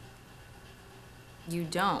 3%? You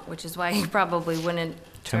don't, which is why you probably wouldn't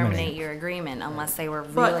terminate your agreement unless they were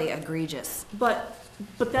But- really egregious. But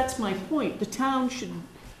that's my point. The town should,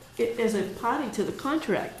 as a party to the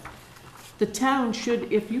contract, the town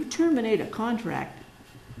should, if you terminate a contract,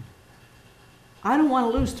 I don't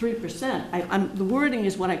want to lose 3%. The wording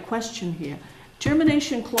is what I question here.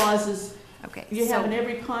 Termination clauses, Okay, you have in so,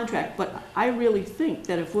 every contract, but I really think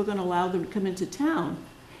that if we're going to allow them to come into town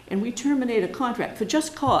and we terminate a contract for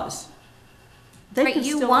just cause, they right, can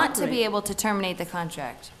you still want to operate. be able to terminate the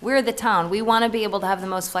contract. We're the town, we want to be able to have the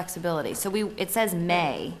most flexibility, so it says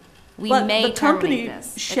may. We But may the company terminate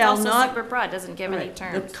this. shall It's not- also super broad, doesn't give any Right.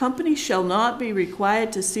 terms. The company shall not be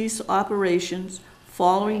required to cease operations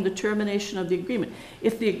following the termination of the agreement.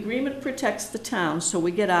 If the agreement protects the town, so we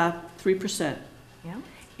get our 3%, Yeah.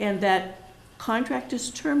 and that contract is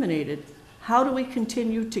terminated, how do we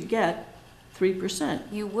continue to get 3%?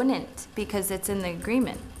 You wouldn't, because it's in the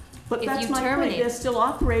agreement. But If that's you my point, terminate- they're still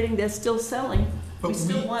operating, they're still selling, But we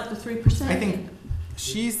still we- want the 3%. I think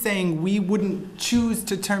she's saying we wouldn't choose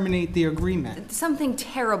to terminate the agreement. Something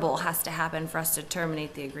terrible has to happen for us to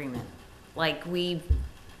terminate the agreement. Like, we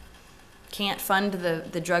can't fund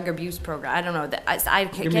the drug abuse program. I don't know, I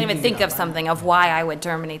can't even making think it of up, something of why I would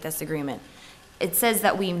terminate this agreement. It says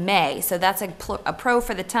that we may, so that's a pro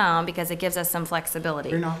for the town because it gives us some flexibility.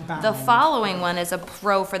 You're not bound. The following one is a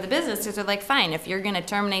pro for the business, because they're like, fine, if you're gonna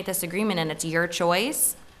terminate this agreement and it's your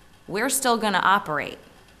choice, we're still gonna operate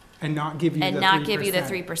And not give you the 3%. and not give you the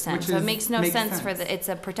 3%. which So it is- makes no sense for it's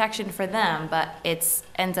a protection for them, but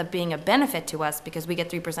ends up being a benefit to us because we get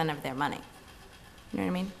 3% of their money. You know what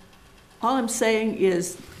I mean? All I'm saying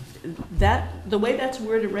is that, the way that's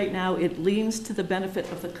worded right now, it leans to the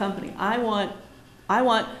benefit of the company. I want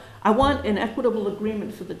an equitable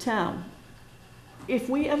agreement for the town. If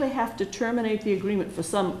we ever have to terminate the agreement for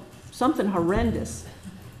something horrendous,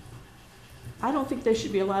 I don't think they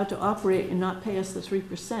should be allowed to operate and not pay us the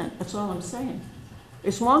 3%. That's all I'm saying.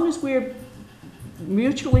 As long as we're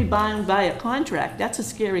mutually bound by a contract, that's a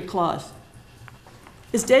scary clause.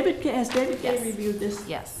 Has David Kay Yes. reviewed this?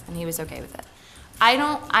 Yes, and he was okay with it.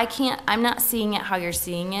 I'm not seeing it how you're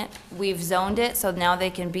seeing it. We've zoned it, so now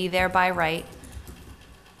they can be there by right.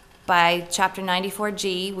 By Chapter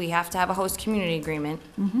 94G, we have to have a host community agreement.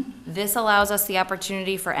 This allows us the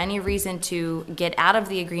opportunity for any reason to get out of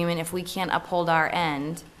the agreement if we can't uphold our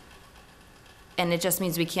end. And it just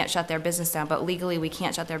means we can't shut their business down, but legally, we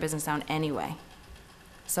can't shut their business down anyway.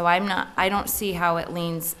 So I don't see how it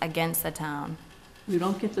leans against the town. You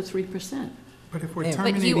don't get the 3%. But if we're Yeah.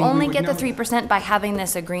 terminating, But you we only would get the know 3% by having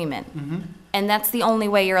this agreement. And that's the only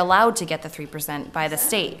way you're allowed to get the 3% by the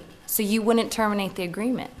state. So you wouldn't terminate the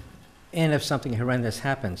agreement. And if something horrendous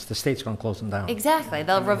happens, the state's going to close them down. Exactly,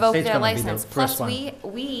 they'll the revoke state's their gonna be the license. first Plus,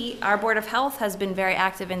 one. our Board of Health has been very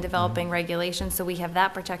active in developing regulations, so we have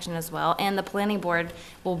that protection as well. And the planning board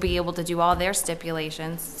will be able to do all their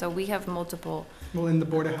stipulations, so we have multiple, Well, and the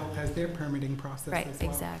Board of Health has their permitting process right, as well.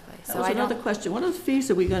 exactly. That So was I another don't, question. What are the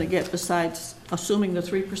fees are we gonna get besides assuming the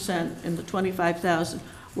 3% and the 25,000?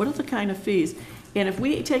 What are the kind of fees? And if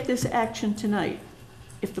we take this action tonight,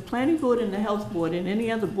 if the planning board and the health board and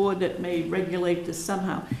any other board that may regulate this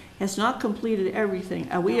somehow has not completed everything,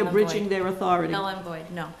 are we Null and abridging void. their authority? null and void,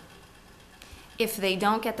 no. If they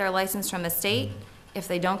don't get their license from the state, if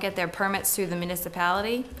they don't get their permits through the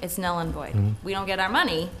municipality, it's null and void. We don't get our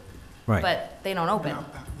money, Right. but they don't open.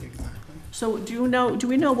 Not that, exactly. So do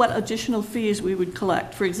we know what additional fees we would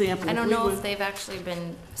collect? For example, I don't we know would- if they've actually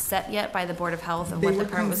been set yet by the Board of Health of They what the were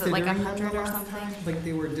permit, was it like considering them 100 the or last something? time, like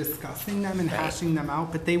they were discussing them and Right. hashing them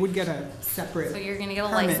out, but they would get a separate So you're gonna get a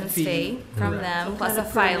permit license fee from them, Some plus kind a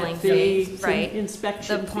of permit filing fee, fee, some right?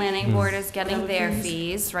 inspection The fee. planning board is getting Whatever their fees.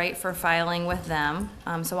 fees, right, for filing with them.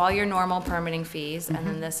 So all your normal permitting fees, and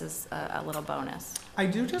then this is a little bonus. I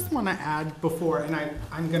do just want to add before, and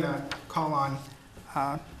I'm going to call on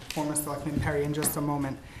former Selectman Perry in just a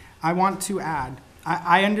moment. I want to add,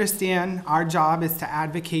 I understand our job is to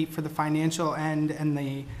advocate for the financial end and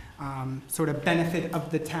the sort of benefit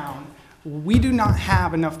of the town. We do not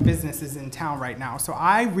have enough businesses in town right now, so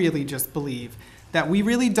I really just believe that we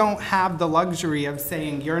really don't have the luxury of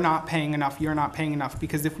saying, you're not paying enough, you're not paying enough,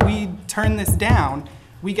 because if we turn this down,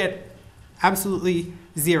 we get absolutely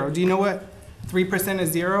zero. Do you know what 3% of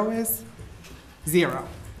zero is? Zero.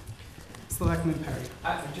 Selectman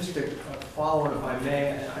Perry. Just to follow, if I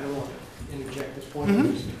may, I don't want to interject this point,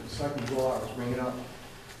 Selectman Goulart was bringing up,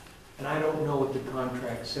 and I don't know what the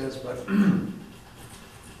contract says, but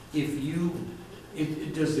if you,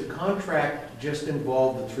 does the contract just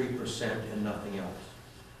involve the 3% and nothing else?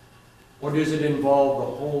 Or does it involve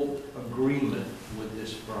the whole agreement with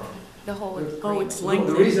this firm? The whole Oh, agreement. it's lengthy.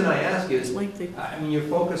 The reason I ask It's is, lengthy. I mean, you're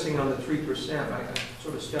focusing on the 3%, I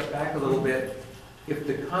sort of step back a little bit. If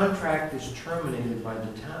the contract is terminated by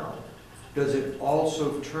the town, does it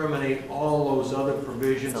also terminate all those other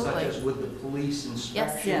provisions, such Absolutely. as with the police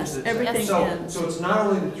inspections? Yes, et cetera? everything So- ends. So it's not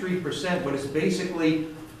only the 3%, but it's basically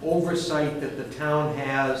oversight that the town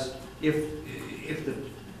has if the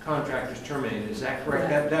contract is terminated, is that correct?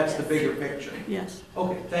 That's the bigger picture. Yes.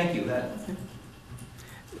 Okay, thank you, that,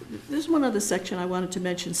 There's one other section I wanted to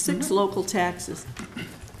mention, 6 local taxes.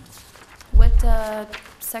 What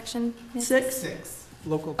section? is it? 6,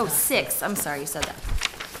 Local Oh, tax. 6, I'm sorry, you said that.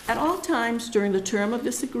 at all times during the term of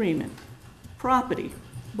this agreement, property,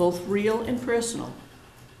 both real and personal,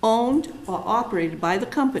 owned or operated by the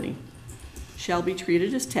company shall be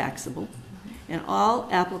treated as taxable, and all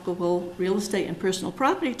applicable real estate and personal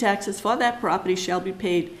property taxes for that property shall be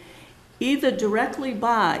paid either directly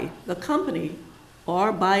by the company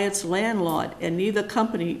or by its landlord, and neither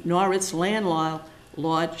company nor its landlord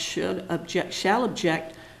shall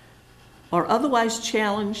object or otherwise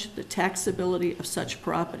challenge the taxability of such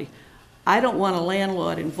property. I don't want a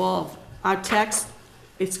landlord involved. Our tax,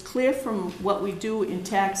 it's clear from what we do in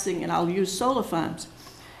taxing, and I'll use solar farms.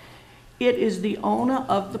 It is the owner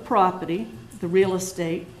of the property, the real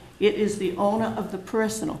estate, it is the owner of the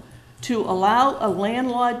personal. To allow a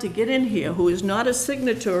landlord to get in here who is not a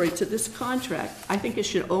signatory to this contract, I think it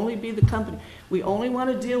should only be the company. We only want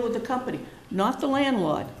to deal with the company, not the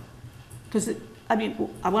landlord. Because, I mean,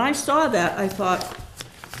 when I saw that, I thought,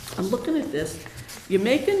 I'm looking at this, you're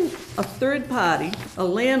making a third party, a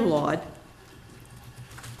landlord,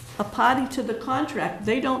 a party to the contract.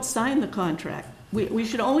 They don't sign the contract. We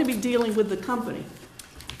should only be dealing with the company.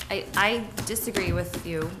 I disagree with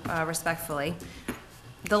you respectfully.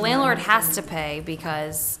 The landlord has to pay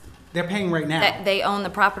because They're paying right now. That they own the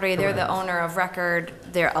property, they're the Correct. owner of record,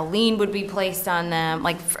 a lien would be placed on them.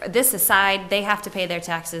 Like, this aside, they have to pay their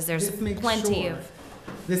taxes. There's This makes plenty sure- of.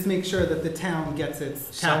 This makes sure that the town gets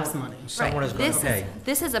its tax money. Someone is going to pay.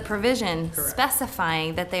 This is a provision Correct.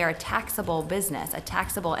 specifying that they are a taxable business, a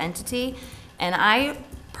taxable entity, and I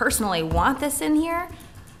personally want this in here.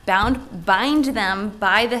 Bind them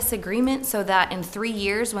by this agreement so that in 3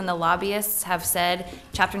 years, when the lobbyists have said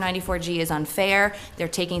Chapter 94G is unfair, they're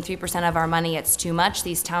taking 3% of our money, it's too much,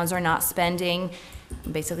 these towns are not spending,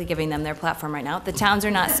 I'm basically giving them their platform right now, the towns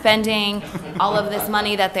are not spending all of this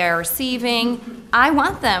money that they're receiving. I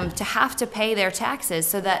want them to have to pay their taxes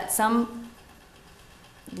so that some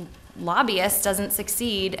lobbyist doesn't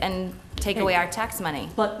succeed and take away our tax money.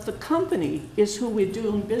 But the company is who we're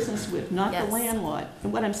doing business with, not the Yes. landlord.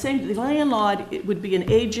 And what I'm saying, the landlord, it would be an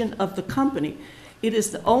agent of the company. It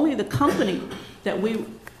is only the company that we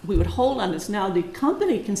would hold on this. Now, the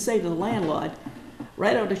company can say to the landlord,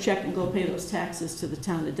 write out a check and go pay those taxes to the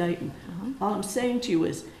town of Dayton. All I'm saying to you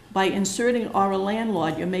is, by inserting "or a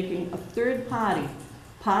landlord," you're making a third party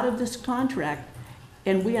part of this contract,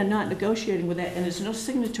 and we are not negotiating with that, and there's no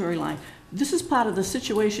signatory line. This is part of the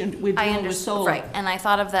situation we're I dealing with understand, solar. right, and I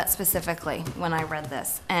thought of that specifically when I read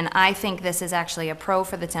this. And I think this is actually a pro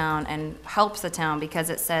for the town and helps the town because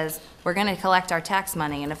it says, we're gonna collect our tax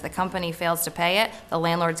money, and if the company fails to pay it, the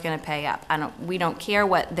landlord's gonna pay up. We don't care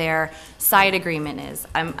what their side agreement is.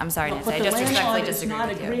 I'm sorry, Nancy, I just respectfully disagree But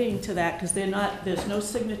with the you. landlord is not agreeing to that, because there's no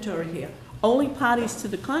signatory here. Only parties to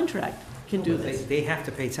the contract can do this. They have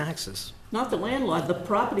to pay taxes. Not the landlord, the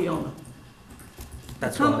property owner. The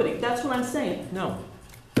That's what- company, that's what I'm saying. No,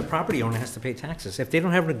 the property owner has to pay taxes. If they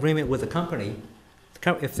don't have an agreement with the company,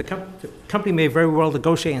 the company may very well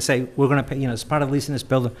negotiate and say, we're gonna pay, as part of leasing this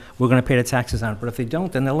building, we're gonna pay the taxes on it. But if they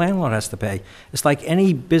don't, then the landlord has to pay. It's like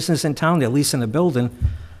any business in town, they're leasing a building,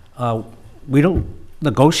 we don't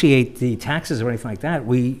negotiate the taxes or anything like that.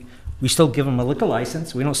 We still give them a liquor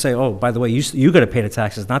license. We don't say, oh, by the way, you gotta pay the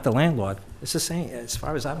taxes, not the landlord. It's the same, as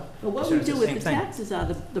far as I'm But what we concerned, it's do the with same the thing. taxes are,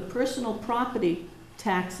 the personal property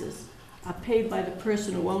taxes are paid by the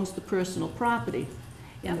person who owns the personal property.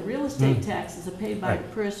 And the real estate taxes are paid by the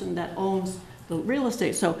person that owns the real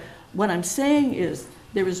estate. So what I'm saying is,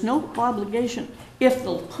 there is no obligation. If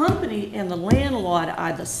the company and the landlord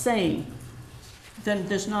are the same, then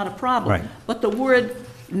there's not a problem. Right. But the word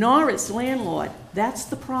 "nor" is landlord, that's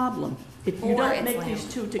the problem. If you Or don't it's make these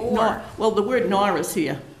two, or. nor, well, the word "nor" is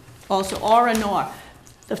here, also, or a nor.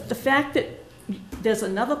 The fact that there's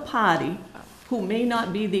another party who may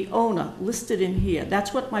not be the owner listed in here,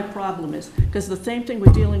 that's what my problem is, because the same thing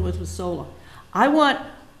we're dealing with solar. I want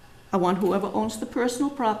whoever owns the personal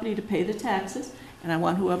property to pay the taxes, and I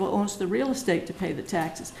want whoever owns the real estate to pay the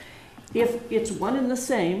taxes. If it's one and the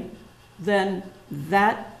same, then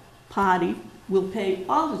that party will pay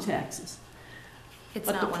all the taxes. It's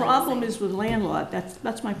But not the one and the problem same. is with landlord,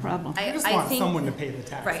 that's my problem. I just I want think- someone to pay the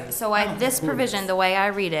taxes. Right, so I don't this care who it provision, is. the way I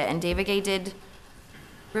read it, and David Gay did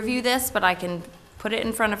review this, but I can put it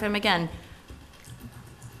in front of him again.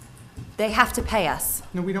 They have to pay us.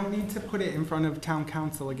 No, we don't need to put it in front of town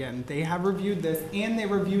council again. They have reviewed this, and they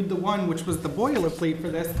reviewed the one, which was the boilerplate for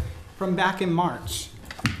this, from back in March.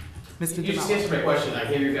 Mr. You just DeMello. answered my question. I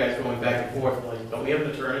hear you guys going back and forth, like, don't we have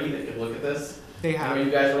an attorney that can look at this? They I know have,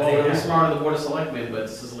 you guys are all They really have. smart on the board of selectmen, but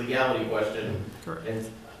this is a legality question. correct. And,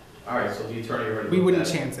 all right, so the attorney already We looked wouldn't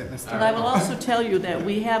at it. chance it, Mr. And I will also tell you that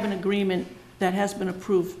we have an agreement that has been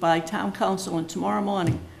approved by town council, and tomorrow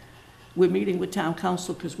morning, we're meeting with town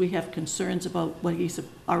council because we have concerns about what he's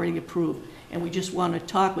already approved, and we just want to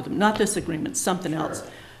talk with him, not this agreement, something else.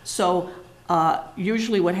 So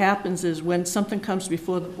usually what happens is when something comes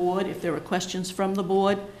before the board, if there are questions from the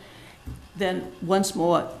board, then once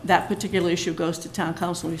more, that particular issue goes to town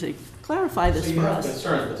council, and we say, clarify this So you for have us.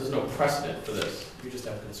 concerns, but there's no precedent for this. You just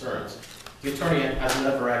have concerns. The attorney has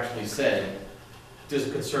never actually said, there's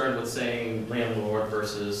a concern with saying landlord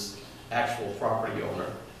versus actual property owner.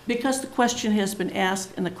 Because the question has been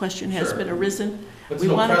asked and the question has Sure. been arisen, But we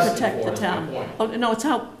there's no want to precedent protect for the it, is my town. point. Oh, no, it's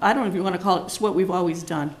how, I don't know if you want to call it, it's what we've always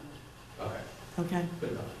done, Okay, okay?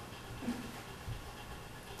 good enough.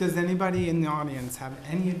 Does anybody in the audience have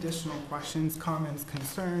any additional questions, comments,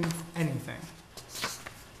 concerns, anything?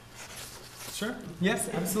 Sure, yes,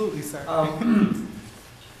 absolutely, sir.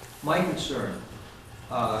 My concern,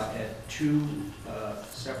 at two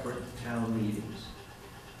separate town meetings,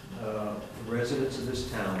 the residents of this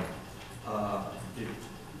town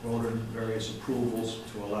voted various approvals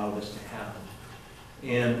to allow this to happen.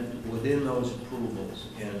 And within those approvals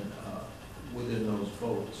and within those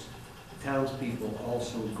votes, the townspeople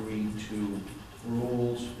also agreed to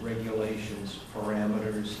rules, regulations,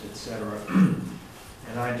 parameters, et cetera.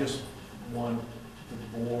 And I just want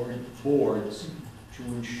the boards to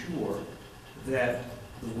ensure that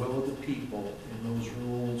the will of the people and those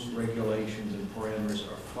rules, regulations, and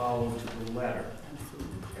parameters are followed to the letter.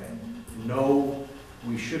 Okay? No,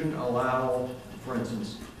 we shouldn't allow, for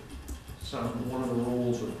instance, one of the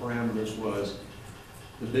rules or parameters was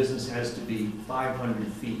the business has to be 500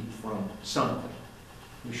 feet from something.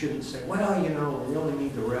 We shouldn't say, well, you know, we only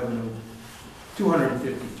need the revenue,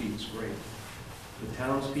 250 feet is great. The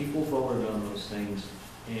townspeople voted on those things,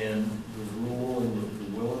 and the rule and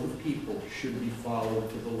the will of the people should be followed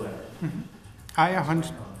to the letter. I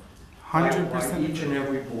 100%. By each and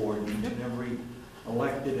every board, each and every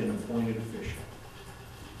elected and appointed official.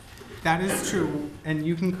 That is true, and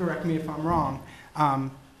you can correct me if I'm wrong.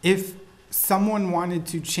 If someone wanted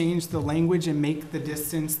to change the language and make the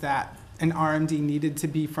distance that an RMD needed to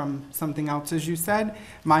be from something else, as you said,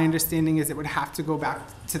 my understanding is it would have to go back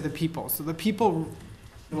to the people. So the people.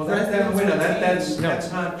 Well,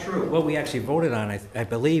 that's not true. What we actually voted on, I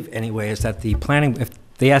believe anyway, is that the planning, if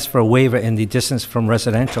they asked for a waiver in the distance from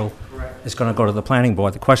residential, Correct. it's going to go to the planning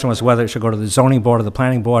board. The question was whether it should go to the zoning board or the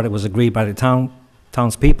planning board. It was agreed by the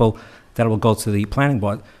townspeople that it will go to the planning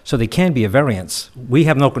board. So there can be a variance. We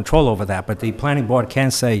have no control over that, but the planning board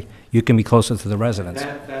can say you can be closer to the residents.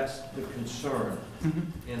 That's the concern,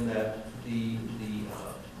 in that the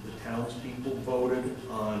townspeople voted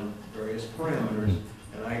on various parameters,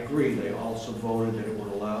 and I agree, they also voted that it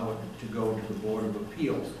would allow it to go to the Board of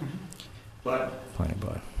Appeals. But Planning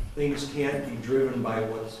board. things can't be driven by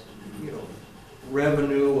what's, you know,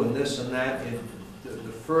 revenue and this and that.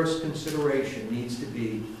 The first consideration needs to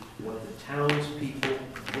be what the townspeople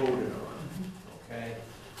voted on, okay?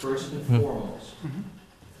 First and foremost.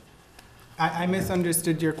 I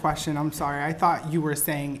misunderstood your question, I'm sorry. I thought you were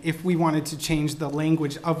saying if we wanted to change the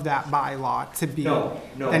language of that bylaw to be, No,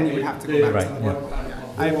 then you would have to go back to the board.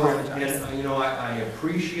 I apologize. And, you know, I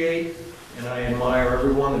appreciate and I admire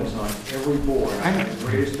everyone that's on every board. I have the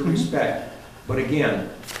greatest respect. But again,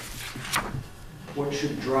 what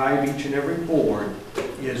should drive each and every board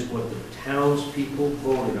is what the townspeople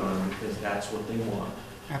voted on, because that's what they want.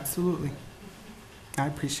 Absolutely. I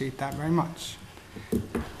appreciate that very much.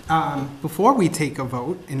 Before we take a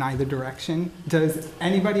vote in either direction, does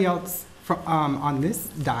anybody else on this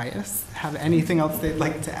dais have anything else they'd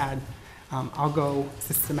like to add? I'll go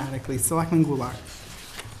systematically. Selectman Goulart.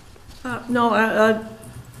 No,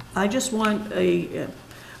 I just want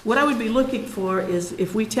what I would be looking for is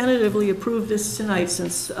if we tentatively approve this tonight,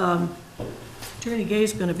 since Attorney Gay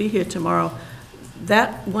is going to be here tomorrow,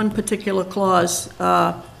 that one particular clause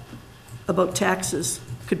about taxes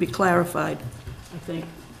could be clarified, I think.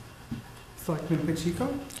 Selectman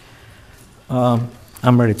Pacheco?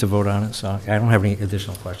 I'm ready to vote on it, so I don't have any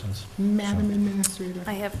additional questions. Madam Administrator?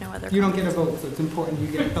 I have no other You don't get a vote, so it's important you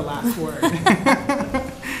get the last word.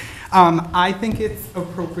 I think it's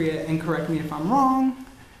appropriate, and correct me if I'm wrong,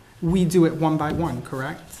 we do it one by one,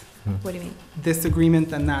 correct? What do you mean? This agreement,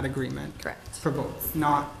 then that agreement. Correct. For votes,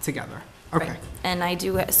 not together. Okay. Right. And I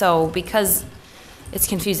do, so because it's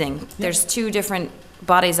confusing, there's two different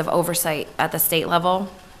bodies of oversight at the state level.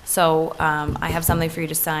 So I have something for you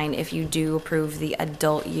to sign if you do approve the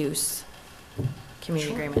adult use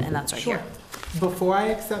community agreement, and that's right here. Before I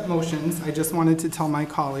accept motions, I just wanted to tell my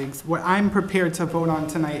colleagues, what I'm prepared to vote on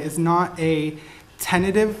tonight is not a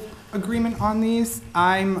tentative agreement on these.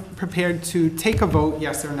 I'm prepared to take a vote,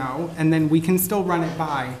 yes or no, and then we can still run it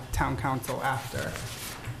by town council after.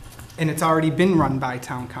 And it's already been run by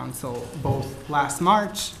town council, both last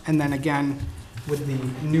March and then again with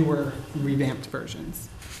the newer revamped versions.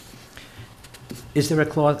 Is there a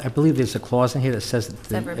clause, I believe there's a clause in here that says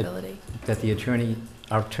that Severability. that the attorney,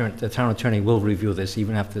 the town attorney will review this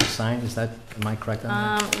even after it's signed? Is that, am I correct on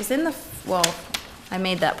that? It was in the, well, I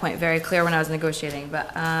made that point very clear when I was negotiating,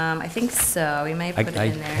 but I think so. We may have put it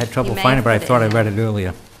in there. I had trouble You may finding it, have but I put thought I in read there. it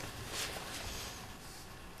earlier.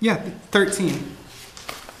 Yeah, 13.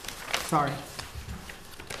 Sorry.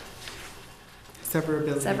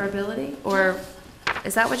 Severability. Severability, or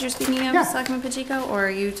is that what you're speaking of, Yeah. Selectman Pacheco, or are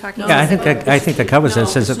you talking? Yeah, I about think that covers it. It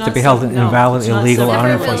says it's to not be held no, invalid, it's not illegal, or severability.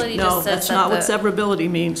 unenforced. Severability No, just says that's that not what the- severability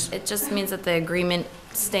means. It just means that the agreement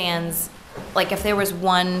stands, like if there was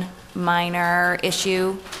one minor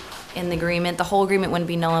issue in the agreement, the whole agreement wouldn't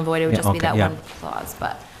be null and void, it would Yeah, just be okay, that yeah. one clause.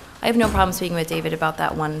 But I have no problem speaking with David about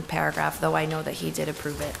that one paragraph, though I know that he did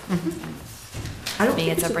approve it. I don't Me,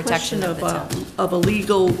 think it's it's a a protection question of the town. of a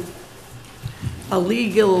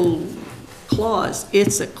legal clause.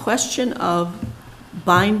 It's a question of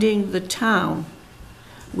binding the town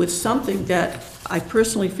with something that I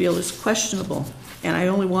personally feel is questionable. And I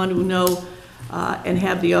only want to know and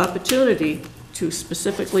have the opportunity to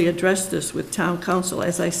specifically address this with town council.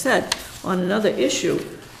 As I said, on another issue,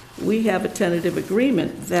 we have a tentative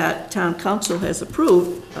agreement that town council has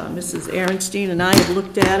approved. Mrs. Aaronstein and I have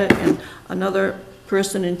looked at it, and another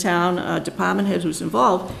person in town, department head who's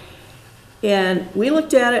involved. And we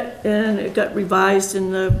looked at it, and it got revised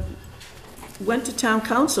and went to town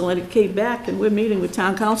council, and it came back, and we're meeting with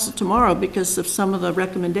town council tomorrow because of some of the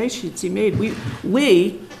recommendations he made.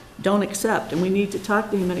 We don't accept, and we need to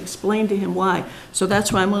talk to him and explain to him why. So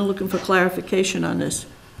that's why I'm looking for clarification on this.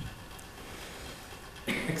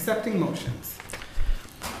 Accepting motions.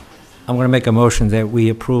 I'm going to make a motion that we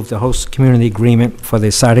approve the host community agreement for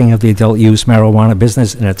the citing of the adult use marijuana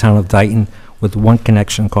business in the town of Dayton with One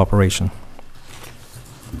Connection Corporation.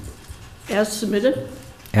 As submitted?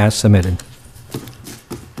 As submitted.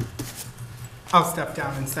 I'll step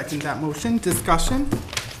down and second that motion. Discussion?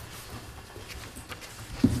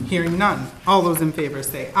 Hearing none. All those in favor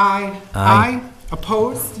say aye. Aye.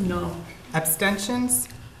 Opposed? No. Abstentions?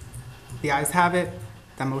 The ayes have it.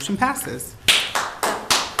 That motion passes.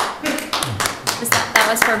 That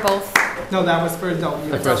was for both. No, that was for adult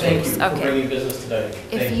use. Thank you for Okay. bringing business today.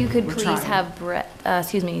 If Thank you could We're please trying. have Brett,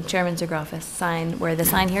 excuse me, Chairman DeGraffis sign where the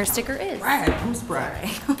sign here sticker is. Brad, who's Brad?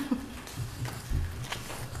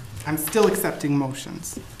 I'm still accepting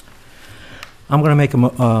motions. I'm going to make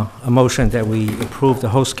a motion that we approve the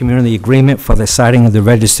host community agreement for the citing of the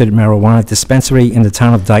registered marijuana dispensary in the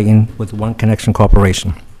town of Dayton with One Connection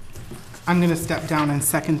Corporation. I'm going to step down and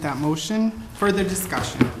second that motion. Further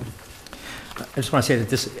discussion? I just want to say that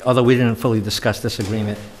this, although we didn't fully discuss this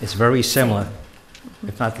agreement, it's very similar,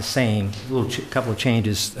 if not the same, couple of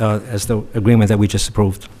changes as the agreement that we just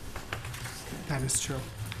approved. That is true.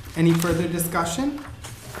 Any further discussion?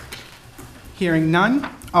 Hearing none.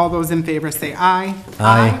 All those in favor say aye.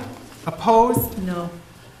 Aye. Opposed? No.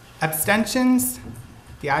 Abstentions?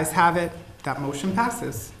 The ayes have it. That motion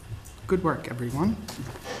passes. Good work, everyone.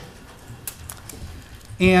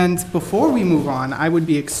 And before we move on, I would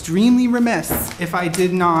be extremely remiss if I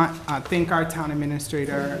did not thank our town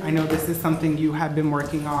administrator. I know this is something you have been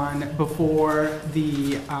working on before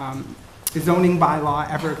the zoning bylaw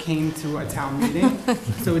ever came to a town meeting.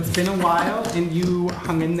 So it's been a while, and you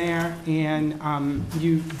hung in there, and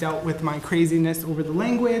you dealt with my craziness over the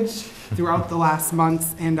language throughout the last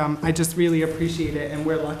months, and I just really appreciate it, and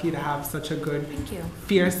we're lucky to have such a good, Thank you.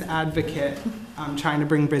 fierce advocate trying to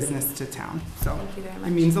bring business to town. So Thank you very much.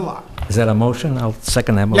 it means a lot. Is that a motion? I'll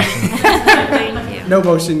second that motion. Thank you. No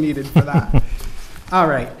motion needed for that. All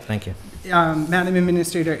right. Thank you. Madam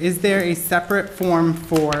Administrator, is there a separate form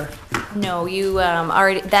for, No, you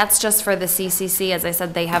already, that's just for the CCC. As I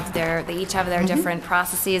said, they each have their different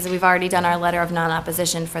processes. We've already done our letter of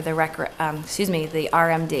non-opposition for the the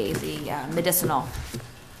RMD, the medicinal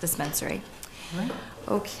dispensary. Right.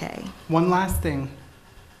 Okay. one last thing?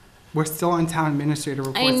 We're still on town administrator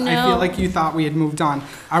reports. I know. feel like you thought we had moved on.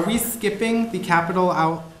 Are we skipping the capital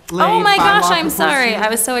outlay? Oh my gosh, bylaw I'm sorry. proposed I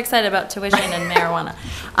was so excited about tuition and marijuana.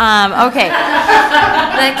 Okay.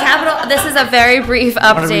 This is a very brief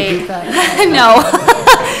update. No.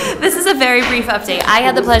 This is a very brief update. I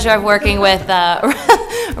had the pleasure of working with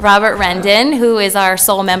Robert Rendon, who is our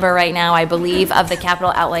sole member right now, I believe, of the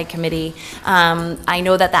Capital Outlay Committee. I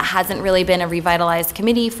know that hasn't really been a revitalized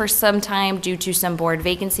committee for some time due to some board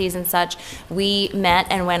vacancies and such. We met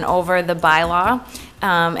and went over the bylaw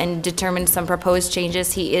and determined some proposed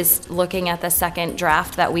changes. He is looking at the second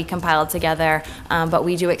draft that we compiled together, but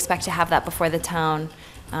we do expect to have that before the town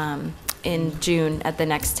in June at the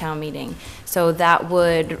next town meeting. So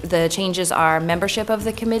the changes are membership of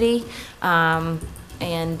the committee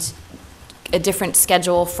and a different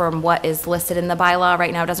schedule from what is listed in the bylaw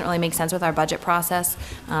right now. It doesn't really make sense with our budget process,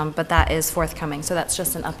 but that is forthcoming. So that's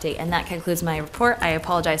just an update, and that concludes my report. I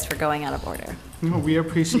apologize for going out of order. No, we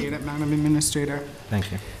appreciate it, Madam Administrator.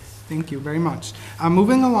 Thank you. Thank you very much.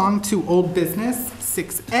 Moving along to old business,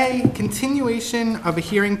 6A, continuation of a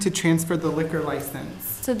hearing to transfer the liquor license.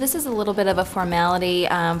 So this is a little bit of a formality.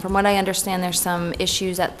 From what I understand, there's some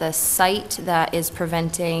issues at the site that is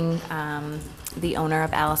preventing the owner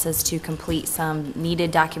of Alice's to complete some needed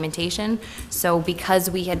documentation. So because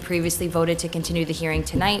we had previously voted to continue the hearing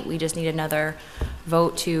tonight, we just need another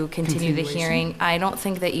vote to continue the hearing. I don't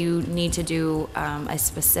think that you need to do a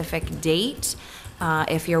specific date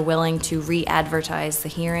if you're willing to re-advertise the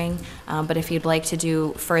hearing. But if you'd like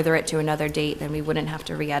to further it to another date, then we wouldn't have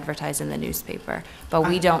to re-advertise in the newspaper. But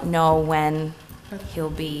we don't know when he'll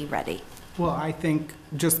be ready. Well, I think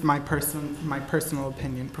just my personal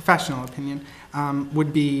opinion, professional opinion,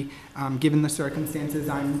 would be, given the circumstances,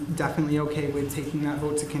 I'm definitely okay with taking that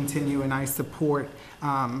vote to continue, and I support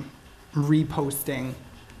reposting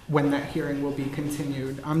when that hearing will be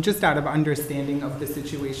continued. Just out of understanding of the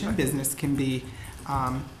situation, business can be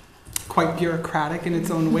quite bureaucratic in its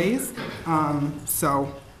own ways.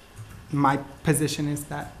 So my position is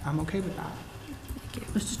that I'm okay with that.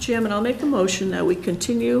 Mr. Chairman, I'll make a motion that we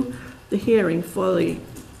continue the hearing for the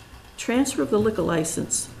transfer of the liquor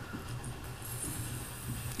license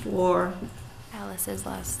for, Alice's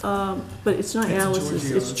last. but it's not It's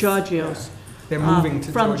Alice's, it's Giorgio's. They're moving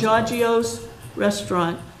to From Giorgio's. Giorgio's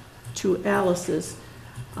Restaurant to Alice's,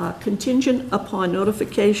 contingent upon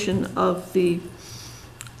notification of the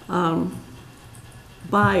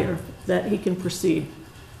buyer that he can proceed.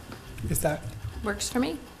 Is that? Works for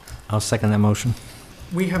me. I'll second that motion.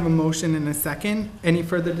 We have a motion and a second. Any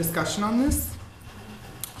further discussion on this?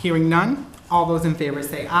 Hearing none. All those in favor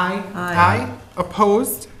say aye. Aye.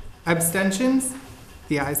 Opposed? Abstentions?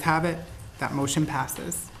 The ayes have it. That motion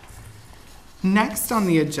passes. Next on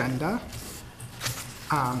the agenda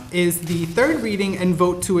is the third reading and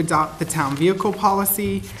vote to adopt the town vehicle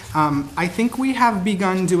policy. I think we have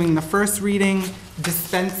begun doing the first reading,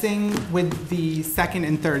 dispensing with the second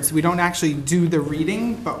and third. So we don't actually do the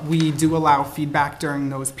reading, but we do allow feedback during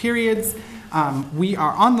those periods. We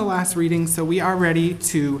are on the last reading, so we are ready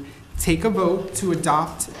to take a vote to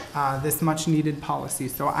adopt this much-needed policy.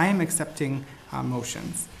 So I am accepting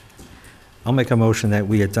motions. I'll make a motion that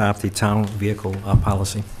we adopt the town vehicle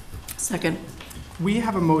policy. Second. We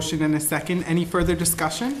have a motion and a second. Any further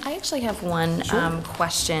discussion? I actually have one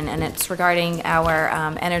question, and it's regarding our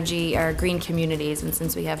energy, our green communities, and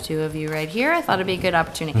since we have two of you right here, I thought it'd be a good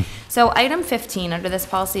opportunity. So item 15 under this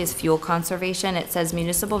policy is fuel conservation. It says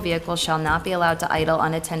municipal vehicles shall not be allowed to idle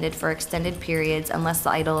unattended for extended periods unless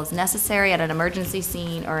the idle is necessary at an emergency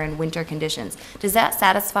scene or in winter conditions. Does that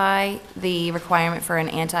satisfy the requirement for an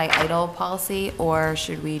anti-idle policy, or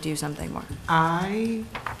should we do something more? Pretty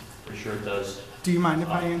sure it does. Do you mind if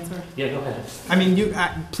I answer? Yeah, go ahead. I mean, you,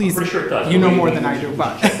 please, I'm pretty sure it does. you know more than I do,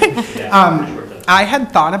 but Yeah, I'm pretty sure it does. I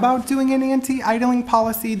had thought about doing an anti-idling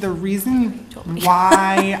policy. The reason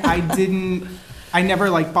why I never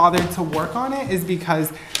like bothered to work on it is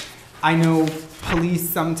because I know police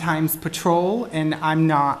sometimes patrol and I'm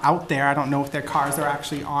not out there. I don't know if their cars are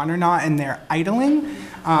actually on or not and they're idling.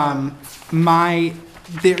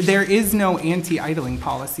 There is no anti-idling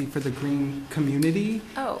policy for the green community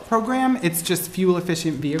program. It's just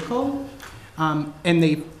fuel-efficient vehicle, and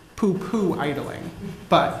they poo-poo idling,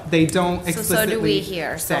 but they don't explicitly So do we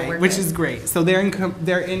here, so say, we're which good. is great. So they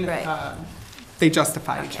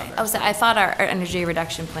justify each other. I thought our energy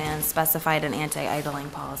reduction plan specified an anti-idling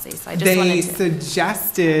policy, so I just wanted They to.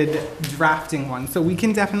 suggested drafting one, so we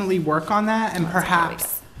can definitely work on that and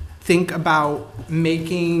perhaps think about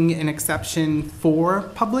making an exception for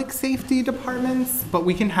public safety departments, but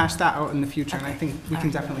we can hash that out in the future, and I think we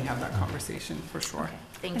can definitely have that conversation for sure.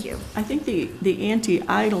 Thank you. I think the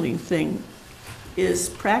anti-idling thing is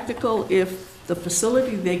practical if the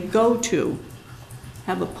facility they go to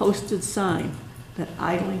have a posted sign that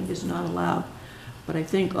idling is not allowed. But I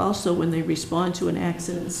think also when they respond to an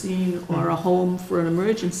accident scene or a home for an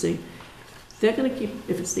emergency, they're gonna keep,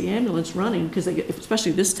 if it's the ambulance running, because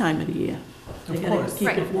especially this time of the year, they gotta keep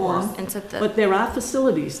Right. it warm. And so the- But there are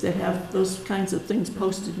facilities that have those kinds of things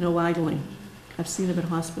posted, no idling. I've seen them in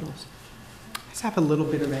hospitals. I just have a little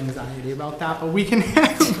bit of anxiety about that, but we can,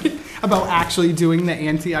 about actually doing the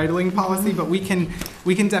anti-idling policy, but we can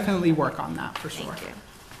definitely work on that for sure. Thank you.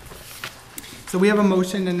 So we have a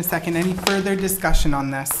motion and a second. Any further discussion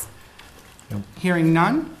on this? Nope. Hearing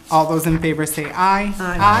none. All those in favor say aye.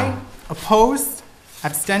 Aye. Opposed?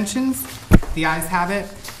 Abstentions? The ayes have it,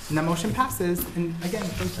 and the motion passes. And again,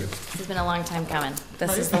 thank you. This has been a long time coming.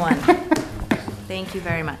 This is the one. Thank you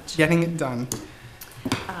very much. Getting it done.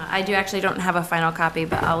 I don't have a final copy,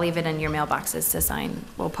 but I'll leave it in your mailboxes to sign.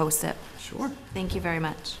 We'll post it. Sure. Thank you very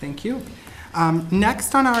much. Thank you.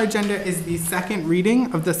 Next on our agenda is the second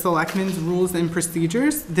reading of the Selectmen's Rules and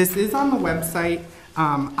Procedures. This is on the website.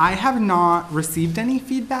 I have not received any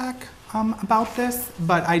feedback about this,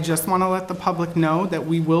 but I just want to let the public know that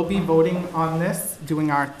we will be voting on this,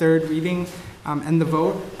 doing our third reading and the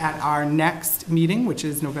vote at our next meeting, which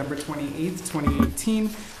is November 28th, 2018.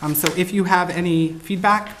 So if you have any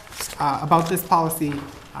feedback about this policy,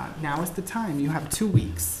 now is the time. You have 2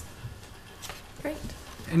 weeks. Great.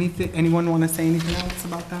 Anyone want to say anything else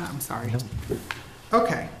about that? I'm sorry.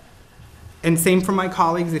 Okay. And same for my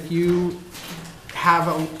colleagues, if you have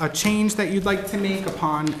a change that you'd like to make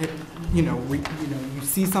upon, you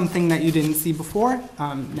see something that you didn't see before,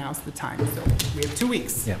 now's the time. So we have 2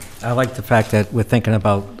 weeks. Yeah, I like the fact that we're thinking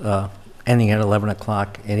about ending at 11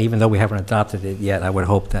 o'clock, and even though we haven't adopted it yet, I would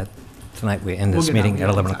hope that tonight we end We'll this get that meeting at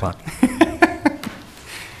meeting 11 time. o'clock.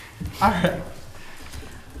 All right.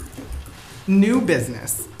 New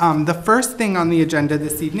business. The first thing on the agenda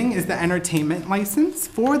this evening is the entertainment license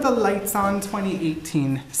for the Lights On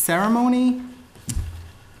 2018 ceremony.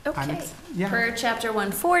 Okay. Yeah. For Chapter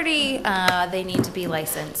 140, they need to be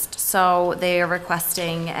licensed. So they are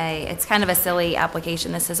requesting it's kind of a silly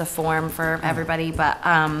application. This is a form for everybody, but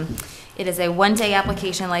it is a one-day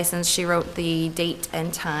application license. She wrote the date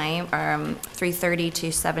and time, 3:30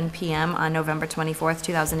 to 7 p.m. on November 24th,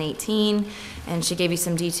 2018. And she gave you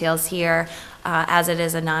some details here. As it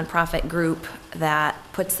is a nonprofit group that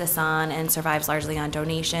puts this on and survives largely on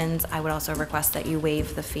donations, I would also request that you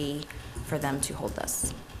waive the fee for them to hold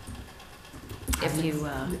this. If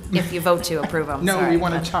you vote to approve them. No, sorry, we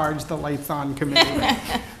want but- to charge the Lights On committee.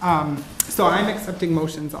 So I'm accepting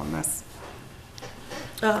motions on this.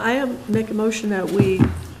 I make a motion that we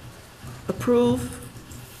approve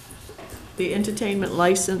the entertainment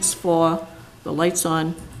license for the Lights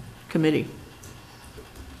On committee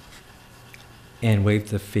And waive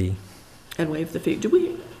the fee. and waive the fee.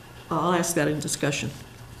 I'll ask that in discussion.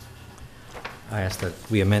 I ask that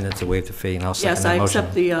we amend it to waive the fee, and I'll second Yes, that I motion.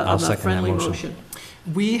 accept the I'll second that friendly motion.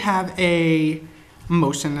 We have a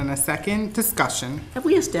motion and a second discussion. Have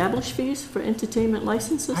we established fees for entertainment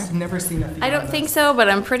licenses? I've never seen a fee I on don't think this. so, but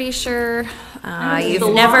I'm pretty sure I think you've the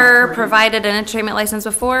law- never provided an entertainment license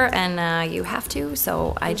before, and you have to,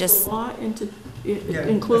 so I Does just, the law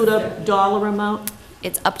include a dollar amount?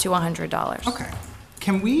 it's up to $100. Okay.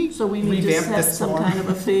 Can we So we need to revamp set this some form? kind of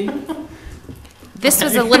a fee? This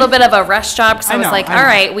was a little bit of a rush job, because I I was know, like, I all know,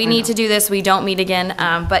 right, we I need know. to do this, we don't meet again.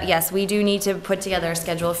 But yes, we do need to put together a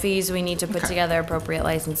schedule of fees, we need to put Okay. together appropriate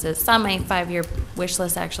licenses. It's on my 5-year wish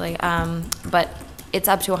list, actually, but it's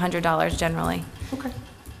up to $100 generally. Okay.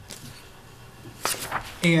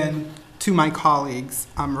 And to my colleagues,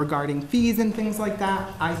 regarding fees and things like that,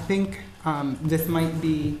 I think this might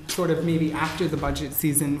be sort of maybe after the budget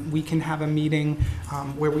season, we can have a meeting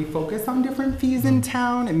where we focus on different fees in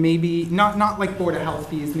town, and maybe, not like Board of Health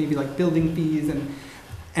fees, maybe like building fees and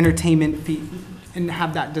entertainment fees, and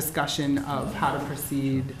have that discussion of how to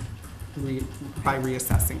proceed by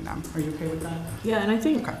reassessing them. Are you okay with that? Yeah, and I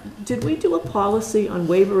think, Okay. did we do a policy on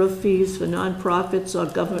waiver of fees for nonprofits or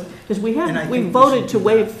government? Because we And I have, we think we voted should to do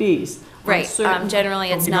waive that. fees. on Right, certain generally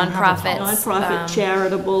it's we don't have a nonprofits. Nonprofit,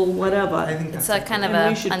 charitable, whatever. I think It's that's a kind of And a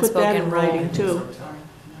we should put that in unspoken writing rule. too.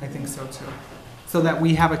 I think so too. So that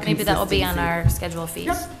we have a consistency. Maybe that will be on our schedule of fees.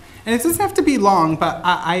 Yep. And it doesn't have to be long, but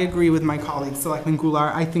I agree with my colleague, Selectman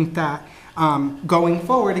Goulart. I think that going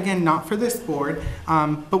forward, again, not for this board,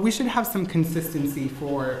 but we should have some consistency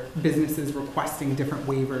for businesses requesting different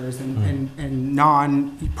waivers and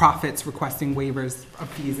non-profits requesting waivers of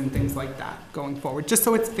fees and things like that going forward, just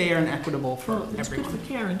so it's fair and equitable for Well, it's good everyone. for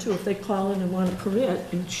Karen too, if they call in and want a permit,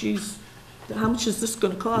 and how much is this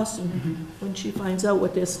gonna cost? And when she finds out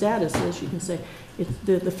what their status is, she can say,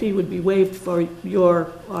 the fee would be waived for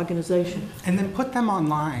your organization. And then put them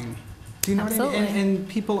online. Do you know what I mean? Absolutely. And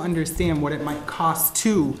people understand what it might cost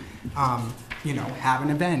to, have an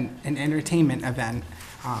event, an entertainment event.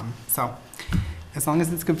 So, as long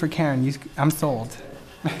as it's good for Karen, I'm sold.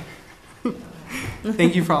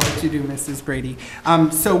 Thank you for all that you do, Mrs. Brady.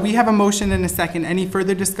 So we have a motion and a second. Any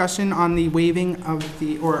further discussion on the waiving of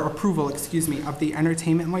or approval, of the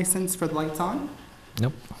entertainment license for the Lights On?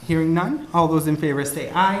 Nope. Hearing none. All those in favor say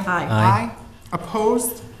aye. Aye. Aye.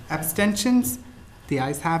 Opposed? Abstentions? The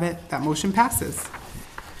ayes have it. That motion passes.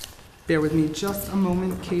 Bear with me just a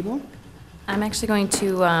moment, Cable. I'm actually going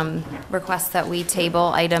to request that we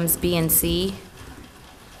table items B and C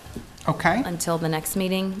Okay. until the next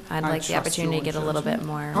meeting. I'd I like the trust opportunity to your get a little bit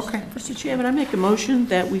more. Okay. Mr. Chairman, I make a motion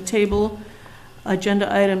that we table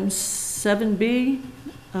agenda item 7B,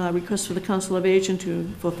 request for the Council of Agent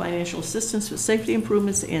for financial assistance for safety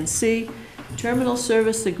improvements, and C, terminal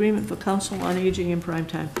service agreement for Council on Aging in prime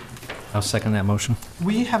time. I'll second that motion.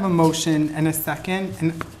 We have a motion and a second,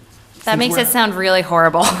 and That makes it sound really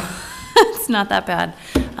horrible. It's not that bad.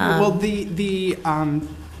 well, the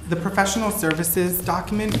professional services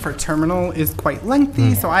document for terminal is quite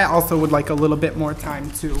lengthy, so I also would like a little bit more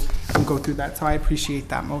time to go through that. So I appreciate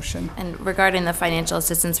that motion. And regarding the financial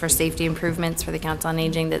assistance for safety improvements for the Council on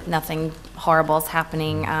Aging, that nothing horrible is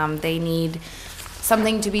happening. They need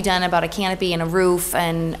something to be done about a canopy and a roof,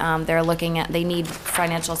 and they need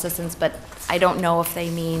financial assistance, but I don't know if they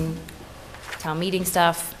mean town meeting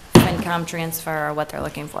stuff, FinCom transfer or what they're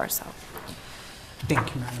looking for, so.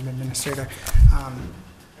 Thank you, Madam Administrator.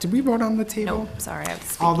 Did we vote on the table? No, sorry, I was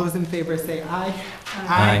speaking. All those in favor say aye.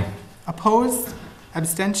 Aye. Opposed?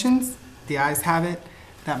 Abstentions? The ayes have it.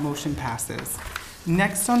 That motion passes.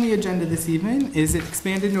 Next on the agenda this evening is an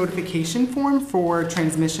expanded notification form for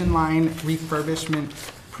transmission line refurbishment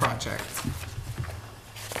project.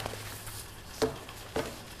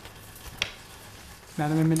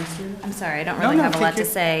 Madam Administrator? I'm sorry, I don't No, really no, have a take lot to your-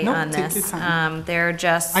 say no, on take your this. time. They're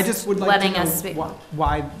just I just would like letting to know us speak.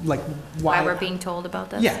 why, Why we're being told about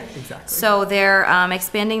this? Yeah, exactly. So they're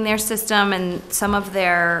expanding their system, and some of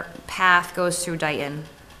their path goes through Dayton.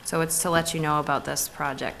 So it's to let you know about this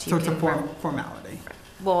project. So it's a can- formality.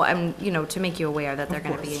 Well, to make you aware that they're Of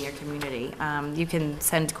gonna be course. in your community. You can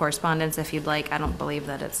send correspondence if you'd like. I don't believe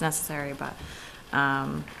that it's necessary, but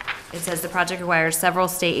it says the project requires several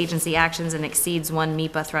state agency actions and exceeds one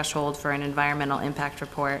MEPA threshold for an environmental impact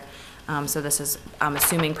report. So this is, I'm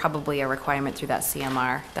assuming, probably a requirement through that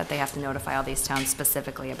CMR, that they have to notify all these towns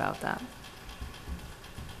specifically about that.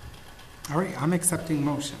 All right, I'm accepting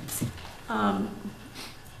motions.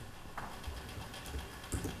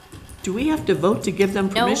 Do we have to vote to give them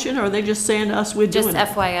No. permission, or are they just saying to us we're Just doing it?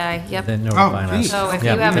 FYI, yep. They're notifying us. please. So if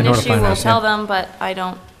Yeah, you have they're an issue, notifying we'll us, tell yeah. them, but I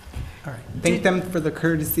don't. All right, thank them for the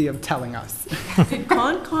courtesy of telling us. Did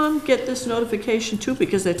Concom get this notification too?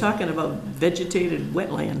 Because they're talking about vegetated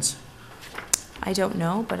wetlands. I don't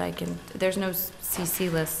know, but I can, there's no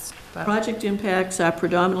CC list, but. Project impacts are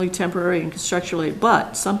predominantly temporary and construction related,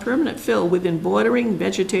 but some permanent fill within bordering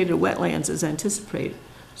vegetated wetlands is anticipated.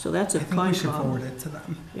 So that's I a think we should Concom. forward it to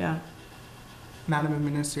them. Yeah. Madam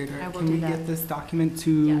Administrator, I will can do we that. get this document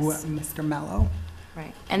to Yes. Mr. Mello?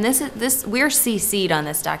 Right, and we're CC'd on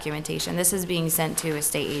this documentation, this is being sent to a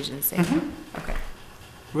state agency. Okay.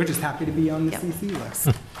 We're just happy to be on the Yep. CC list.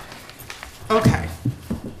 Okay.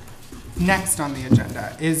 Next on the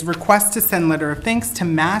agenda is request to send letter of thanks to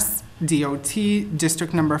Mass DOT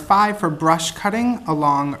District Number 5 for brush cutting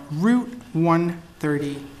along Route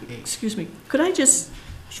 138. Excuse me, could I just,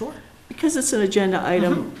 Sure. because it's an agenda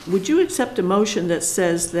item, would you accept a motion that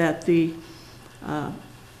says that the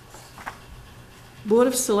Board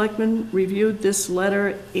of Selectmen reviewed this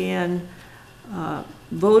letter and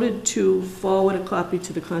voted to forward a copy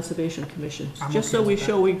to the Conservation Commission? I'm Just okay so we with that.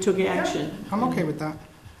 show we took action. I'm okay with that.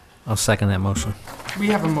 I'll second that motion. We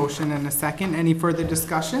have a motion and a second. Any further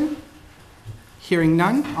discussion? Hearing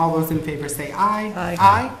none. All those in favor say aye. Aye.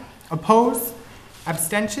 Aye. Oppose?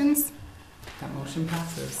 Abstentions? That motion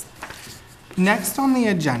passes. Next on the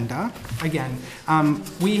agenda, again,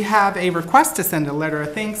 we have a request to send a letter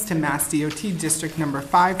of thanks to Mass DOT District Number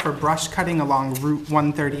 5 for brush cutting along Route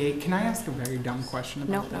 138. Can I ask a very dumb question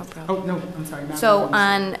about No, this? no problem. Oh, no, I'm sorry. Madam So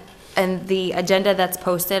Administrator. and the agenda that's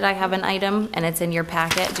posted, I have an item, and it's in your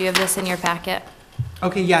packet, do you have this in your packet?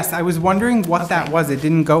 Okay, yes, I was wondering what that Okay. was. It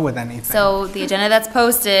didn't go with anything. So the agenda that's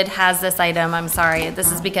posted has this item, I'm sorry,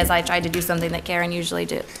 this is because I tried to do something that Karen usually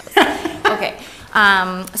does. Okay,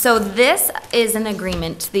 so this is an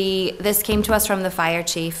agreement, this came to us from the fire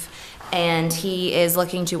chief, and he is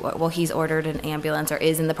looking to, well, he's ordered an ambulance, or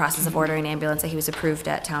is in the process of ordering an ambulance that he was approved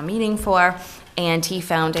at town meeting for, and he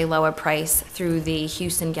found a lower price through the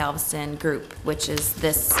Houston-Galveston group, which is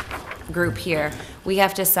this group here. We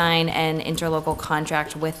have to sign an interlocal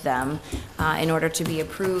contract with them in order to be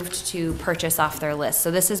approved to purchase off their list.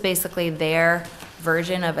 So this is basically their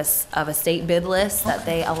version of a state bid list that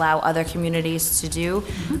they allow other communities to do.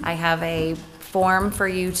 I have a form for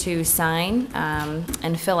you to sign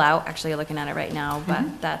and fill out. Actually, you're looking at it right now,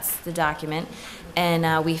 but that's the document.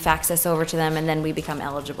 And we fax this over to them, and then we become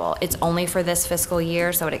eligible. It's only for this fiscal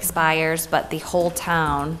year, so it expires, but the whole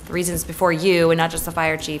town, the reasons before you and not just the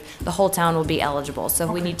fire chief, the whole town will be eligible. So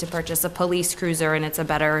if we need to purchase a police cruiser and it's a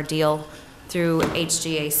better deal through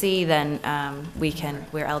HGAC, then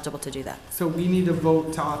we're eligible to do that. So we need a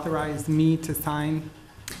vote to authorize me to sign,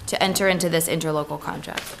 To enter into this interlocal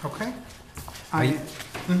contract. okay? Are you-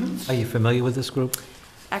 Are you familiar with this group?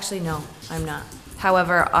 Actually, no, I'm not.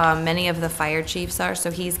 However, many of the fire chiefs are,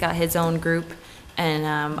 so he's got his own group, and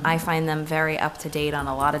I find them very up to date on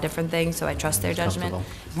a lot of different things, so I trust their judgment.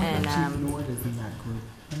 Comfortable. And Chief Nord is in that group.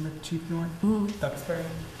 Remember Chief Nord? Duxbury?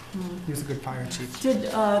 He was a good fire chief.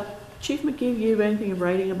 Did Chief McGee give you anything in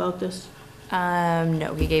writing about this?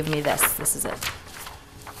 no, he gave me this. This is it.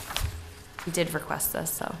 He did request this,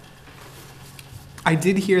 so. I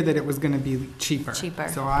did hear that it was gonna be cheaper. Cheaper.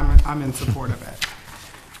 So I'm in support of it.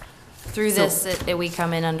 Through So- this, we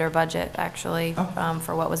come in under budget, actually, Oh.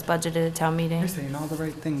 for what was budgeted at town meeting. You're saying all the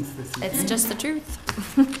right things this evening. It's just the truth.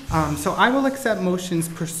 So I will accept motions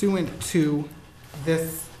pursuant to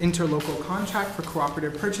this interlocal contract for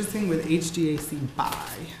cooperative purchasing with HGAC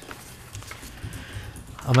BUY.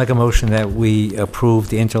 I'll make a motion that we approve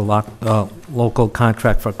the local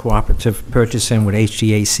contract for cooperative purchasing with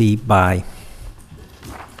HGAC BUY.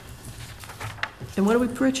 And what are we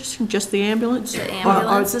purchasing, just the ambulance? The Or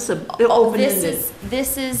ambulance. is this a Oh, open-ended?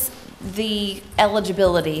 this is the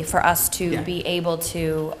eligibility for us to Yeah. be able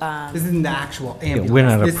to, This isn't the actual ambulance. we're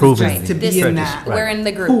not This is approving just to the be in purchase, that right. we're in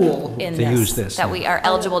the group pool. in To use this, this, that yeah. we are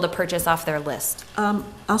eligible to purchase off their list.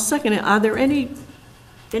 I'll second it. Are there any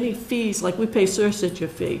fees, like we pay surcharge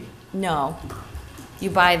fee? No. You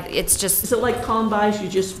buy, it's just, Is it like Combis, you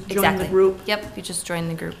just join the exactly. group? Yep, you just join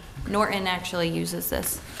the group. Norton actually uses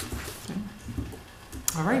this.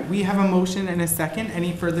 All right, we have a motion and a second.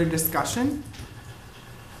 Any further discussion?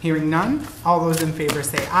 Hearing none. All those in favor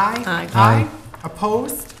say aye. Aye. Aye.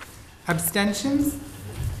 Opposed? Abstentions?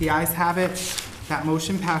 The ayes have it. That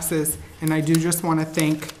motion passes. And I do just want to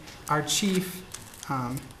thank our chief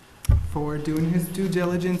for doing his due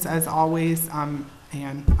diligence as always.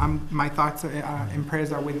 And my thoughts and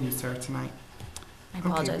prayers are with you, sir, tonight. I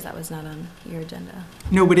apologize, that was not on your agenda.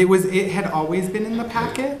 No, but it had always been in the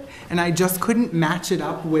packet, and I just couldn't match it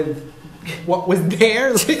up with what was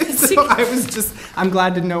there. So I'm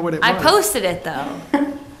glad to know what it was. I posted it, though.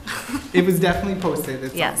 It was definitely posted.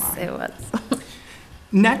 It's Yes, online. it was.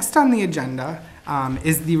 Next on the agenda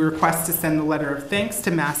is the request to send the letter of thanks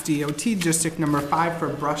to Mass DOT District Number 5 for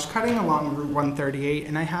brush cutting along Route 138.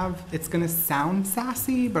 And it's gonna sound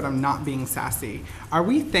sassy, but I'm not being sassy. Are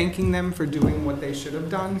we thanking them for doing what they should have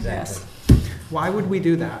done? Yes. Why would we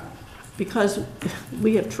do that? Because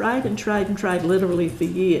we have tried and tried and tried literally for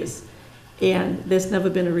years, and there's never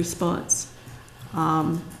been a response.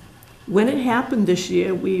 When it happened this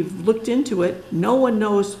year, we've looked into it. No one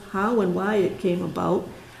knows how and why it came about.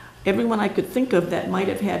 Everyone I could think of that might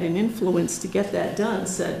have had an influence to get that done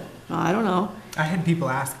said, I don't know. I had people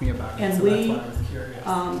ask me about it, And so that's why I was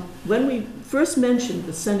curious. When we first mentioned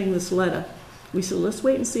the sending this letter, we said, let's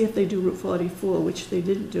wait and see if they do Route 44, which they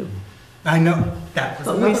didn't do. I know, that was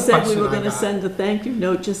But another we said we question were I gonna got. send a thank you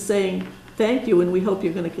note, just saying, thank you, and we hope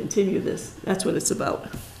you're gonna continue this. That's what it's about.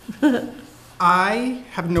 I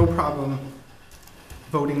have no problem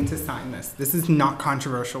voting to sign this. This is not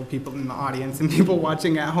controversial, people in the audience and people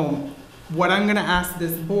watching at home. What I'm gonna ask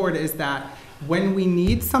this board is that when we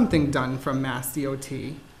need something done from Mass DOT,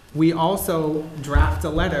 we also draft a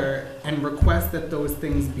letter and request that those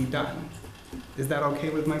things be done. Is that okay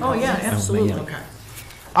with my Oh, yeah, colleagues? absolutely. Okay.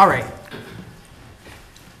 All right.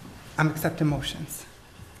 I'm accepting motions.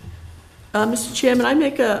 Mr. Chairman, I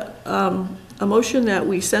make a motion that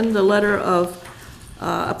we send a letter of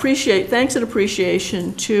thanks and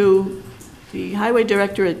appreciation to the Highway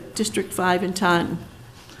Director at District 5 in Taunton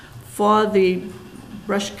for the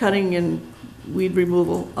brush cutting and weed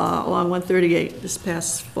removal along 138 this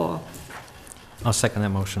past fall. I'll second that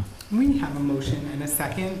motion. We have a motion and a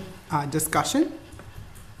second. Discussion?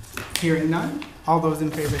 Hearing none. All those in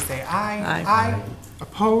favor say aye. Aye. Aye.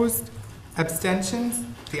 Opposed? Abstentions?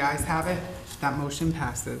 The ayes have it. That motion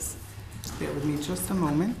passes. Bear with me just a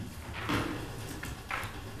moment.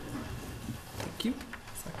 Thank you.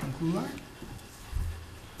 Second Goulart.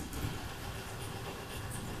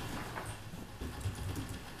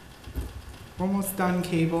 Almost done,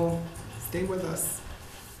 Cable. Stay with us.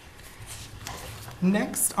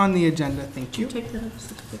 Next on the agenda, thank you. Take that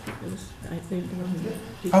certificate, please. I think,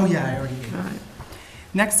 Oh, yeah, I already did. All right.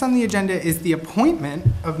 Next on the agenda is the appointment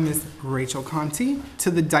of Ms. Rachel Conti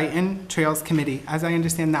to the Dayton Trails Committee. As I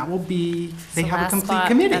understand, that will be, they So have a last complete spot,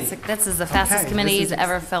 committee. This is the fastest Okay, committee this to is-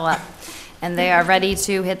 ever fill up. And they are ready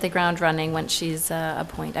to hit the ground running once she's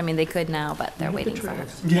appointed. I mean, they could now, but they're Hit the waiting for her.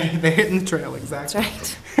 trails. Yeah, they're hitting the trail, That's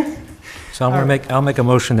exactly. right. So I'll make a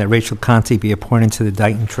motion that Rachel Conti be appointed to the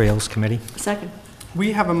Dayton Trails Committee. Second.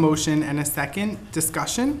 We have a motion and a second.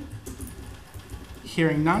 Discussion?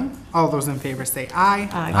 Hearing none. All those in favor say aye.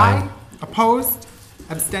 Aye. Aye. Opposed?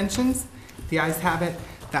 Abstentions? The ayes have it.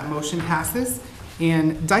 That motion passes.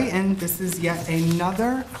 And Dayton, this is yet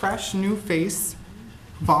another fresh new face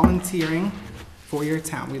volunteering for your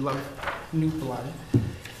town. We love new blood.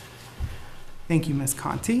 Thank you, Ms.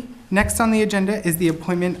 Conti. Next on the agenda is the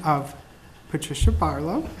appointment of Patricia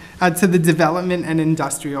Barlow to the Development and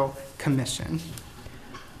Industrial Commission.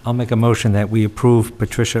 I'll make a motion that we approve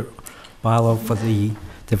Patricia Barlow for the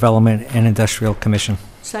Development and Industrial Commission.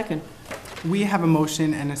 Second. We have a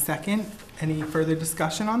motion and a second. Any further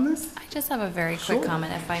discussion on this? I just have a very quick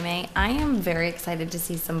comment, if I may. I am very excited to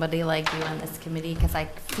see somebody like you on this committee because I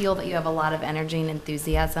feel that you have a lot of energy and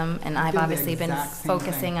enthusiasm, and I've did the obviously been exact same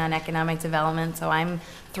focusing thing. on economic development, so I'm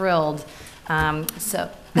thrilled So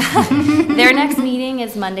their next meeting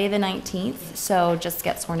is Monday, the 19th, so just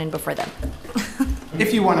get sworn in before then.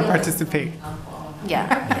 If you want to participate.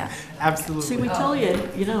 Yeah. Absolutely. See, we tell you,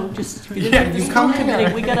 you know, just, if you Yeah, didn't have you the come school here.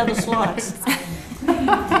 committee, we got other slots.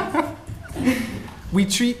 We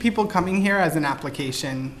treat people coming here as an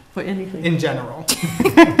application For anything. in general.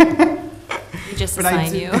 We just But I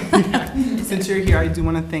assign do- you. Since you're here, I do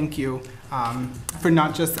want to thank you for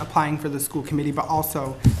not just applying for the school committee, but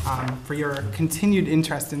also for your continued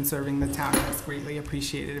interest in serving the town. It's greatly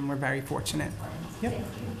appreciated, and we're very fortunate. Yep,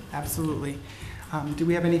 absolutely. Do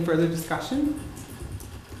we have any further discussion?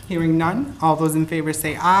 Hearing none, all those in favor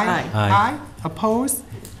say aye. Aye. Aye. Opposed?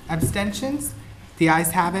 Abstentions? The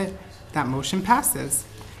ayes have it. That motion passes.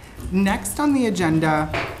 Next on the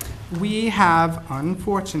agenda, we have,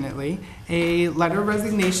 unfortunately, a letter of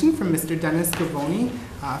resignation from Mr. Dennis Gavoni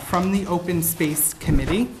from the Open Space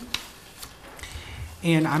Committee.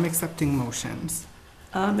 And I'm accepting motions.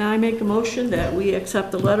 May I make a motion that we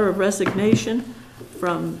accept the letter of resignation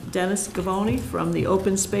from Dennis Gavoni from the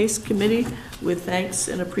Open Space Committee with thanks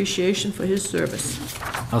and appreciation for his service.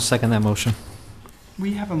 I'll second that motion.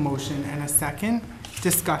 We have a motion and a second.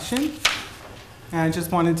 Discussion. And I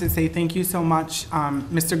just wanted to say thank you so much.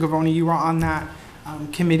 Mr. Gavoni, you were on that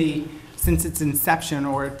committee since its inception,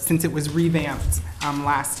 or since it was revamped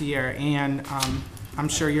last year. And I'm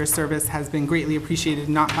sure your service has been greatly appreciated,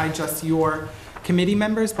 not by just your committee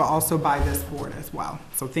members, but also by this board as well.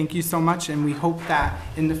 So thank you so much, and we hope that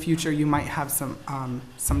in the future you might have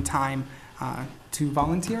some time to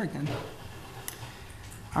volunteer again.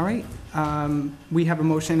 All right, we have a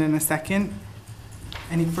motion and a second.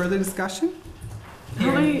 Any further discussion?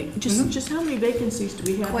 How many, just how many vacancies do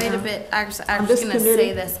we have now? Quite a bit. I was On this gonna say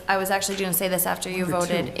committee? this, I was actually gonna say this after you Number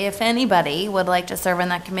voted. two. If anybody would like to serve on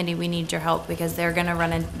that committee, we need your help, because they're gonna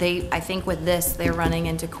run in, I think with this, they're running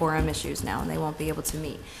into quorum issues now, and they won't be able to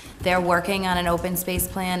meet. They're working on an open space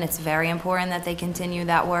plan. It's very important that they continue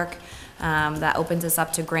that work. That opens us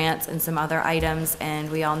up to grants and some other items, and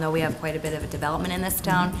we all know we have quite a bit of a development in this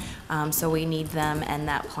town, so we need them and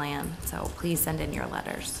that plan. So please send in your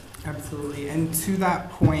letters. Absolutely, and to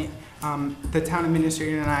that point, the town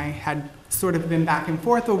administrator and I had sort of been back and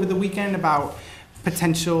forth over the weekend about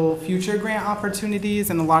potential future grant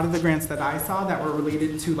opportunities, and a lot of the grants that I saw that were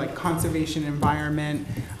related to like conservation environment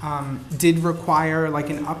did require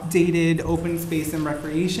like an updated open space and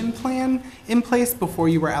recreation plan in place before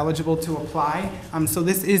you were eligible to apply. So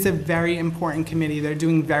this is a very important committee. They're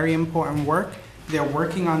doing very important work. They're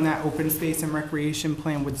working on that open space and recreation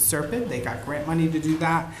plan with Serpent. They got grant money to do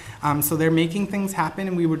that. So they're making things happen,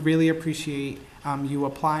 and we would really appreciate you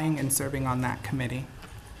applying and serving on that committee.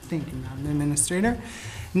 Thank you, Madam Administrator.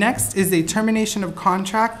 Next is a termination of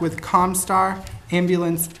contract with Comstar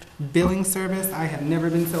Ambulance Billing Service. I have never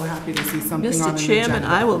been so happy to see something on an Mr. agenda. Chairman,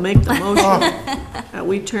 I will make the motion that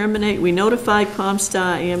we notify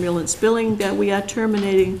Comstar Ambulance Billing that we are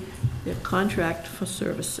terminating their contract for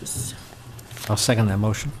services. I'll second that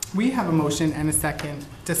motion. We have a motion and a second.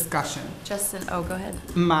 Discussion. Justin, oh, go ahead.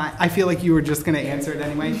 I feel like you were just going to answer it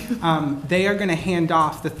anyway. They are going to hand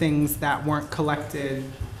off the things that weren't collected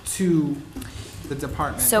to the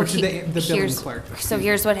department, So or to the billing here's, clerk. so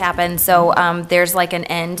here's what happened. So there's like an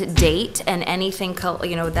end date, and anything,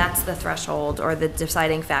 that's the threshold or the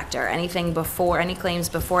deciding factor. Anything before, any claims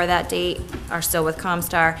before that date are still with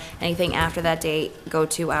Comstar. Anything after that date go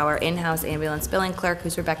to our in-house ambulance billing clerk,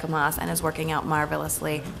 who's Rebecca Moss, and is working out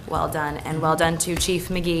marvelously. Well done, and well done to Chief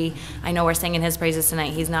McGee. I know we're singing his praises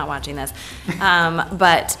tonight. He's not watching this.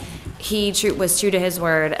 But he was true to his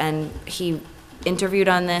word, and he interviewed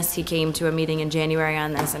on this. He came to a meeting in January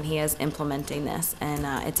on this, and he is implementing this. And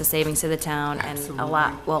it's a savings to the town, and a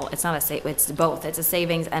lot, well, it's not it's both. It's a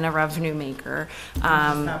savings and a revenue maker. We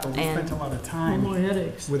spent a lot of No time more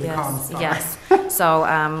headaches. with Comstar. Yes. So,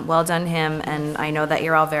 well done him, and I know that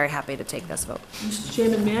you're all very happy to take this vote. Mr.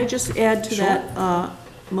 Chairman, may I just add to Sure. that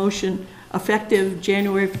motion, effective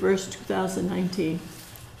January 1st, 2019?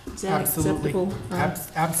 Is that Absolutely. acceptable?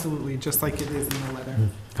 Absolutely, just like it is in the letter.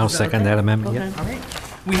 I'll Is that second okay? that amendment, Okay. yeah. All right,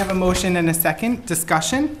 we have a motion and a second.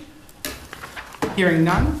 Discussion? Hearing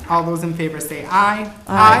none, all those in favor say aye.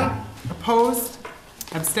 Aye. Opposed?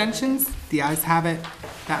 Abstentions? The ayes have it.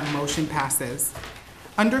 That motion passes.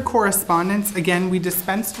 Under correspondence, again, we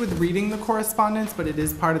dispensed with reading the correspondence, but it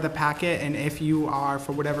is part of the packet, and if you are,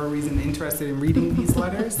 for whatever reason, interested in reading these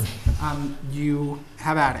letters, you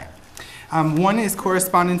have at it. One is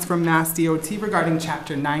correspondence from Mass DOT regarding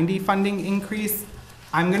Chapter 90 funding increase.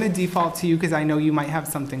 I'm going to default to you because I know you might have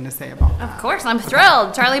something to say about that. Of course, I'm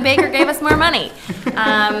thrilled. Charlie Baker gave us more money.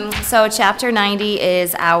 So Chapter 90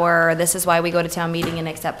 is this is why we go to town meeting and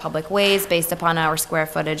accept public ways. Based upon our square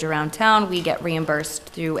footage around town, we get reimbursed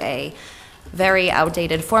through a very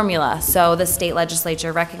outdated formula. So the state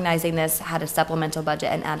legislature, recognizing this, had a supplemental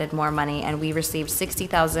budget and added more money, and we received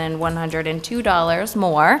 $60,102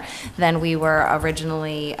 more than we were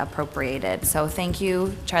originally appropriated. So thank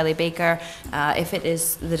you, Charlie Baker. If it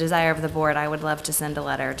is the desire of the board, I would love to send a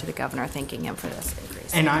letter to the governor thanking him for this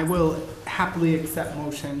increase. And I will happily accept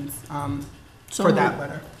motions for that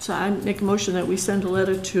letter. So I make a motion that we send a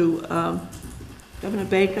letter to Governor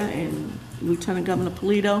Baker and Lieutenant Governor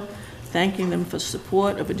Polito, thanking them for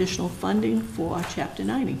support of additional funding for Chapter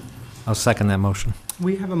 90. I'll second that motion.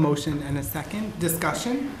 We have a motion and a second.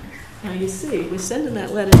 Discussion? Now, you see, we're sending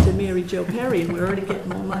that letter to Mary Jo Perry, and we're already getting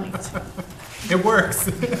more money. It works.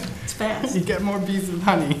 It's fast. You get more bees with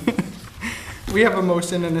honey. We have a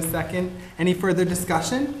motion and a second. Any further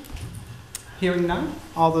discussion? Hearing none.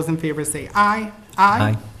 All those in favor say aye.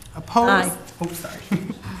 Aye. Opposed? Aye. Oh, sorry.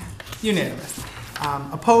 Unanimous.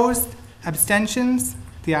 Opposed? Abstentions?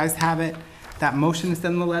 The ayes have it. That motion to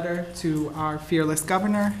send the letter to our fearless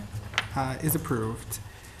governor is approved.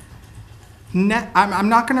 I'm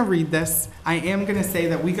not going to read this. I am going to say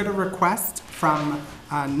that we got a request from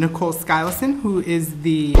Nicole Skylison, who is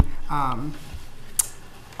the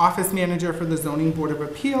office manager for the Zoning Board of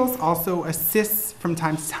Appeals, also assists from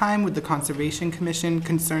time to time with the Conservation Commission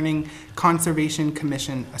concerning Conservation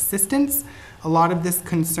Commission assistance. A lot of this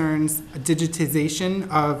concerns a digitization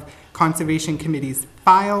of Conservation Committee's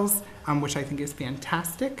files, which I think is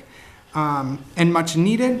fantastic and much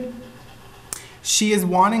needed. She is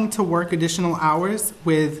wanting to work additional hours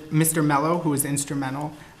with Mr. Mello, who is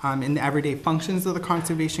instrumental in the everyday functions of the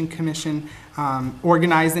Conservation Commission,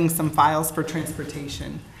 organizing some files for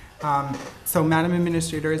transportation. So, Madam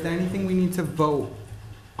Administrator, is there anything we need to vote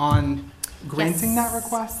on granting that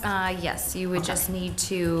request? Yes, you would just need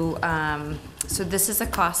to, so this is a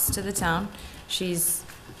cost to the town.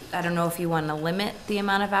 I don't know if you want to limit the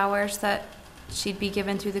amount of hours that she'd be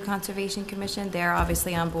given through the Conservation Commission. They're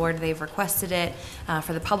obviously on board. They've requested it.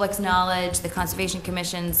 For the public's knowledge, the Conservation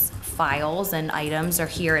Commission's files and items are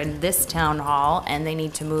here in this town hall, and they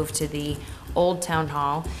need to move to the old town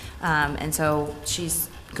hall. And so she's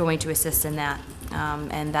going to assist in that,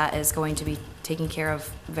 and that is going to be taken care of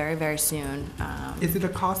very, very soon. Is it a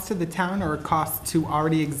cost to the town or a cost to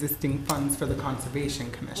already existing funds for the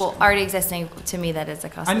Conservation Commission? Well, already existing, to me, that is a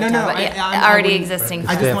cost to no, the town, no, but yeah, I already wouldn't- existing.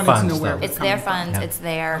 I just Their wanted to know funds, where though. it was It's their coming from. funds, it's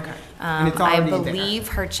there. Okay. And it's I already there. believe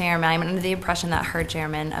her chairman, I'm under the impression that her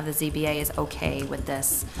chairman of the ZBA is okay with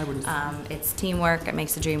this. I would assume. It's teamwork, it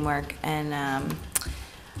makes the dream work, and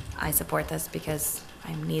I support this because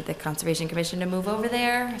I need the Conservation Commission to move over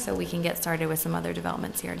there so we can get started with some other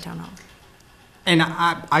developments here in Town Hall. And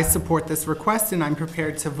I support this request, and I'm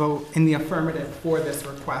prepared to vote in the affirmative for this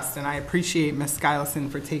request. And I appreciate Ms. Skylison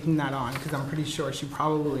for taking that on, because I'm pretty sure she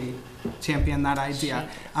probably championed that idea.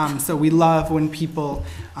 So we love when people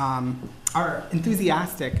are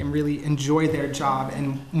enthusiastic and really enjoy their job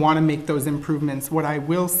and want to make those improvements. What I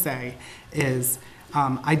will say is,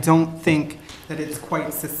 I don't think that it's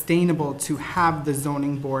quite sustainable to have the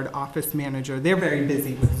zoning board office manager. They're very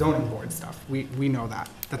busy with zoning board stuff. We know that.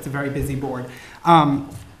 That's a very busy board.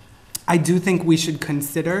 I do think we should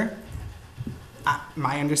consider,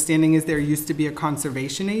 my understanding is there used to be a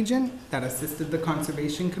conservation agent that assisted the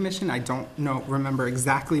Conservation Commission. I don't remember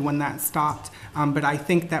exactly when that stopped, but I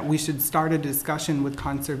think that we should start a discussion with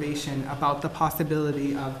Conservation about the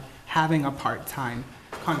possibility of having a part-time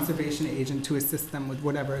conservation agent to assist them with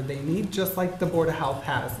whatever they need, just like the Board of Health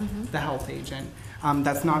has the health agent.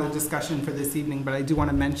 That's not a discussion for this evening, but I do want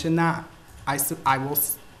to mention that. I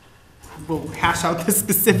will hash out the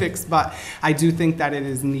specifics, but I do think that it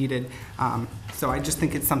is needed. So I just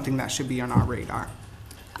think it's something that should be on our radar.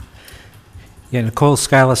 Yeah, Nicole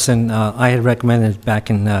Skylison, I had recommended back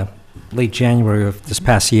in late January of this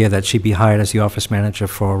past year that she be hired as the office manager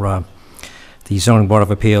for the Zoning Board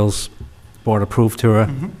of Appeals. Board approved her.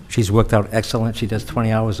 She's worked out excellent. She does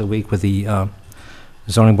 20 hours a week with the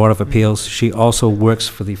Zoning Board of Appeals. She also works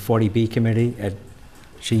for the 40B committee.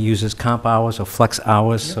 She uses comp hours or flex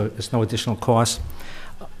hours, so there's no additional cost.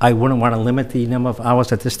 I wouldn't want to limit the number of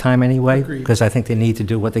hours at this time anyway, Agreed. because I think they need to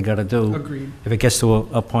do what they got to do. Agreed. If it gets to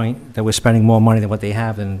a point that we're spending more money than what they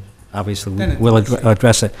have, then obviously Then it's we'll an issue.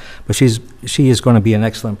 address it. But she is going to be an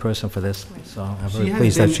excellent person for this, so I'm very She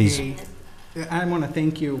pleased has that she's... I want to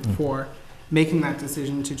thank you for making that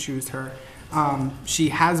decision to choose her. She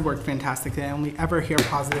has worked fantastically. I only ever hear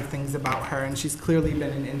positive things about her, and she's clearly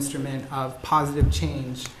been an instrument of positive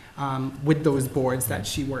change with those boards that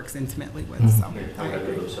she works intimately with, so. I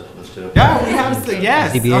agree with those sentiments too. Yeah, we have,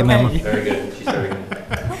 yes, ZBA member. okay. Very good, she's very good.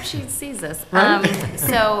 I hope she sees this. Right.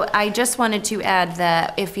 So I just wanted to add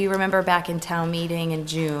that if you remember back in town meeting in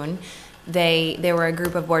June, there were a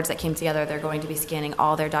group of boards that came together. They're going to be scanning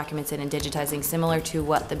all their documents in and digitizing, similar to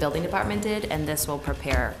what the building department did, and this will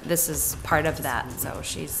prepare, this is part of that. So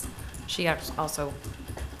she also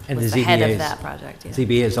And was the the head ZBA of is- that project. Yeah.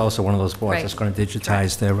 ZBA is also one of those boards Right. that's going to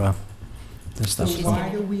digitize their So stuff. why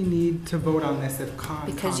do we need to vote on this if Concom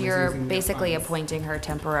is Because you're using their basically funds? appointing her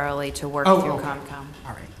temporarily to work Oh, through okay. Concom,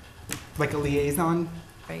 All right, like a liaison?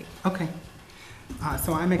 right? Okay.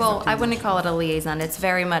 So I'm accepting. Well, I wouldn't the- call it a liaison, it's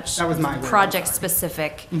very much That was my word, I'm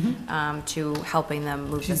project-specific Mhm. to helping them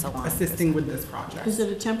move She's this along. assisting with this project. Is it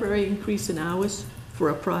a temporary increase in hours for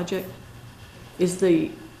a project? Is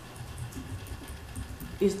the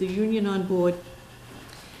union on board?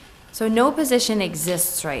 So no position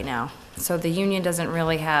exists right now, so the union doesn't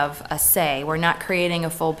really have a say. We're not creating a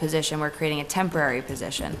full position, we're creating a temporary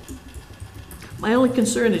position. My only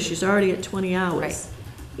concern is she's already at 20 hours.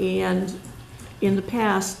 And in the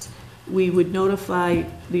past, we would notify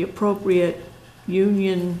the appropriate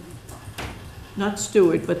union, not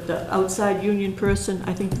steward, but the outside union person.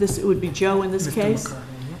 I think it would be Joe in this Mr. case. McCartney,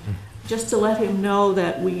 yeah. Just to let him know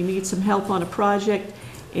that we need some help on a project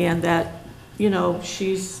and that,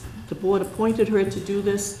 the board appointed her to do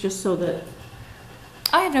this, just so that,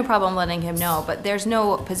 I have no problem letting him know, but there's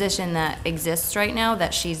no position that exists right now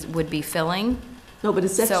that would be filling. no, but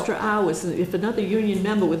it's So- extra hours. And if another union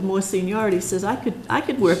member with more seniority says, I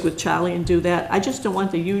could work with Charlie and do that, I just don't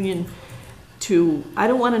want the union I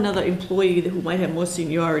don't want another employee who might have more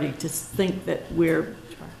seniority to think that we're,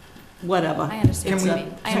 whatever. I understand It's what a you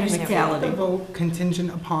mean. I understand what you mean. technicality. The vote contingent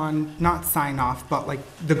upon, not sign off, but like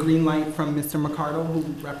the green light from Mr. McCardle, who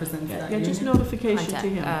represents that Yeah, just union? notification to Contact,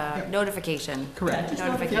 him. Yep. notification. Correct. Just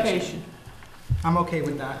Notification. notification. I'm okay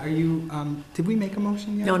with that. Are you, did we make a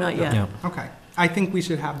motion yet? No, not yet. Yeah. Okay. I think we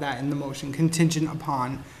should have that in the motion, contingent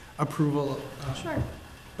upon approval Sure.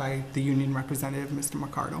 by the union representative, Mr.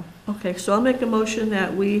 McCardle. Okay, so I'll make a motion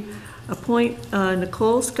that we appoint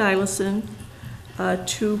Nicole Skylerson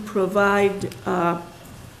to provide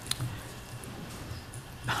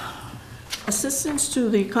assistance to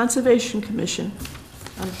the Conservation Commission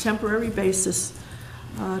on a temporary basis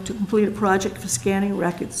to complete a project for scanning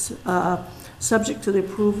records, subject to the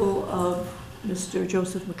approval of Mr.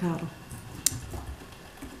 Joseph McCardle.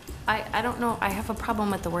 I don't know, I have a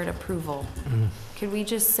problem with the word approval. Could we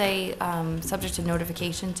just say, subject to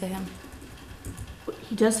notification to him?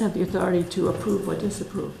 He does have the authority to approve or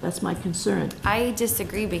disapprove. That's my concern. I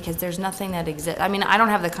disagree because there's nothing that exists. I mean, I don't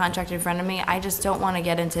have the contract in front of me. I just don't want to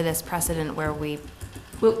get into this precedent where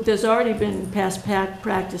Well, there's already been past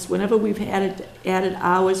practice, whenever we've added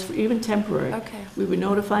hours, for even temporary. Okay. We would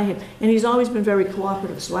notify him, and he's always been very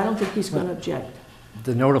cooperative, so I don't think he's gonna object.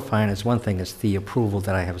 The notifying is one thing, it's the approval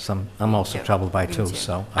that I'm also Yeah, troubled by me too, too.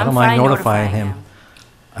 so I I'm don't mind fine notifying notifying him. him.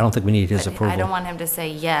 I don't think we need his But approval. I don't want him to say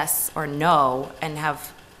yes or no and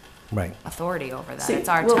have Right. authority over that. See, It's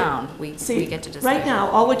our well, town. We get to decide. Right now,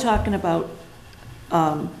 all we're talking about,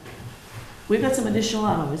 we've got some additional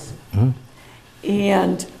hours, Mhm.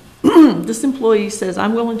 and this employee says,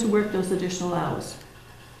 I'm willing to work those additional hours.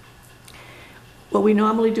 What we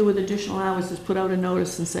normally do with additional hours is put out a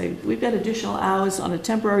notice and say, we've got additional hours on a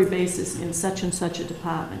temporary basis in such and such a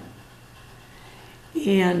department.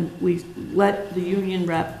 And we let the union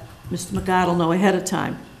rep, Mr. McCardle, know ahead of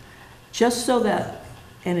time, just so that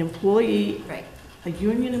an employee, Right. a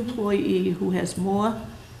union employee who has more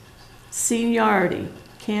seniority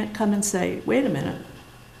can't come and say, wait a minute,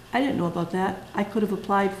 I didn't know about that, I could have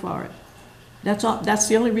applied for it. That's all, that's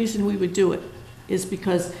the only reason we would do it, is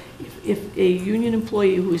because if a union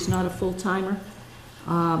employee who is not a full-timer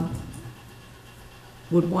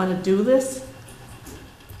would want to do this,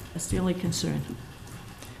 that's the only concern.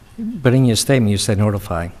 But in your statement, you said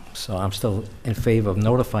notify, so I'm still in favor of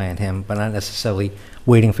notifying him, but not necessarily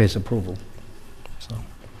waiting for his approval. So,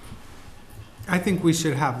 I think we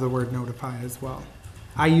should have the word notify as well.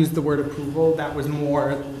 I used the word approval. That was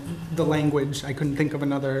more the language. I couldn't think of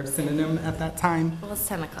another synonym at that time. Well, it's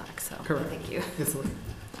 10 o'clock, so Correct. thank you. This way.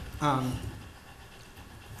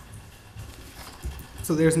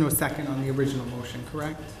 So there's no second on the original motion,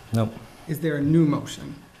 correct? nope. Is there a new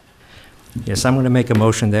motion? Yes, I'm going to make a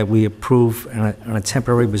motion that we approve on a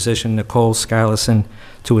temporary position Nicole Skylerson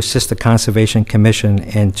to assist the Conservation Commission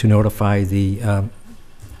and to notify the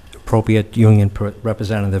appropriate union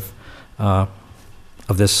representative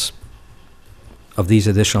of this of these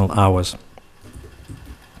additional hours.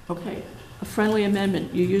 Okay, a friendly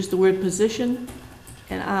amendment. You use the word position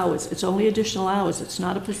and hours. It's only additional hours. It's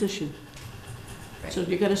not a position. So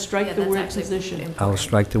you gotta strike the word position. I'll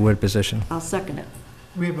strike the word position. I'll second it.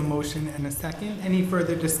 We have a motion and a second. Any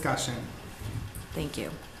further discussion? Thank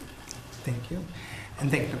you. Thank you.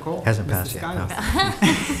 And thank Nicole. Hasn't Mrs. passed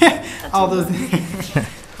yet, Skiles.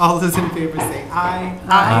 All those in favor say aye.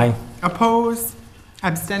 Aye. Opposed?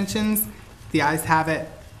 Abstentions? The ayes have it.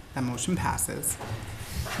 That motion passes.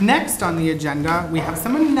 Next on the agenda, we have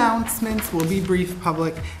some announcements. We'll be brief,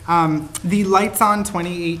 public. The Lights On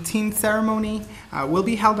 2018 ceremony will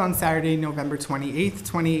be held on Saturday, November 28th,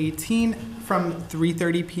 2018, from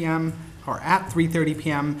 3:30 p.m. or at 3:30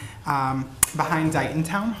 p.m. Behind Dighton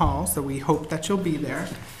Town Hall. So we hope that you'll be there.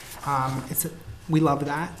 We love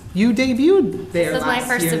that. You debuted there This is my last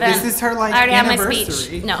first year. event. This is her like I already have my anniversary.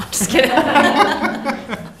 speech. No, just kidding.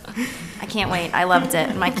 I can't wait. I loved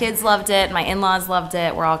it. My kids loved it. My in-laws loved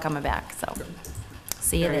it. We're all coming back. So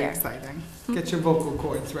see you Very there. exciting. Get your vocal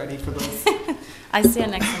cords ready for those. I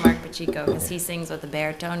stand next to Mark Pacheco because he sings with a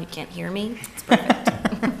baritone. You can't hear me. It's perfect.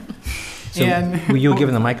 So And- were you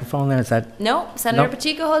given the microphone then? Is that, Nope. Senator Nope.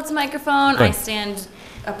 Pacheco holds the microphone. I Good. stand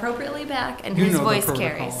appropriately back, and You his know the voice protocol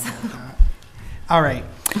carries. about that. All right.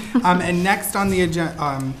 And next on the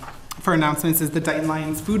agenda, for announcements is the Dighton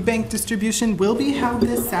Lions Food Bank distribution will be held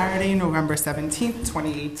this Saturday, November 17th,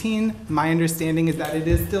 2018. My understanding is that it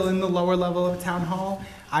is still in the lower level of Town Hall.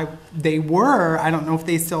 They were, I don't know if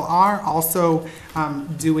they still are, also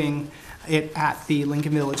doing it at the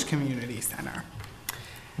Lincoln Village Community Center.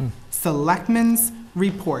 Selectmen's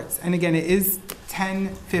reports, and again, it is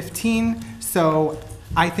 10:15, so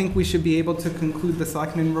I think we should be able to conclude the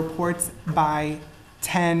selectmen reports by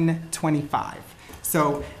 10:25.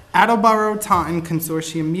 So, Attleboro Taunton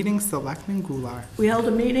Consortium meeting, Selectman Goulart. We held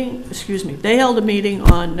a meeting, they held a meeting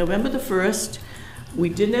on November the 1st. We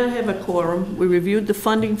did not have a quorum. We reviewed the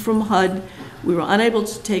funding from HUD. We were unable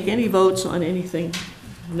to take any votes on anything,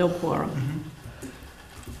 no quorum.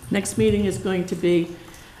 Next meeting is going to be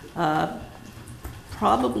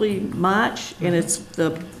probably March, and it's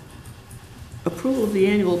the approval of the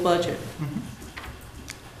annual budget.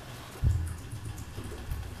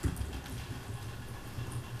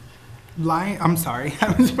 I'm sorry,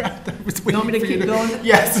 I was waiting want me to for you keep going?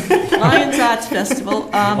 Yes. Lions Arts Festival.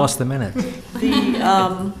 lost a minute?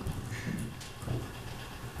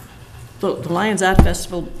 The Lions Art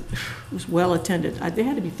Festival was well attended. There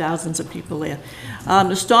had to be thousands of people there.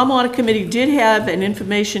 The Stormwater Committee did have an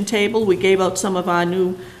information table. We gave out some of our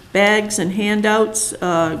new bags and handouts,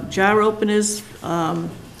 jar openers,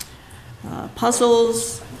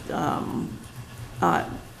 puzzles,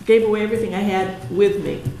 gave away everything I had with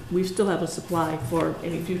me. We still have a supply for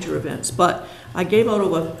any future events, but I gave out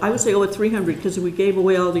I would say over 300, because we gave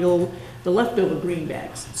away all the leftover green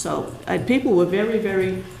bags. So people were very,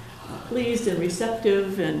 very pleased and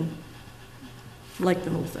receptive and liked the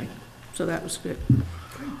whole thing. So that was good.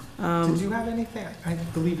 Did you have anything? I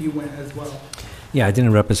believe you went as well. Yeah, I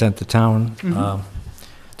didn't represent the town. The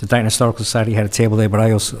Dighton Historical Society had a table there, but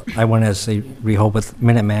I went as a Rehoboth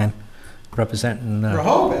Minuteman representing.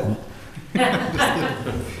 Rehoboth?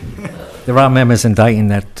 There are members in Dighton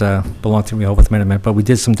that belong to Rehoboth Minutemen, but we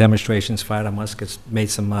did some demonstrations, fired our muskets, made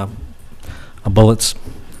some bullets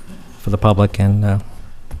for the public, and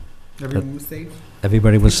Everyone was safe?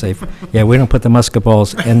 everybody was safe. Yeah, we don't put the musket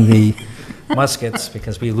balls in the muskets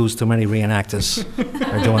because we lose too many reenactors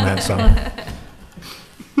by doing that, so.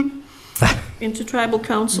 Intertribal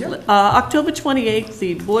Council, October 28th,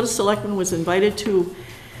 the Board of Selectmen was invited to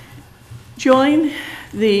join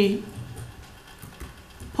the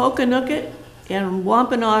Pokanoket and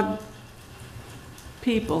Wampanoag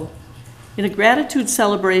people in a gratitude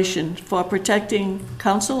celebration for protecting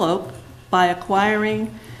Council Oak by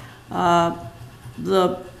acquiring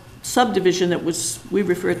the subdivision that we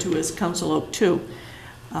refer to as Council Oak 2.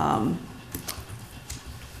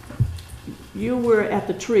 You were at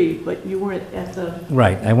the tree, but you weren't at the...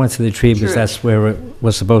 Right, I went to the tree because Church. that's where it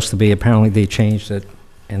was supposed to be. Apparently, they changed it,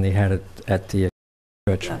 and they had it at the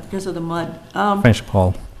church, Yeah, because of the mud. French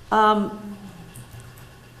Hall.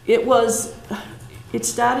 It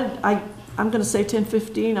started, I'm going to say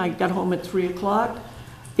 10:15. I got home at 3 o'clock.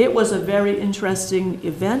 It was a very interesting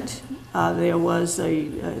event.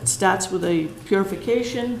 It starts with a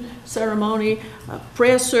purification ceremony, a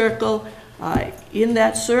prayer circle. In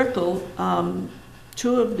that circle,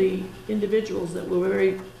 two of the individuals that were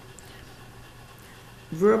very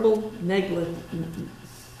verbal,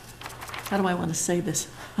 how do I want to say this?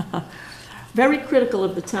 Very critical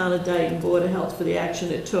of the town of Dighton Board of Health for the action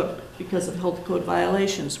it took because of health code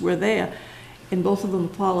violations were there. and both of them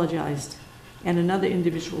apologized. And another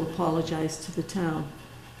individual apologized to the town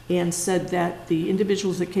and said that the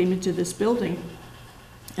individuals that came into this building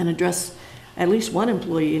and addressed at least one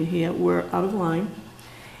employee in here were out of line.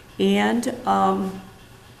 And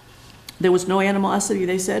there was no animosity,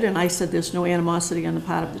 they said, and I said there's no animosity on the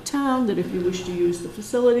part of the town, that if you wish to use the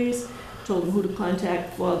facilities, told them who to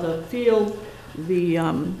contact for the field, the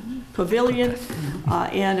pavilion,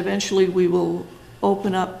 and eventually we will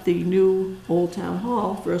open up the new Old Town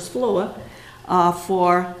Hall, first floor,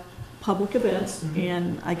 for public events,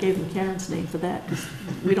 and I gave them Karen's name for that, because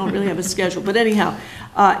we don't really have a schedule. But anyhow,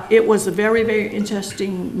 it was a very, very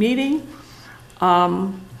interesting meeting,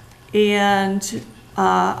 and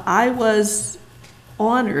I was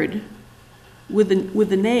honored with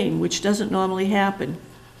the name, which doesn't normally happen.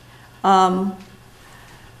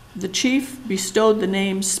 The chief bestowed the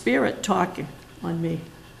name Spirit Talking on me.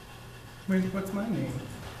 Wait, what's my name?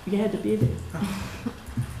 You had to be there. I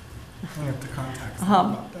have to contact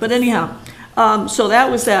someone about But that. anyhow, so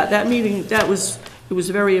that was that. That meeting, it was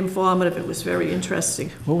very informative. It was very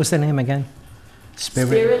interesting. What was the name again?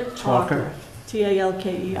 Spirit Talker.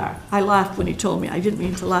 Talker. I laughed when he told me. I didn't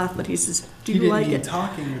mean to laugh, but he says, "Do you like it?" You didn't mean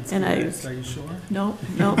talking in And spirits, are you sure? No,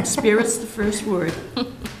 Spirit's the first word.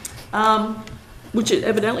 Which is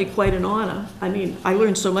evidently quite an honor. I mean, I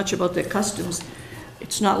learned so much about their customs.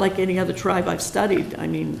 It's not like any other tribe I've studied. I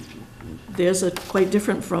mean, theirs are quite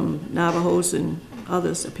different from Navajos and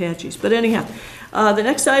others, Apaches. But anyhow, the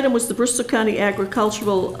next item was the Bristol County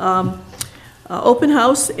Agricultural Open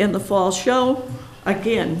House and the Fall Show.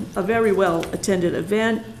 Again, a very well-attended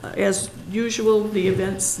event. As usual, the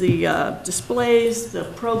events, the displays, the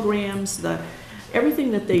programs,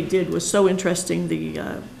 everything that they did was so interesting.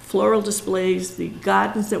 The floral displays, the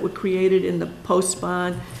gardens that were created in the post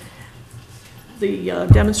barn, the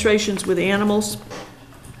demonstrations with animals,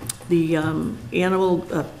 the animal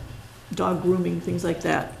dog grooming, things like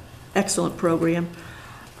that. Excellent program.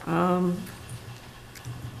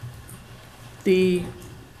 The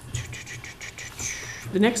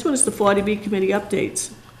next one is the 40B committee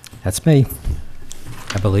updates. That's me,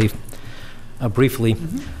 I believe. Briefly,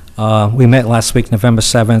 we met last week, November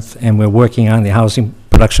 7th, and we're working on the housing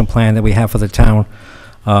production plan that we have for the town.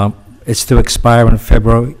 It's to expire in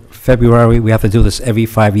February. We have to do this every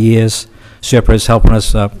 5 years. Sherpa is helping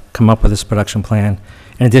us come up with this production plan.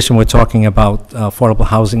 In addition, we're talking about affordable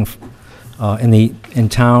housing in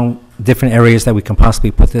town, different areas that we can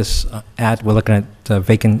possibly put this at. We're looking at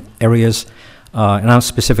vacant areas. And I'm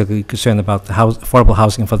specifically concerned about the affordable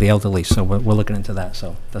housing for the elderly, so we're looking into that.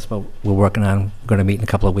 So that's what we're working on. We're going to meet in a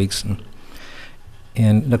couple of weeks.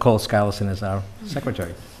 And Nicole Scarlison is our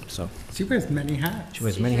secretary. So She wears many hats. she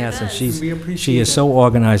wears many hats, and We appreciate she is it. so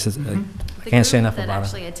organized. I can't say enough The group about that her.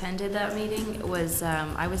 actually attended that meeting was,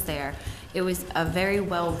 I was there. It was a very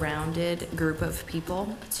well-rounded group of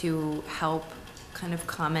people to help kind of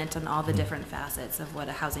comment on all the different facets of what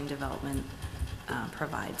a housing development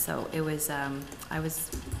provides. So it was, I was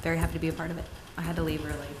very happy to be a part of it. I had to leave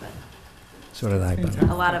early, but So did I. But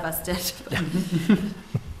a lot of us did.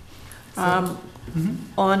 On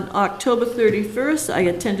October 31st, I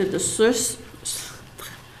attended the Sursage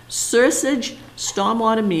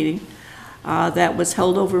Stormwater meeting that was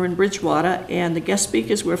held over in Bridgewater, and the guest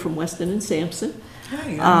speakers were from Weston and Sampson.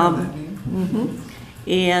 Hey, I know that name.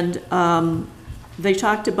 And they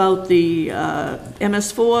talked about the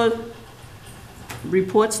MS4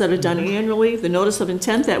 reports that are done annually, the notice of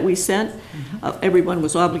intent that we sent, everyone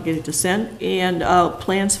was obligated to send, and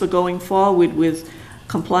plans for going forward with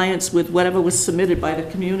compliance with whatever was submitted by the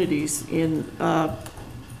communities in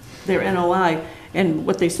their NOI. And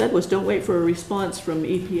what they said was, don't wait for a response from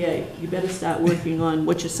EPA. You better start working on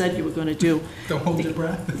what you said you were going to do. Don't hold your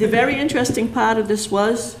breath. The very interesting part of this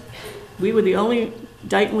was,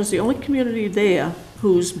 Dayton was the only community there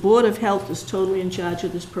whose Board of Health is totally in charge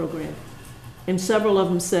of this program. And several of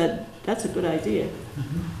them said, that's a good idea.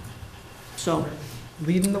 So,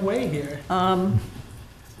 Leading the way here. and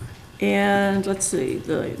let's see,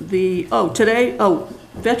 today,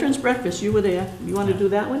 Veterans Breakfast, you were there. You want to do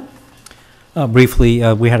that one?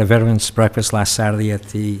 briefly, we had a veterans breakfast last Saturday at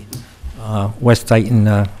the West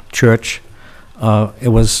Dayton Church. It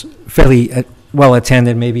was fairly well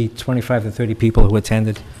attended, maybe 25 to 30 people who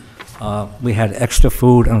attended. We had extra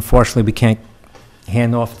food. Unfortunately, we can't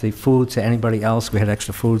hand off the food to anybody else. We had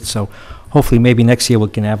extra food, so hopefully maybe next year we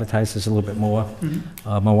can advertise this a little bit more.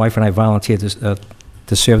 My wife and I volunteered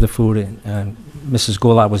to serve the food, and Mrs.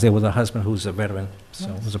 Goulart was there with her husband, who's a veteran, so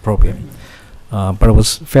it was appropriate. But it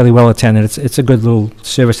was fairly well attended. It's a good little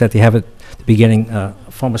service that they have at the beginning.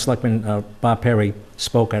 Former Selectman Bob Perry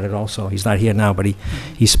spoke at it also. He's not here now, but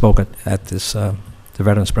he spoke at this, the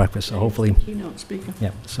Veterans Breakfast, so hopefully, Keynote speaker.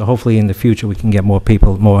 yeah, so hopefully in the future, we can get more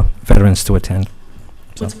people, more veterans to attend.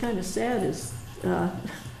 So. What's kind of sad is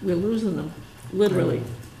we're losing them, literally.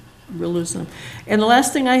 We're losing them. And the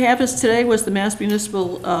last thing I have is today was the Mass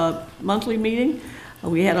Municipal monthly meeting.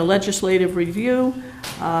 We had a legislative review.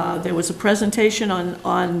 There was a presentation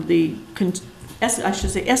on the,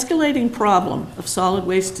 escalating problem of solid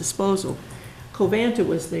waste disposal. Covanta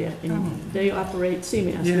was there, and they operate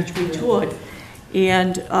CMAS, which we toured.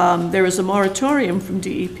 And there is a moratorium from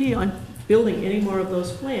DEP on building any more of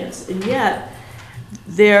those plants, and yet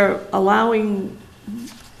they're allowing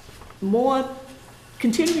more,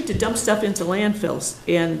 continuing to dump stuff into landfills,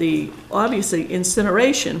 and obviously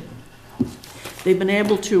incineration, they've been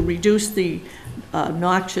able to reduce the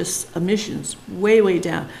noxious emissions way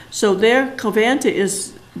down. So Covanta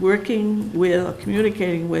is working with,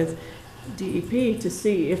 communicating with DEP to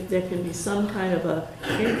see if there can be some kind of a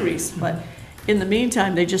increase, but in the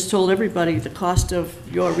meantime, they just told everybody the cost of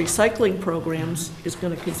your recycling programs is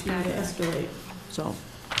going to continue to escalate, so.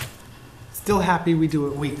 Still happy we do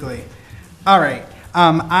it weekly. All right.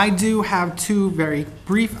 I do have two very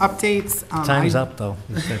brief updates. Time's up, though.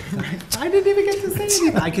 I didn't even get to say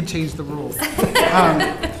anything. I could change the rules.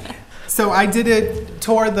 So I did a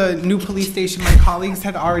tour of the new police station. My colleagues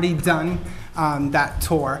had already done that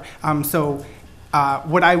tour.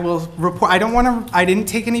 What I will report, I didn't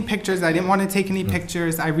take any pictures. I didn't want to take any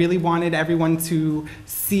pictures. I really wanted everyone to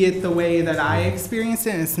see it the way that I experienced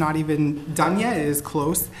it, and it's not even done yet. It is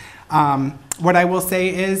close. What I will say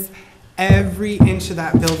is every inch of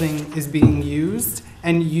that building is being used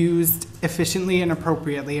and used efficiently and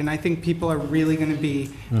appropriately, and I think people are really going to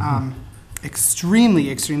be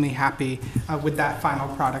extremely happy with that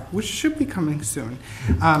final product, which should be coming soon.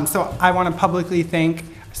 So I want to publicly thank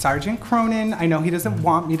Sergeant Cronin. I know he doesn't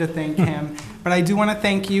want me to thank him, but I do want to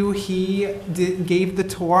thank you. He gave the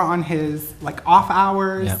tour on his off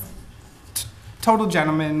hours. Yeah. Total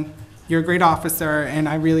gentleman. You're a great officer, and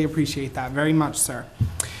I really appreciate that very much, sir.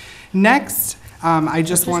 Next, I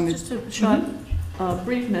just wanted... Just a short,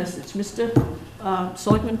 brief message. Mr.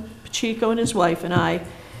 Selectman Pacheco and his wife and I,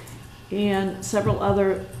 and several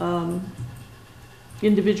other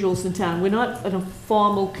individuals in town. We're not in a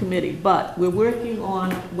formal committee, but we're working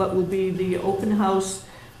on what will be the open house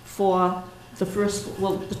for the first,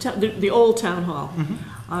 the old town hall.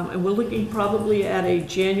 And we're looking probably at a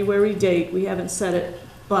January date. We haven't set it,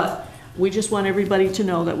 but we just want everybody to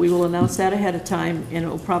know that we will announce that ahead of time, and it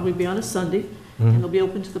will probably be on a Sunday, and it'll be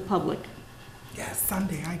open to the public. Yes,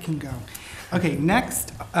 Sunday, I can go. Okay,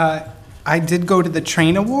 next, I did go to the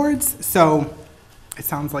Train Awards, so it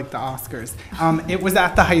sounds like the Oscars. It was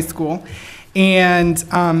at the high school, and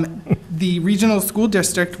the regional school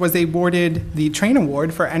district was awarded the Train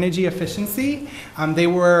Award for energy efficiency. They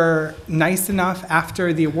were nice enough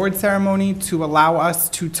after the award ceremony to allow us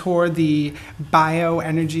to tour the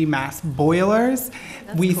bioenergy mass boilers.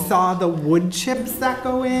 We saw the wood chips that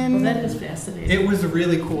go in. Well, that is fascinating. It was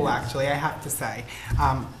really cool, actually, I have to say.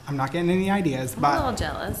 I'm not getting any ideas, but I'm a little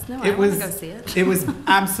jealous. No, I want to go see it. It was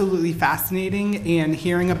absolutely fascinating, and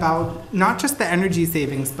hearing about not just the energy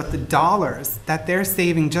savings, but the dollars that they're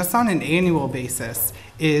saving just on an annual basis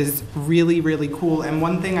is really cool. And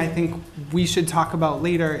one thing I think we should talk about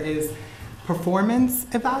later is performance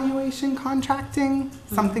evaluation contracting.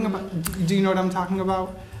 Something about, do you know what I'm talking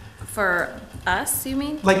about? For us, you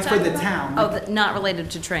mean? Like for the town. Oh, not related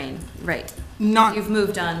to train, right. Not. You've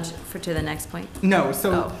moved on to the next point? No,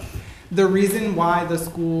 so the reason why the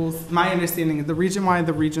schools, my understanding is the reason why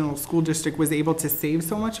the regional school district was able to save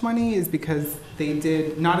so much money is because they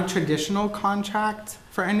did not a traditional contract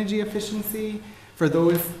for energy efficiency. For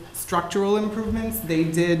those structural improvements, they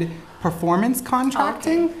did performance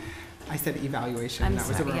contracting. Okay. I said evaluation. I'm that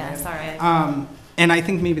was sorry, a yeah, sorry. And I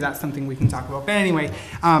think maybe that's something we can talk about. But anyway,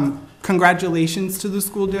 congratulations to the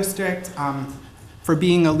school district for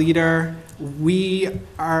being a leader. We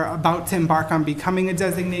are about to embark on becoming a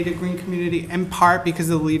designated green community, in part because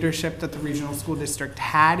of the leadership that the regional school district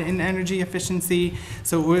had in energy efficiency.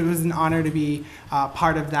 So it was an honor to be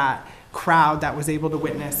part of that crowd that was able to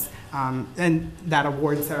witness and that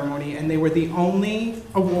award ceremony. And they were the only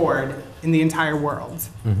award in the entire world.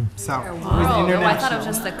 So it was international. Oh, I thought it was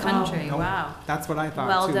just the country. No, Wow. that's what I thought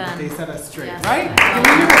Well too. done. But they set us straight, Yes. right? Can we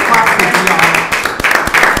give a clap for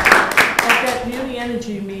At that Beauty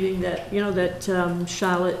Energy meeting that,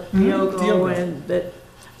 Charlotte Diogo Diogo. and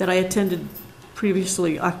that I attended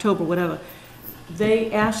previously, October, whatever,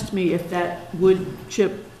 they asked me if that wood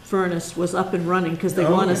chip furnace was up and running, because they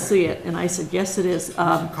Oh. want to see it. And I said, yes, it is.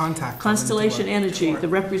 Contact them and do Constellation a Energy, report. the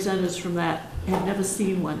representatives from that, had never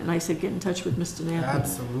seen one. And I said, get in touch with Mr. Nampy.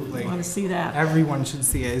 Absolutely. I want to see that. Everyone should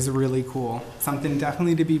see it. It's really cool. Something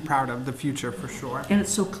definitely to be proud of, the future for sure. And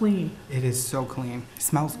it's so clean. It is so clean. It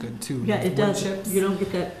smells good too. Yeah, it Wood does. chips. You don't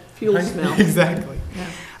get that fuel Right? smell. Exactly.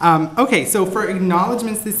 Yeah. Okay, so for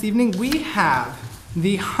acknowledgements this evening, we have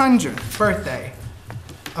the 100th birthday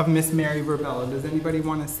of Miss Mary Verbella. Does anybody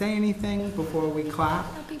want to say anything before we clap?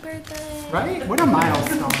 Happy birthday. Right? What a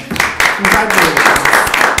milestone. Congratulations.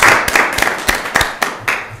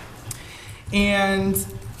 And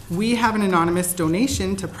we have an anonymous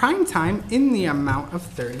donation to Primetime in the amount of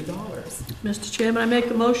 $30. Mr. Chairman, I make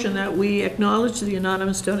a motion that we acknowledge the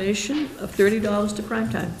anonymous donation of $30 to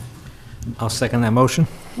Primetime. I'll second that motion.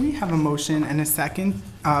 We have a motion and a second.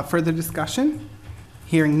 Further discussion?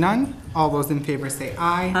 Hearing none. All those in favor say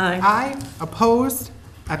aye. Aye. Aye. Opposed?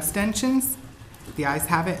 Abstentions? The ayes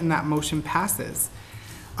have it, and that motion passes.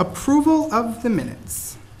 Approval of the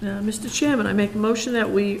minutes. Mr. Chairman, I make a motion that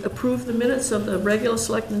we approve the minutes of the regular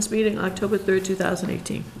Selectmen's meeting, October 3rd,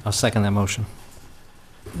 2018. I'll second that motion.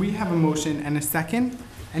 We have a motion and a second.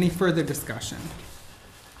 Any further discussion?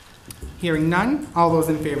 Hearing none. All those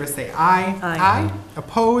in favor say aye. Aye.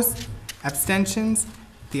 Opposed? Abstentions?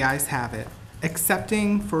 The ayes have it.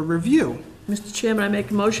 Accepting for review. Mr. Chairman, I make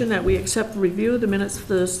a motion that we accept and review the minutes of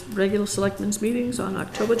the regular Selectmen's meetings on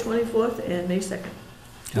October 24th and May 2nd,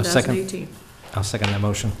 I'll second. 2018. I'll second that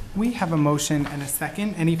motion. We have a motion and a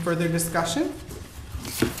second. Any further discussion?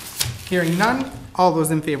 Hearing none. All those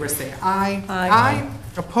in favor say aye. Aye.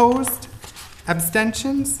 Opposed?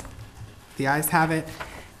 Abstentions? The ayes have it,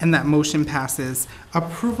 and that motion passes.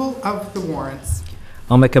 Approval of the warrants.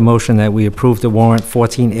 I'll make a motion that we approve the warrant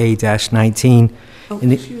 14A-19. Oh, In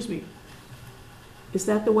the- excuse me. Is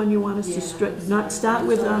that the one you want us to not start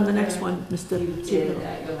with on the next one, Mr. Tito?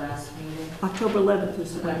 At your last meeting. October 11th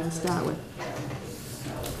is the one to start with.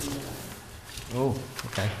 Oh,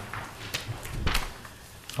 okay.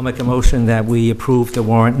 I'll make a motion that we approve the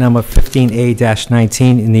warrant number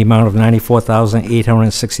 15A-19 in the amount of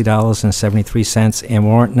 $94,860.73, and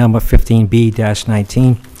warrant number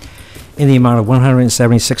 15B-19 in the amount of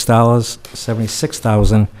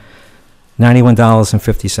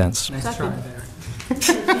 $176,091.50. Nice try there.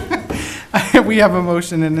 We have a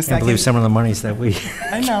motion and a I second. believe some of the monies that we...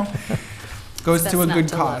 I know. Goes That's to a not good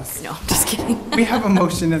to look. cause. No, just kidding. We have a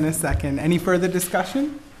motion and a second. Any further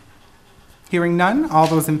discussion? Hearing none. All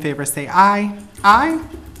those in favor say aye. Aye.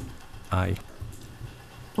 Aye.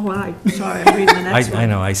 Oh, aye, sorry, I'm reading the next one. I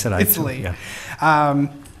know, I said aye. It's too, late. yeah.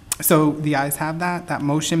 So the ayes have that. That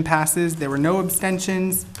motion passes. There were no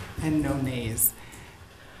abstentions and no nays.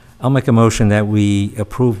 I'll make a motion that we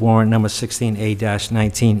approve warrant number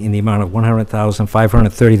 16A-19 in the amount of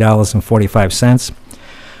 $100,530.45.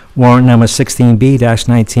 Warrant number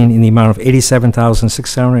 16B-19 in the amount of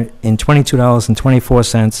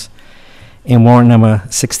 $87,622.24. And warrant number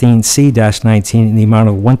 16C-19 in the amount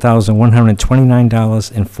of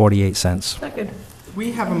 $1,129.48. Second.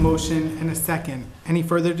 We have a motion and a second. Any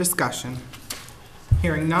further discussion?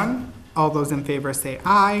 Hearing none. All those in favor say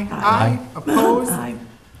aye. Aye. Opposed? Aye.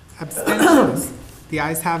 Abstentions? The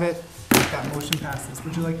ayes have it. That motion passes.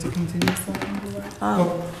 Would you like to continue, Selectman Goulart?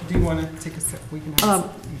 Oh, do you want to take a sip? We can have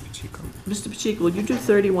Pacheco. Mr. Pacheco, will you do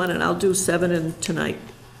 31 and I'll do 7 and tonight?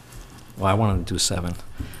 Well, I wanted to do 7.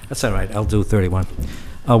 That's all right, I'll do 31.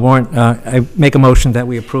 Warrant, I make a motion that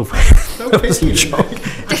we approve. It was a joke.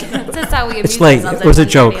 That's how we amuse It's late, ourselves it was a at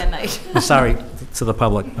 10:30 joke. at night. I'm sorry to the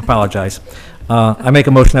public, apologize. I make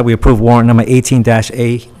a motion that we approve warrant number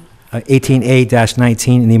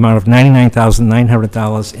 18A-19 in the amount of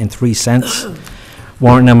 $99,900.03.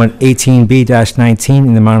 Warrant number 18B-19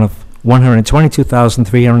 in the amount of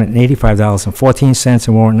 $122,385.14,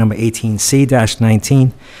 and warrant number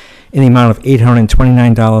 18C-19 in the amount of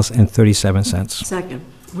 $829.37. Second.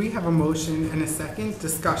 We have a motion and a second.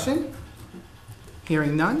 Discussion?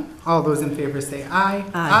 Hearing none. All those in favor say aye.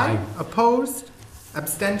 Aye. Opposed?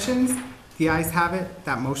 Abstentions? The ayes have it.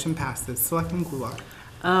 That motion passes. Selectman Goulart.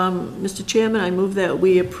 Mr. Chairman, I move that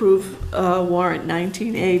we approve warrant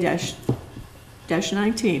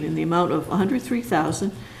 19A-19 in the amount of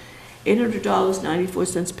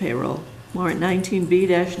 $103,800.94 payroll. Warrant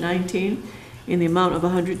 19B-19 in the amount of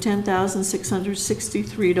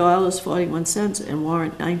 $110,663.41, and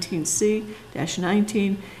warrant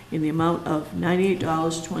 19C-19 in the amount of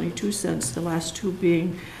 $98.22, the last two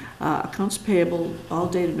being accounts payable, all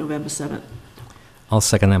dated November 7th. I'll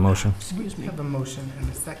second that motion. Excuse We me. have a motion and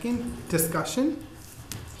a second. Discussion?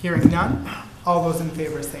 Hearing none. All those in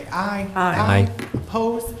favor say aye. Aye.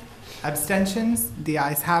 Opposed? Abstentions? The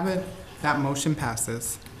ayes have it. That motion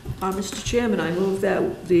passes. Mr. Chairman, I move that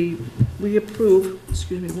we approve,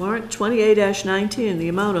 warrant 28-19 in the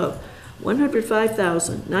amount of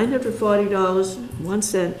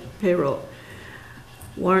 $105,940.01 payroll.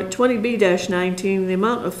 Warrant 20B-19 in the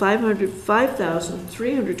amount of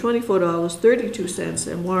 $505,324.32,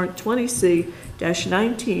 and warrant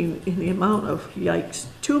 20C-19 in the amount of, yikes,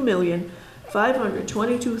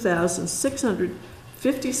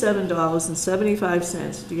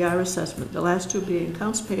 $2,522,657.75, DR assessment, the last two being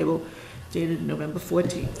accounts payable dated November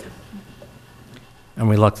 14th. I'm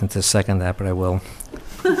reluctant to second that, but I will.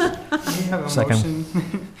 We have a Second.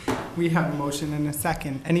 motion. We have a motion and a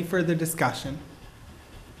second. Any further discussion?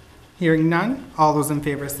 Hearing none, all those in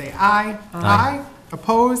favor say aye. Aye.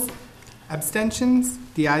 Opposed? Abstentions?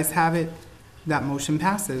 The ayes have it. That motion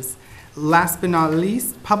passes. Last but not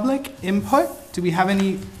least, public input. Do we have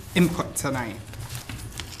any input tonight?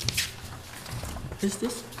 Is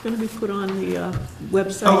this going to be put on the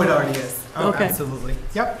website? Oh, it already is. Oh, Okay. absolutely.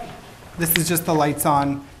 Yep. This is just the lights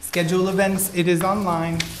on. Schedule events. It is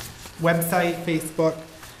online. Website, Facebook,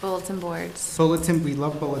 Bulletin boards. bulletin. We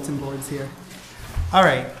love bulletin boards here. All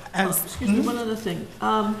right. Excuse me, one other thing.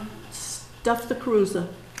 Stuff the Cruiser.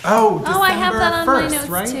 Oh, December 1st, Oh, I have that on my notes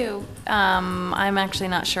right? too. I'm actually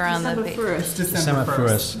not sure on the. December It's 1st, December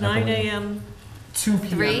 1st. 9 a.m. 2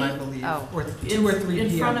 3? p.m. I believe. Oh. Or 2 or 3 p.m.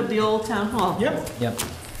 in front of the old town hall. Yep. Yep.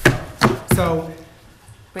 So,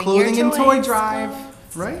 Bring your clothing and toy toys, drive,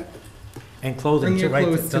 right? And clothing Bring too, your right?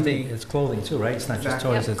 clothes to me. It's clothing too, right? It's not just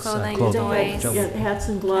Exactly. toys, Yep, it's clothing, clothing. toys. Joe- Yeah, hats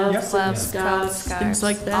and gloves, Yep. and Gloves, scarves, coats, things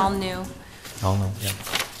like scarves, all that. new. Oh, no, yeah.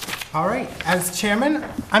 All right. As chairman,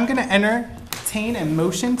 I'm going to entertain a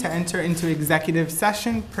motion to enter into executive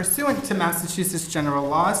session pursuant to Massachusetts General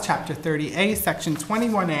Laws, Chapter 30A, Section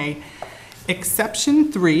 21A,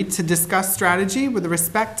 Exception 3, to discuss strategy with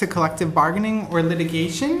respect to collective bargaining or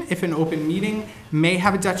litigation if an open meeting may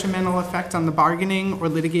have a detrimental effect on the bargaining or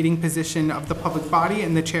litigating position of the public body,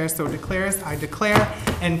 and the chair so declares. I declare.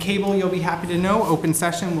 And Cable, you'll be happy to know, open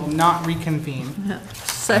session will not reconvene.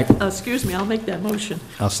 Excuse me, I'll make that motion.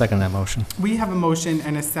 I'll second that motion. We have a motion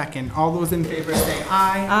and a second. All those in favor say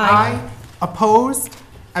aye. Aye. Opposed?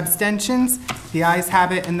 Abstentions? The ayes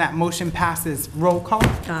have it, and that motion passes. Roll call.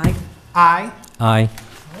 Aye. Aye. Aye.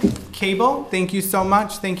 Cable, thank you so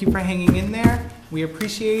much. Thank you for hanging in there. We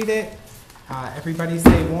appreciate it. Everybody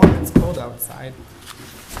stay warm. It's cold outside.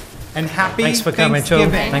 And happy Thanks for coming, too.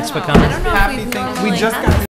 Thanksgiving. Thanks for I coming. don't know if Happy we've Thanksgiving. normally We just had got